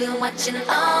 you'll be watching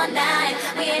all night.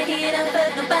 We ain't here to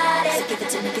hurt nobody. So give it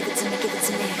to me, give it to me, give it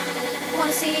to me.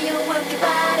 Wanna see you work your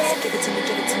body. So give it to me,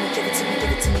 give it to me, give it to me,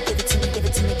 give it to me, give it to me, give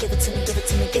it to me, give it to me, give it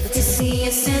to me, give it to me. If you see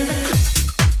us in the club.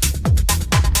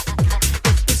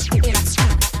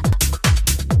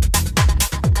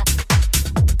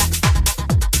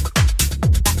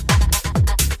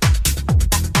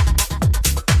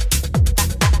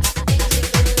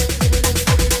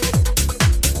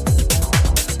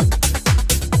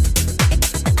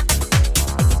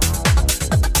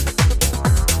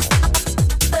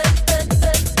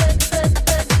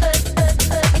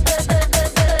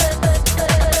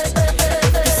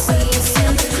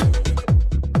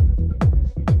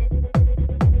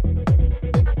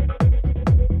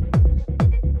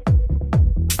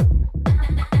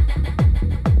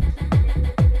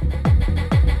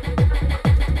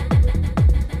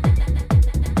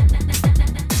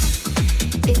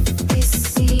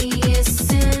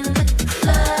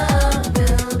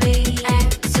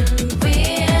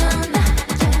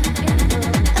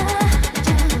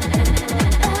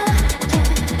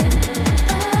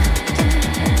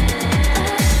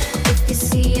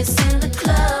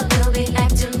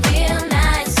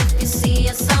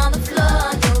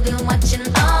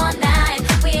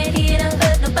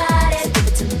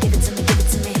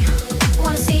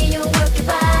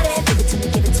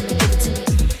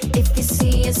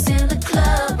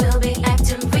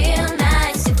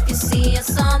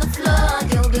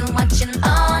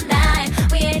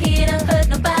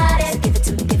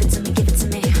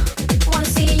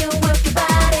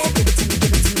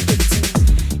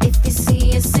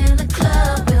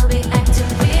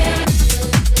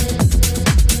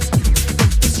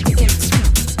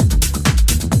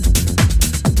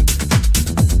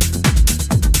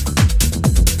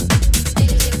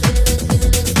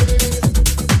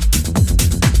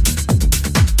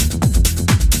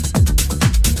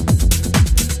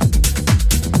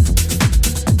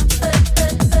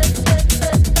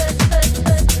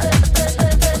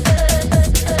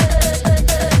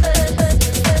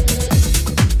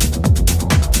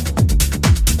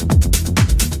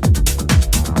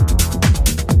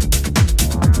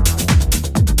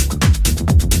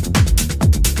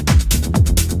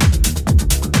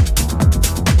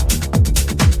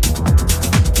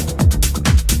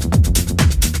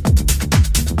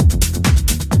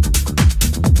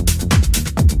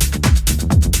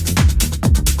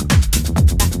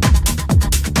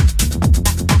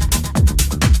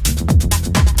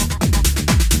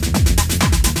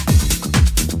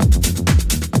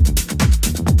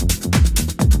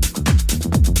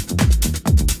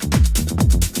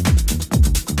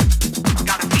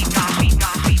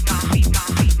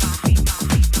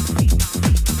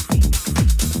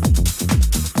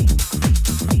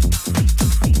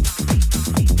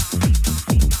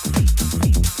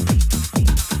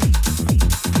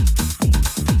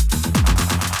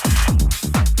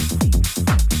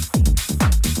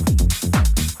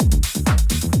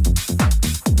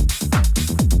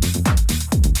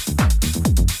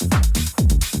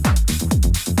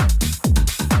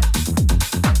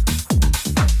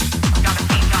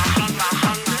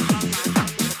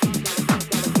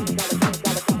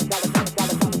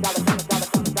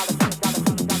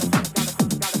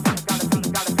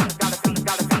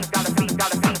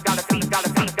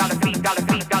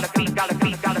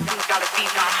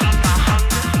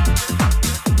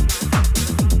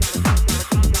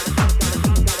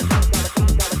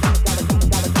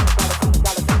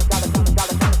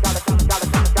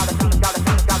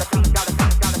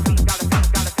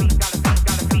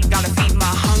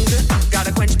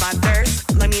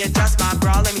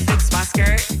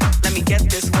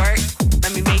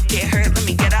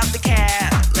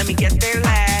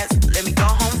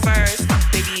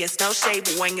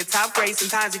 When your top grade,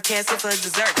 sometimes you can't sit for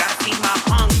dessert. Gotta feed my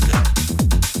hunger.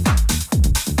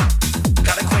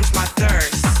 Gotta quench my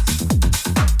thirst.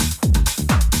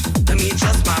 Let me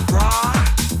adjust my bra.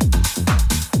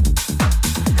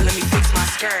 And let me fix my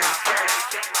skirt.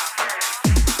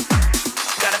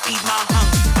 Gotta feed my hunger.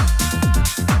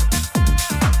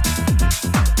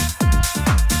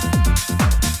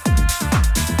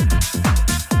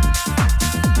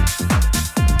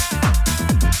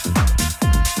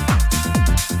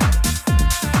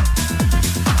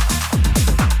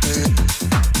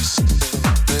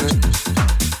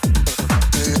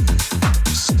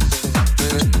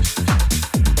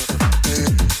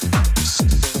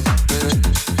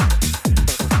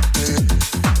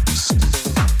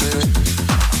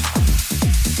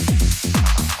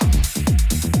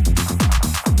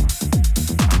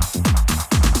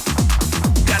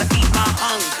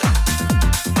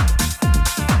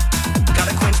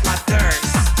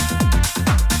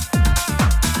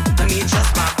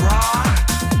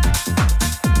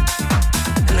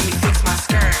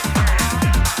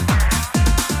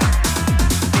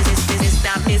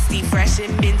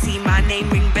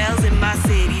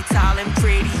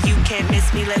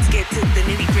 let's get to the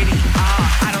nitty gritty.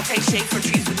 I don't take shade from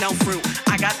trees with no fruit.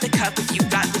 I got the cup if you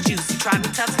got the juice. You try me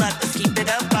tough luck, let's keep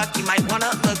it a buck. You might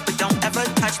wanna look, but don't ever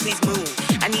touch, please move.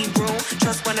 I need room,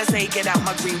 trust when I say get out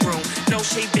my green room. No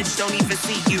shade, bitch, don't even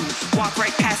see you. Walk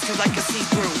right past you like a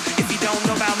see-through. If you don't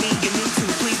know about me, you need to.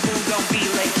 Please move, don't be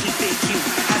late, keep it cute.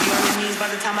 Have you on your knees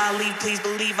by the time I leave, please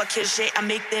believe I kiss shit, I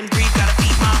make them breathe. Gotta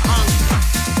feed my hunger,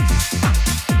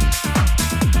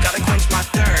 gotta quench my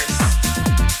thirst.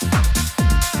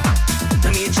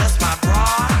 Let me adjust my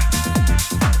bra,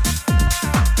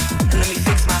 and let me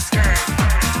fix my skirt.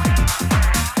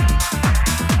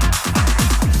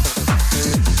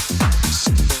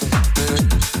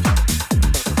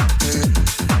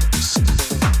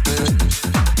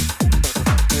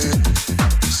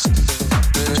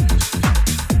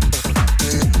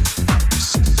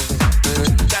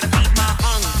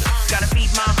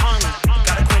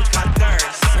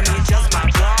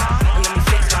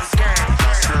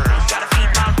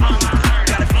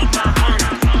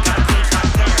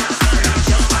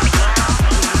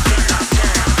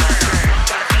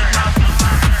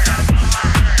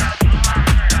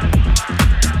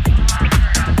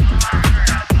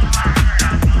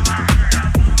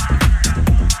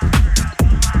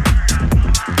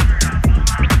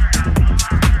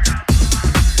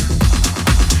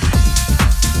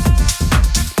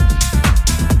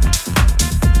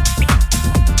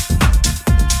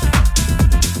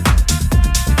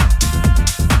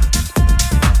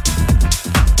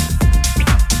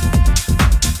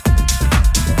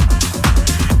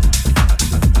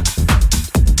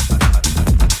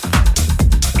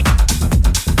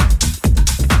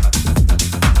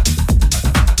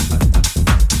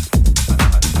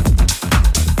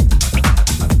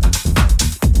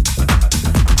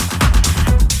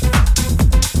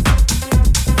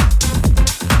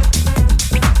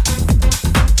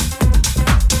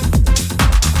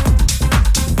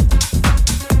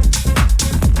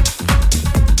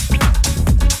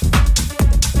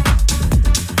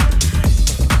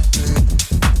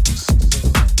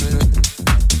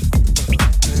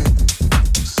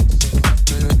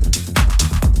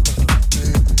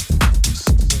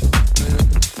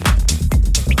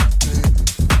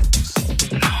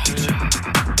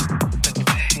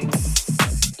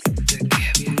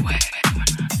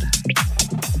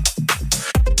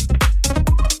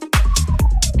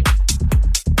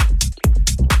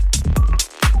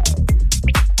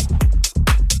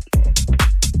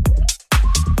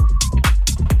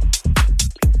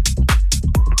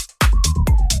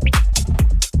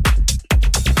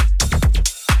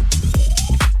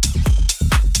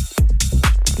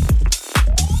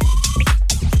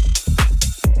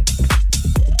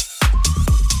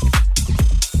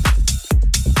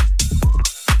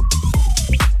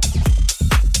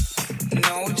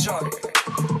 choice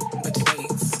but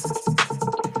waits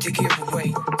to give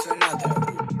away to another.